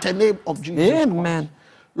mighty name of Jesus. Amen. Christ.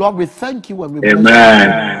 Lord, we thank you and we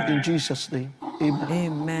bless you in Jesus' name. Amen.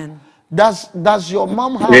 Amen. Does your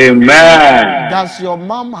mom have? Amen. Does your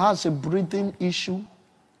mom has a breathing issue?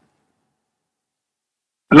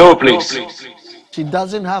 No, please. She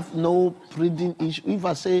doesn't have no breathing issue. If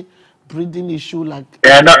I say breathing issue like?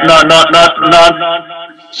 Yeah, no.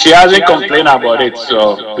 She hasn't complained about it,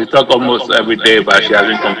 so we talk almost every day, but she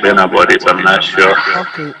hasn't complained about it. I'm not sure.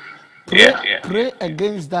 Okay. Pray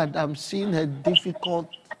against that. I'm seeing her difficult.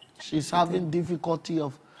 She's having difficulty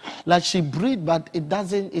of, like she breathe, but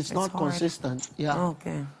it's not hard. Consistent. Yeah.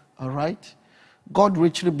 Okay. All right. God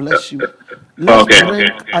richly bless you. Let's bring,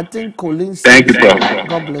 I think Colleen said, thank you, bro.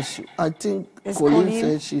 God bless you. I think Colleen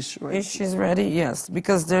said she's ready. Is she's ready? Yes,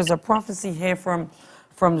 because there's a prophecy here from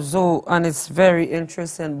Zoe, and it's very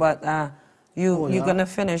interesting. But you're gonna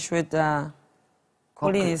finish with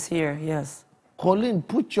Colleen is here. Yes. Colleen,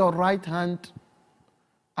 put your right hand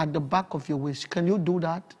at the back of your waist. Can you do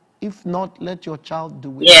that? If not, let your child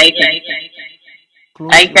do it. Yeah, I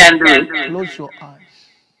can do it. Close your eyes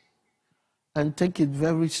and take it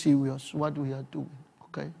very serious what we are doing,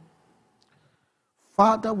 okay?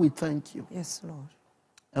 Father, we thank you. Yes, Lord.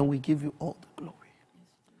 And we give you all the glory.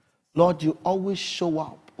 Lord, you always show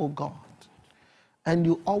up, oh God, and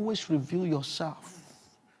you always reveal yourself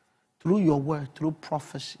through your word, through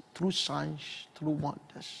prophecy, through signs, through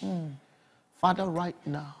wonders. Father, right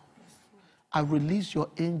now, I release your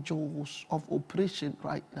angels of operation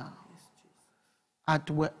right now at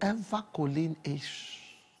wherever Colleen is.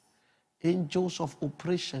 Angels of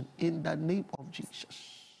operation in the name of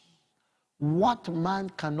Jesus. What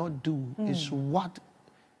man cannot do is what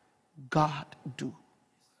God do.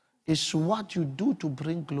 It's what you do to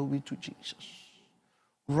bring glory to Jesus.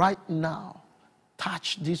 Right now,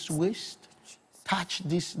 touch this waist, touch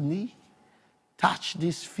this knee, touch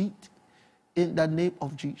this feet in the name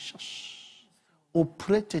of Jesus.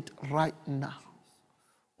 Operate it right now.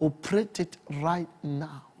 Operate it right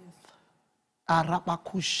now.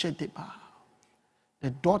 The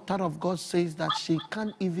daughter of God says that she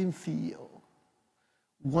can't even feel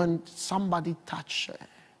when somebody touches her.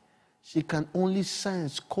 She can only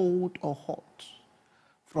sense cold or hot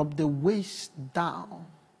from the waist down.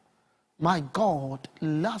 My God,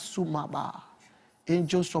 Lasumaba,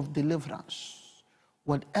 angels of deliverance,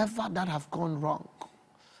 whatever that have gone wrong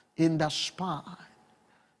in the spine,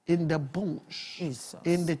 in the bones, Jesus,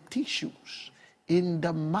 in the tissues, in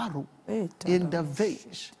the marrow, in the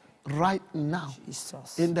veins, right now,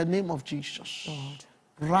 Jesus, in the name of Jesus, Lord,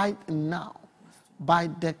 right now, by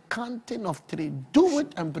the counting of 3, do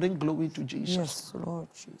it and bring glory to Jesus. Yes, Lord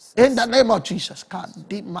Jesus. In the name of Jesus.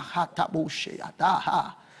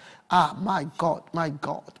 My God, my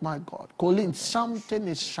God, my God. Colleen, something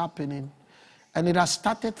is happening, and it has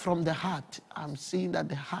started from the heart. I'm seeing that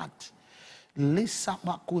the heart.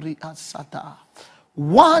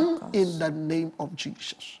 One, in the name of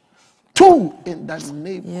Jesus. 2, in the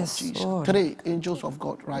name of Jesus. Lord. 3, angels of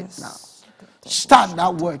God right now. Start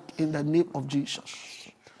that work in the name of Jesus.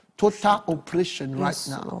 Total operation right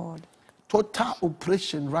now. Lord. Total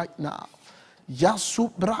operation right now. Yes,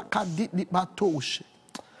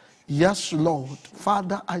 Lord.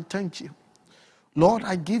 Father, I thank you. Lord,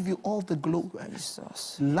 I give you all the glory.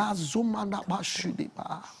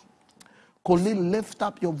 Colleen, lift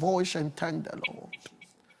up your voice and thank the Lord.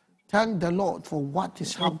 Thank the Lord for what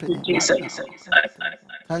is happening right now.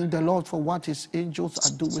 Thank the Lord for what his angels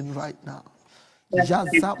are doing right now.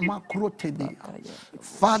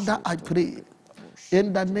 Father, I pray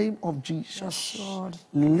in the name of Jesus.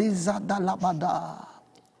 Liza Dalabada.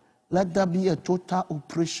 Let there be a total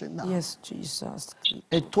operation now. Yes, Jesus.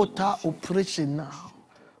 A total operation now.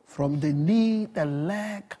 From the knee, the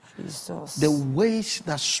leg, Jesus, the waist,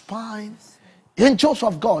 the spine. Angels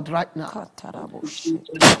of God right now.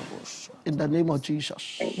 In the name of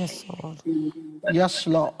Jesus. Yes, Lord. Yes,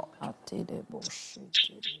 Lord.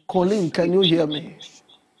 Colleen, can you hear me?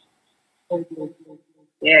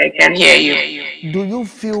 Yeah, I can hear you. Do you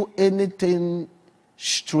feel anything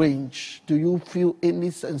strange? Do you feel any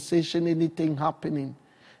sensation, anything happening?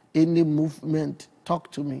 Any movement?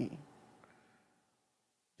 Talk to me.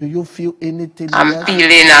 Do you feel anything? I'm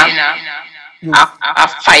feeling a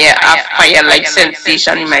fire-like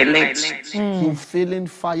sensation in my legs. You're feeling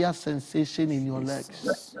fire sensation in your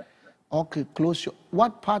legs. Okay, close your.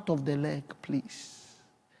 What part of the leg, please?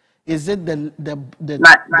 Is it the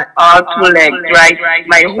all 2 legs, right?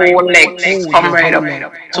 My whole legs come right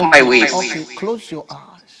up to my waist. Okay, close your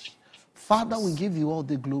eyes. Father, we give you all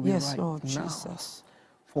the glory right Lord, now Jesus,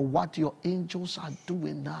 for what your angels are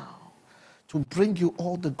doing now to bring you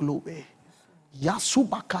all the glory.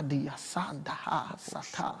 Yasubakadia Sandaha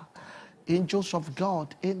Sata. Angels of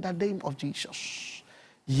God, in the name of Jesus.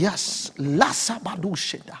 Yes,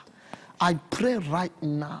 Lasabadusheda. I pray right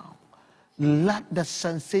now. Let the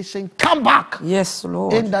sensation come back. Yes,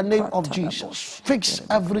 Lord. In the name of Jesus. Fix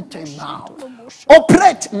everything now.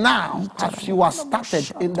 Operate now as you are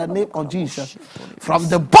started in the name of Jesus. From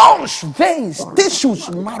the bones, veins, tissues,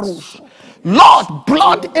 marrows, Lord,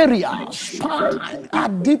 blood area, spine,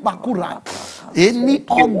 adibakura, any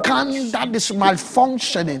organ that is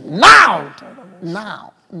malfunctioning now,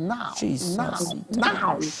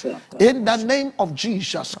 in the name of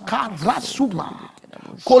Jesus. Karasuma.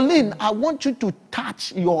 Colleen, I want you to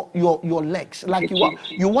touch your legs like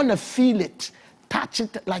you want to feel it. Touch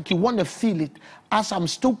it like you want to feel it. As I'm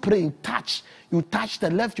still praying, touch. You touch the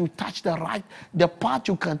left, you touch the right. The part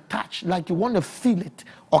you can touch like you want to feel it.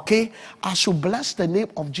 Okay? I should bless the name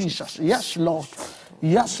of Jesus. Yes, Lord.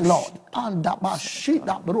 Yes, Lord.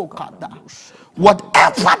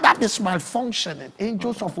 Whatever that is malfunctioning,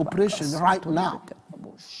 angels of operation right now.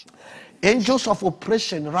 Angels of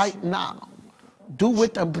operation right now. Do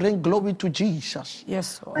it and bring glory to Jesus.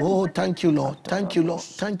 Yes, Lord. Oh, thank you, Lord. Thank you, Lord.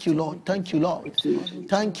 Thank you, Lord. Thank you, Lord.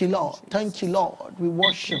 Thank you, Lord. Thank you, Lord. We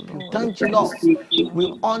worship you. Thank you, Lord.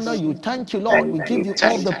 We honor you. Thank you, Lord. We give you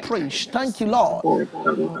all the praise. Thank you, Lord.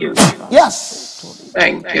 Yes.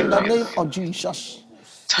 Thank you, In the Lord. name of Jesus.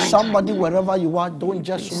 Somebody, wherever you are, don't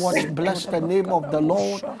just watch. Bless the name of the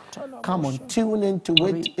Lord. Come on, tune into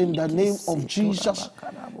it in the name of Jesus.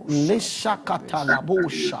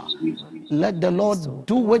 Let the Lord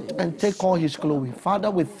do it and take all his glory. Father,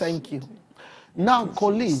 we thank you. Now,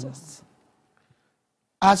 Colleen,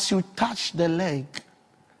 as you touch the leg,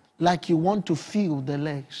 like you want to feel the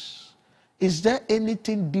legs, is there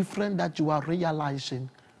anything different that you are realizing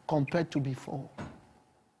compared to before?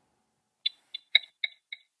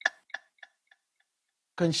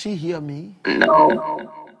 Can she hear me?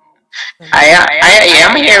 No. I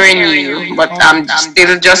am hearing you, but I'm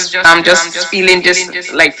just feeling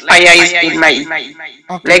this like fire is in my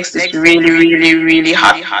legs. Is really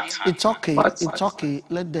hot. It's okay. It's okay.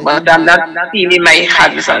 Let the But I'm not feeling my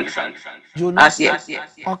hands you know, as yet.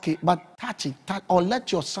 okay, but touch it, or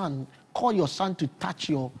let your son call your son to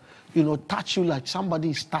touch touch you like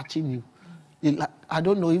somebody is touching you. Like, I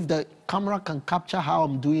don't know if the camera can capture how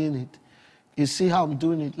I'm doing it. You see how I'm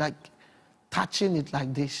doing it, like touching it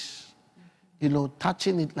like this,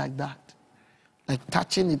 touching it like that, like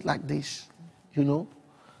touching it like this,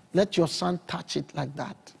 Let your son touch it like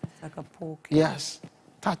that. Like a poke. Yes,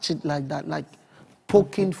 touch it like that, like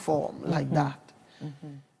poking form, like that.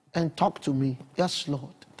 And talk to me. Yes,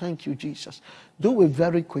 Lord. Thank you, Jesus. Do it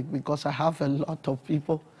very quick because I have a lot of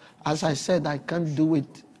people. As I said, I can't do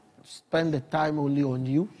it, spend the time only on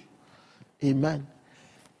you. Amen.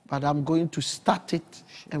 But I'm going to start it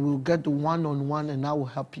and we'll get the one-on-one and I will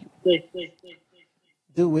help you.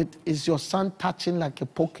 Do it. Is your son touching like a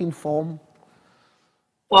poking form?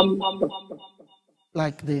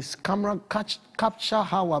 Like this. Camera capture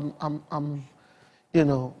how I'm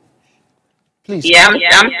please. Yeah,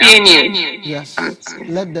 I'm seeing you. Yes.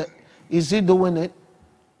 Is he doing it?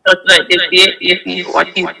 Touch like this. If what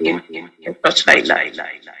he's doing, touch like that.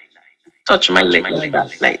 Touch my leg like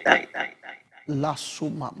that.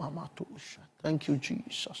 Thank you,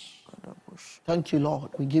 Jesus. Thank you,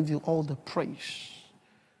 Lord. We give you all the praise.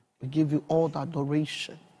 We give you all the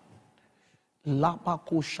adoration.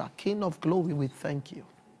 King of glory, we thank you.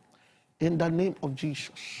 In the name of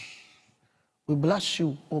Jesus, we bless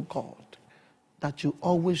you, oh God, that you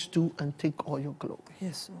always do and take all your glory.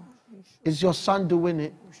 Yes, Lord. Is your son doing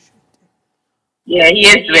it? Yeah, he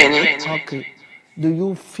is doing it. Okay. Do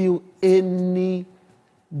you feel any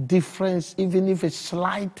difference, even if it's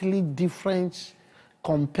slightly different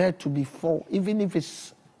compared to before, even if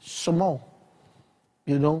it's small,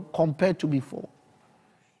 compared to before?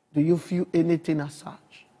 Do you feel anything as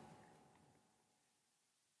such?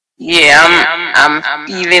 Yeah, I'm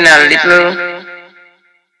feeling a little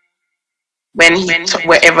when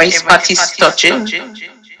wherever his part is touching.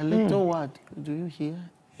 A little what? Do you hear?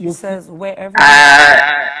 He says wherever.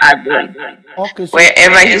 Okay, so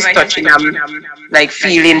wherever he's touching, I'm like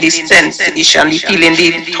feeling this sensation, feeling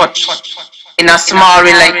the touch in a small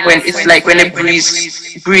way, like when a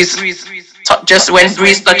breeze, just when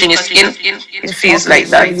breeze touching his skin, it feels like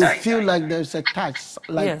that. So you feel like there's a touch,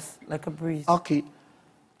 like yes, like a breeze. Okay.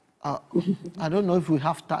 I don't know if we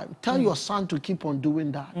have time. Tell your son to keep on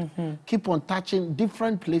doing that. Keep on touching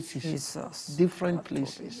different places. Jesus. Different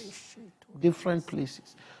places. Different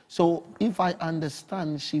places. So if I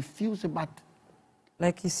understand, she feels about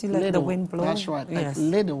like you see, like little, the wind blowing. That's right. Like yes.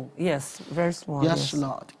 Little. Yes, very small. Yes,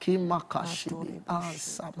 Lord.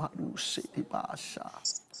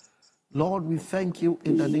 Lord, we thank you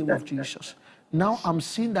in the name of Jesus. Now I'm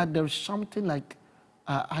seeing that there's something like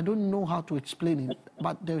I don't know how to explain it,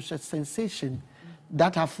 but there's a sensation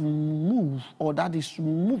that have moved or that is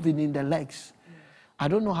moving in the legs. I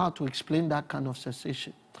don't know how to explain that kind of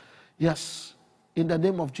sensation. Yes, in the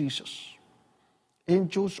name of Jesus,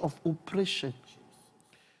 angels of oppression,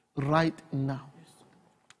 right now,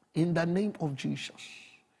 in the name of Jesus,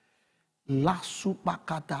 La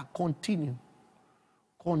Supakata, continue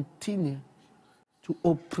to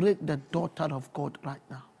operate the daughter of God right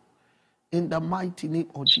now. In the mighty name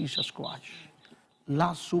of Jesus Christ.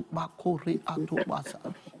 La Supakore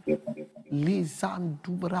Atobasa.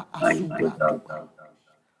 Lizandubra Asubra Duba.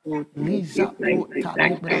 Liza Ota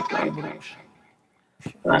Libra Abrosha.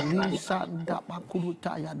 Liza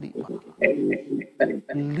Dabakuruta Yadiba.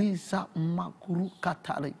 Liza Makuru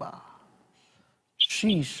Katariba.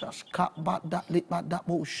 Jesus, Kabada Liba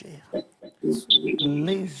Daboshe.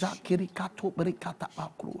 Liza Kirikato Brikata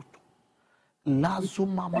Bakruto.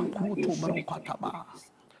 Lazuma Makruto Brokataba.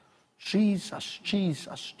 Jesus,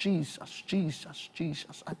 Jesus, Jesus, Jesus,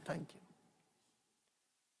 Jesus, I thank you.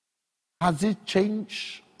 Has it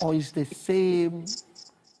changed or is the same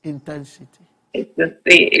intensity? It's the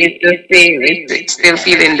same. It's still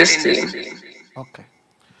feeling the same. Okay.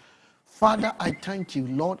 Father, I thank you.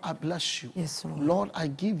 Lord, I bless you. Yes, Lord. Lord, I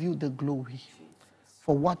give you the glory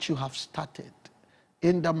for what you have started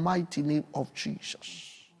in the mighty name of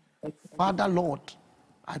Jesus. Father, Lord,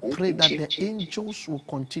 I pray that the angels will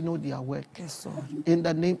continue their work in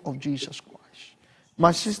the name of Jesus Christ.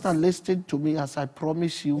 My sister, listen to me as I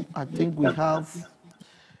promise you. I think we have,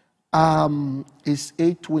 it's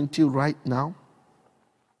 8:20 right now.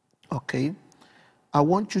 Okay. I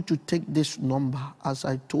want you to take this number as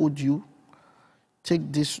I told you.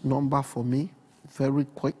 Take this number for me very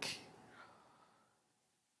quick.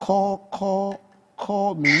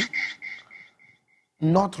 Call me.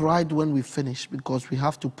 Not right when we finish because we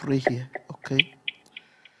have to pray here, okay?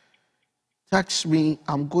 Text me.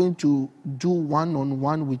 I'm going to do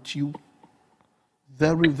one-on-one with you.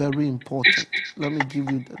 Very, very important. Let me give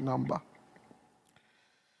you the number.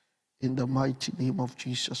 In the mighty name of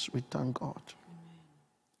Jesus, we thank God.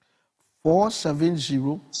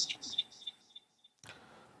 470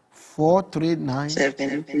 439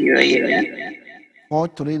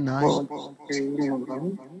 439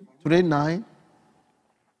 39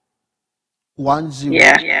 10.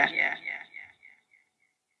 Yeah.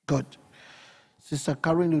 Good. Sister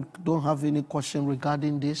Karen, you don't have any question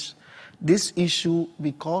regarding this issue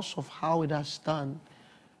because of how it has done.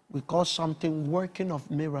 We call something working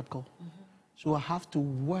of miracle. So I have to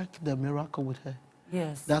work the miracle with her.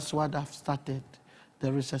 Yes. That's what I've started.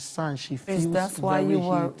 There is a sign she feels. That's why you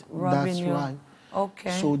were rubbing That's right.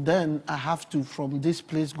 Okay. So then I have to from this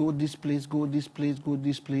place go this place, go this place, go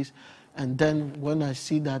this place. And then when I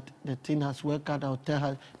see that the thing has worked out, I'll tell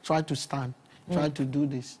her, try to stand, try to do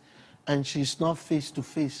this. And she's not face to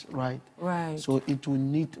face, right? Right. So it will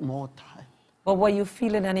need more time. But were you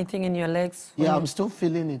feeling anything in your legs? Yeah, I'm still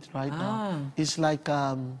feeling it right now. It's like,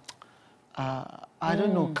 I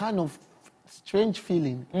don't know, kind of strange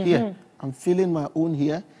feeling here. I'm feeling my own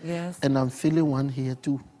here. Yes. And I'm feeling one here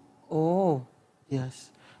too. Oh.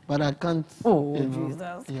 Yes. But I can't. Oh, you know,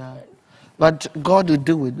 Jesus. Yeah. But God will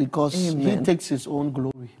do it because Amen. He takes His own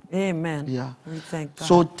glory. Amen. Yeah. We thank God.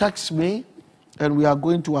 So text me, and we are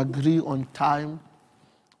going to agree on time,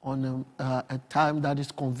 on a time that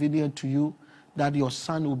is convenient to you, that your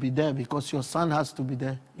son will be there because your son has to be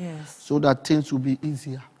there. Yes. So that things will be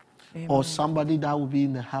easier. Amen. Or somebody that will be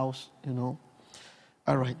in the house, you know.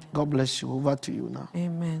 All right. God bless you. Over to you now.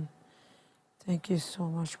 Amen. Thank you so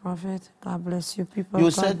much, Prophet. God bless you, people. You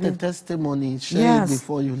God said the bless. testimony. Share it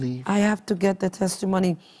before you leave. I have to get the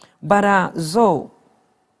testimony. But Zoe,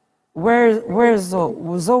 where's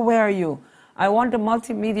Zoe? Zoe, where are you? I want the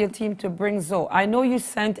multimedia team to bring Zoe. I know you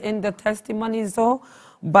sent in the testimony, Zoe,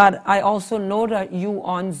 but I also know that you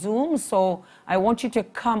on Zoom, so I want you to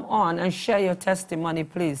come on and share your testimony,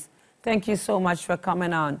 please. Thank you so much for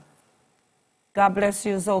coming on. God bless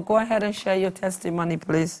you, Zoe. Go ahead and share your testimony,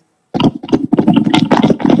 please.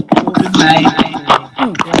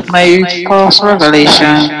 My first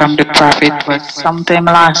revelation from the prophet was sometime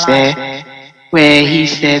last year, where he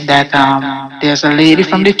said that there's a lady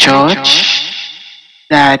from the church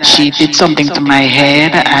that she did something to my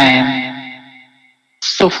head and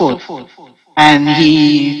so forth. And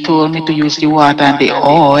he told me to use the water and the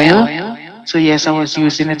oil. So yes, I was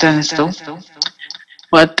using it and stuff.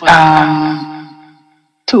 But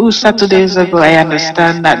 2 Saturdays ago, I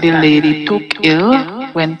understand that the lady took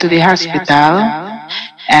ill, went to the hospital,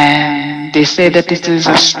 and they said that it is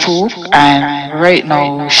a stroke, and right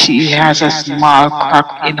now she has a small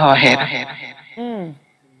crack in her head. Amen.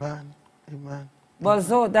 Amen. But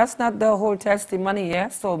Zoe, that's not the whole testimony, yeah?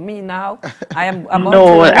 So me now, I am about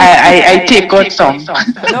No, to... I take out some.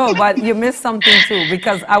 No, but you missed something too,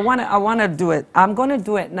 because I wanna do it. I'm gonna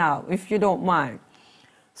do it now, if you don't mind.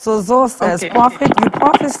 So Zoe says, Prophet, you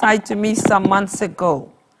prophesied to me some months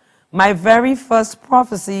ago. My very first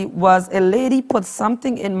prophecy was a lady put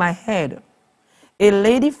something in my head. A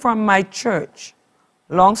lady from my church.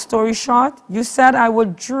 Long story short, you said I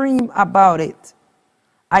would dream about it.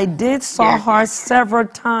 I did saw her several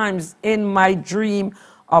times in my dream,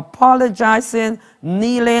 apologizing,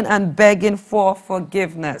 kneeling, and begging for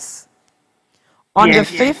forgiveness. On the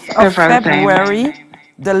 5th of February,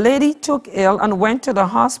 the lady took ill and went to the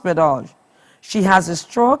hospital. She has a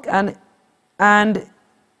stroke, and I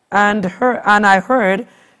heard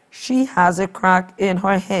she has a crack in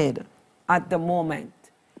her head at the moment.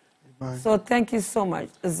 Right. So thank you so much,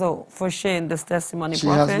 Zoe, for sharing this testimony, She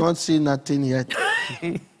Prophet. has not seen nothing yet.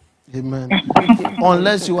 Amen.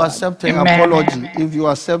 Unless you accept her apology. If you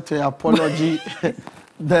accept her apology,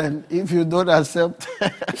 then if you don't accept...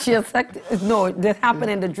 She accepted... No, that happened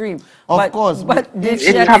in the dream. Of course. But did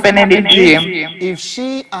it happened in the dream. If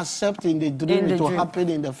she accepts in the dream, it will happen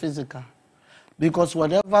in the physical. Because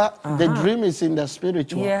whatever, the dream is in the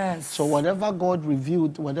spiritual. Yes. So whatever God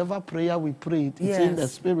revealed, whatever prayer we prayed, it's in the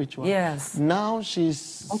spiritual. Yes. Now she's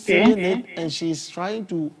seeing it, and she's trying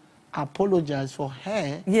to apologize for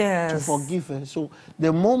her, to forgive her. So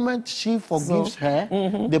the moment she forgives her,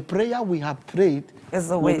 the prayer we have prayed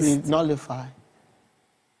will be nullified.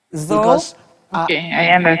 Because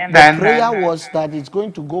I understand. the prayer was that it's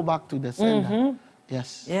going to go back to the sender.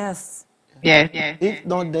 Yes. Yes. Yes. If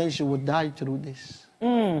not, then she would die through this.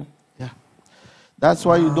 Yeah. That's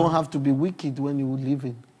why you don't have to be wicked when you live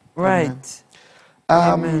in. Right.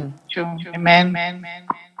 Amen. Amen.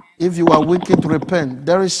 If you are wicked, repent.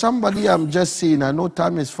 There is somebody I'm just seeing. I know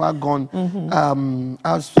time is far gone.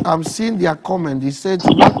 I'm seeing their comment. He said,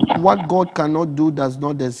 what God cannot do does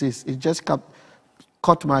not exist. It just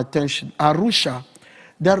caught my attention. Arusha,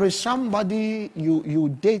 there is somebody you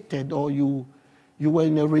dated, or you were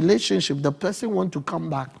in a relationship. The person wants to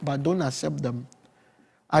come back, but don't accept them.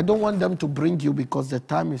 I don't want them to bring you because the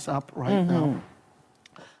time is up right now.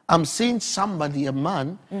 I'm seeing somebody, a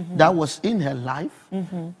man, that was in her life,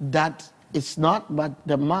 that it's not, but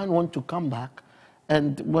the man wants to come back.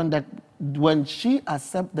 And when she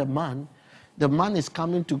accepts the man is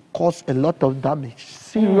coming to cause a lot of damage,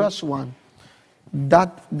 serious one,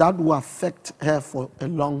 that will affect her for a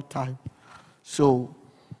long time. So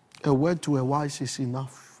a word to a wise is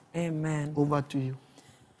enough. Amen. Over to you.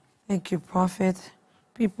 Thank you, Prophet.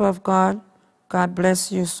 People of God, God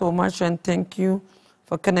bless you so much, and thank you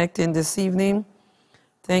for connecting this evening.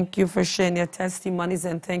 Thank you for sharing your testimonies,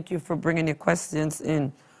 and thank you for bringing your questions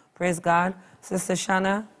in. Praise God. Sister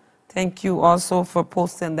Shanna, thank you also for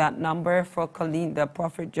posting that number for Colleen, the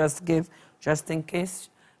Prophet just gave, just in case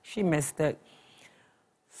she missed it.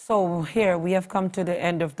 So here we have come to the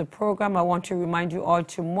end of the program. I want to remind you all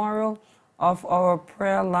tomorrow of our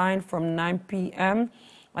prayer line from 9 p.m.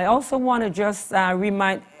 I also want to just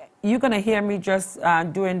remind, you're going to hear me just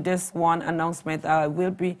doing this one announcement. I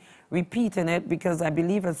will be repeating it because I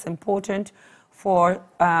believe it's important for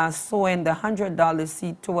sowing the $100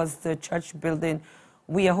 seed towards the church building.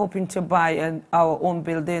 We are hoping to buy our own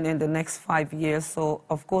building in the next 5 years. So,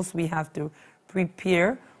 of course, we have to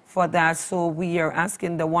prepare for that. So we are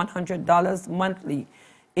asking the $100 monthly.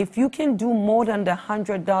 If you can do more than the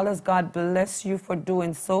 $100, God bless you for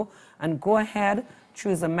doing so. And go ahead,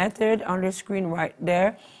 choose a method on the screen right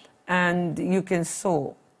there, and you can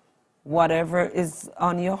sow whatever is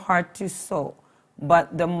on your heart to sow.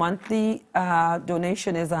 But the monthly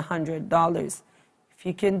donation is $100. If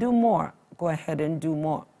you can do more, go ahead and do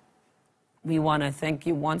more. We want to thank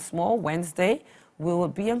you once more. Wednesday, we will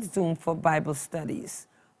be on Zoom for Bible studies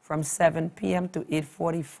from 7 p.m. to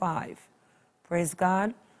 8:45. Praise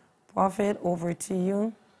God. Prophet, over to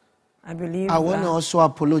you. I believe I want to also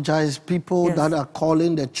apologize people that are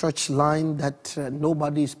calling the church line that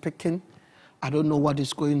nobody is picking. I don't know what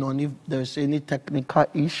is going on, if there's any technical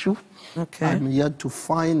issue. Okay. I'm yet to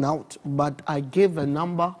find out. But I gave a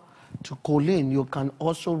number to Colleen. You can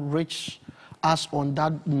also reach us on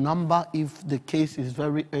that number if the case is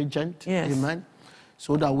very urgent. Yes. Amen.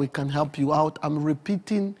 So that we can help you out. I'm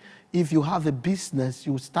repeating, if you have a business,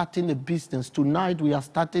 you're starting a business. Tonight we are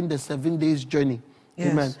starting the 7 days journey.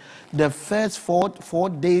 Yes. Amen. The first four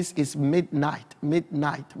days is midnight.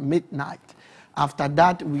 After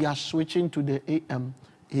that, we are switching to the AM.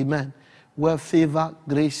 Amen. Where favor,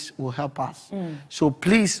 grace will help us. So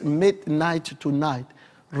please, midnight tonight,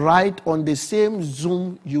 right on the same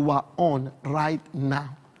Zoom you are on right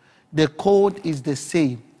now. The code is the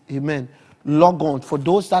same. Amen. Log on. For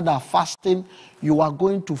those that are fasting, you are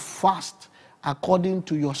going to fast according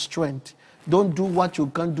to your strength. Don't do what you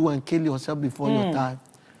can't do and kill yourself before your time.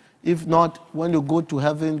 If not, when you go to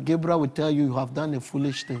heaven, Gabriel will tell you you have done a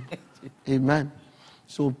foolish thing. Amen.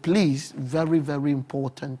 So please, very, very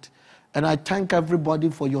important. And I thank everybody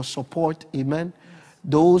for your support. Amen.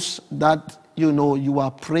 Those that, you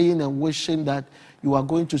are praying and wishing that you are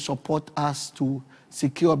going to support us to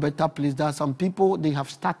secure a better place. There are some people, they have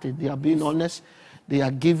started. They are being honest. They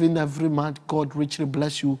are giving every month. God richly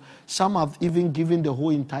bless you. Some have even given the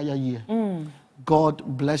whole entire year. God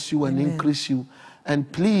bless you and increase you. And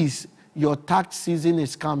please, your tax season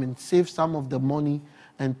is coming. Save some of the money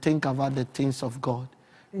and think about the things of God.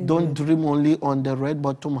 Don't dream only on the red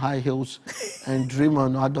bottom high heels and dream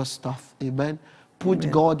on other stuff. Amen.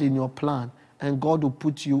 Put God in your plan and God will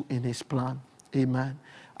put you in his plan. Amen.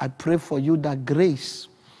 I pray for you that grace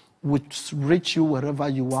will reach you wherever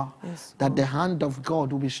you are, that the hand of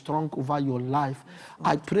God will be strong over your life.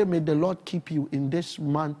 I pray, may the Lord keep you in this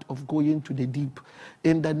month of going to the deep.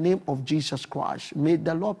 In the name of Jesus Christ, may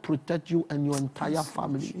the Lord protect you and your entire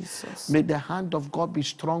family. May the hand of God be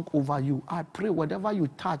strong over you. I pray whatever you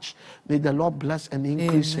touch, may the Lord bless and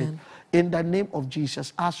increase it. In the name of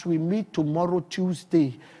Jesus, as we meet tomorrow,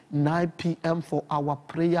 Tuesday, 9 p.m. for our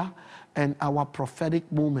prayer and our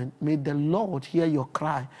prophetic moment, may the Lord hear your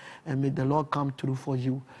cry and may the Lord come through for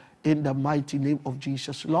you in the mighty name of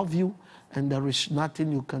Jesus. Love you, and there is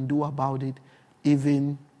nothing you can do about it,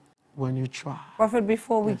 even when you try. Prophet,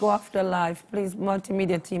 before we go after live, please,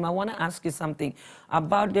 multimedia team, I want to ask you something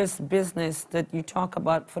about this business that you talk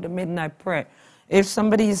about for the midnight prayer. If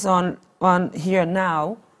somebody is on here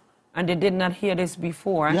now and they did not hear this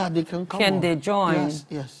before, they can come can on. they join?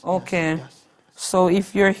 Yes. Okay. Yes. So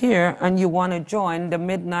if you're here and you want to join the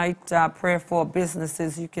midnight prayer for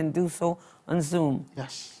businesses, you can do so on Zoom.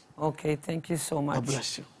 Yes. Okay, thank you so much. God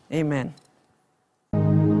bless you. Amen.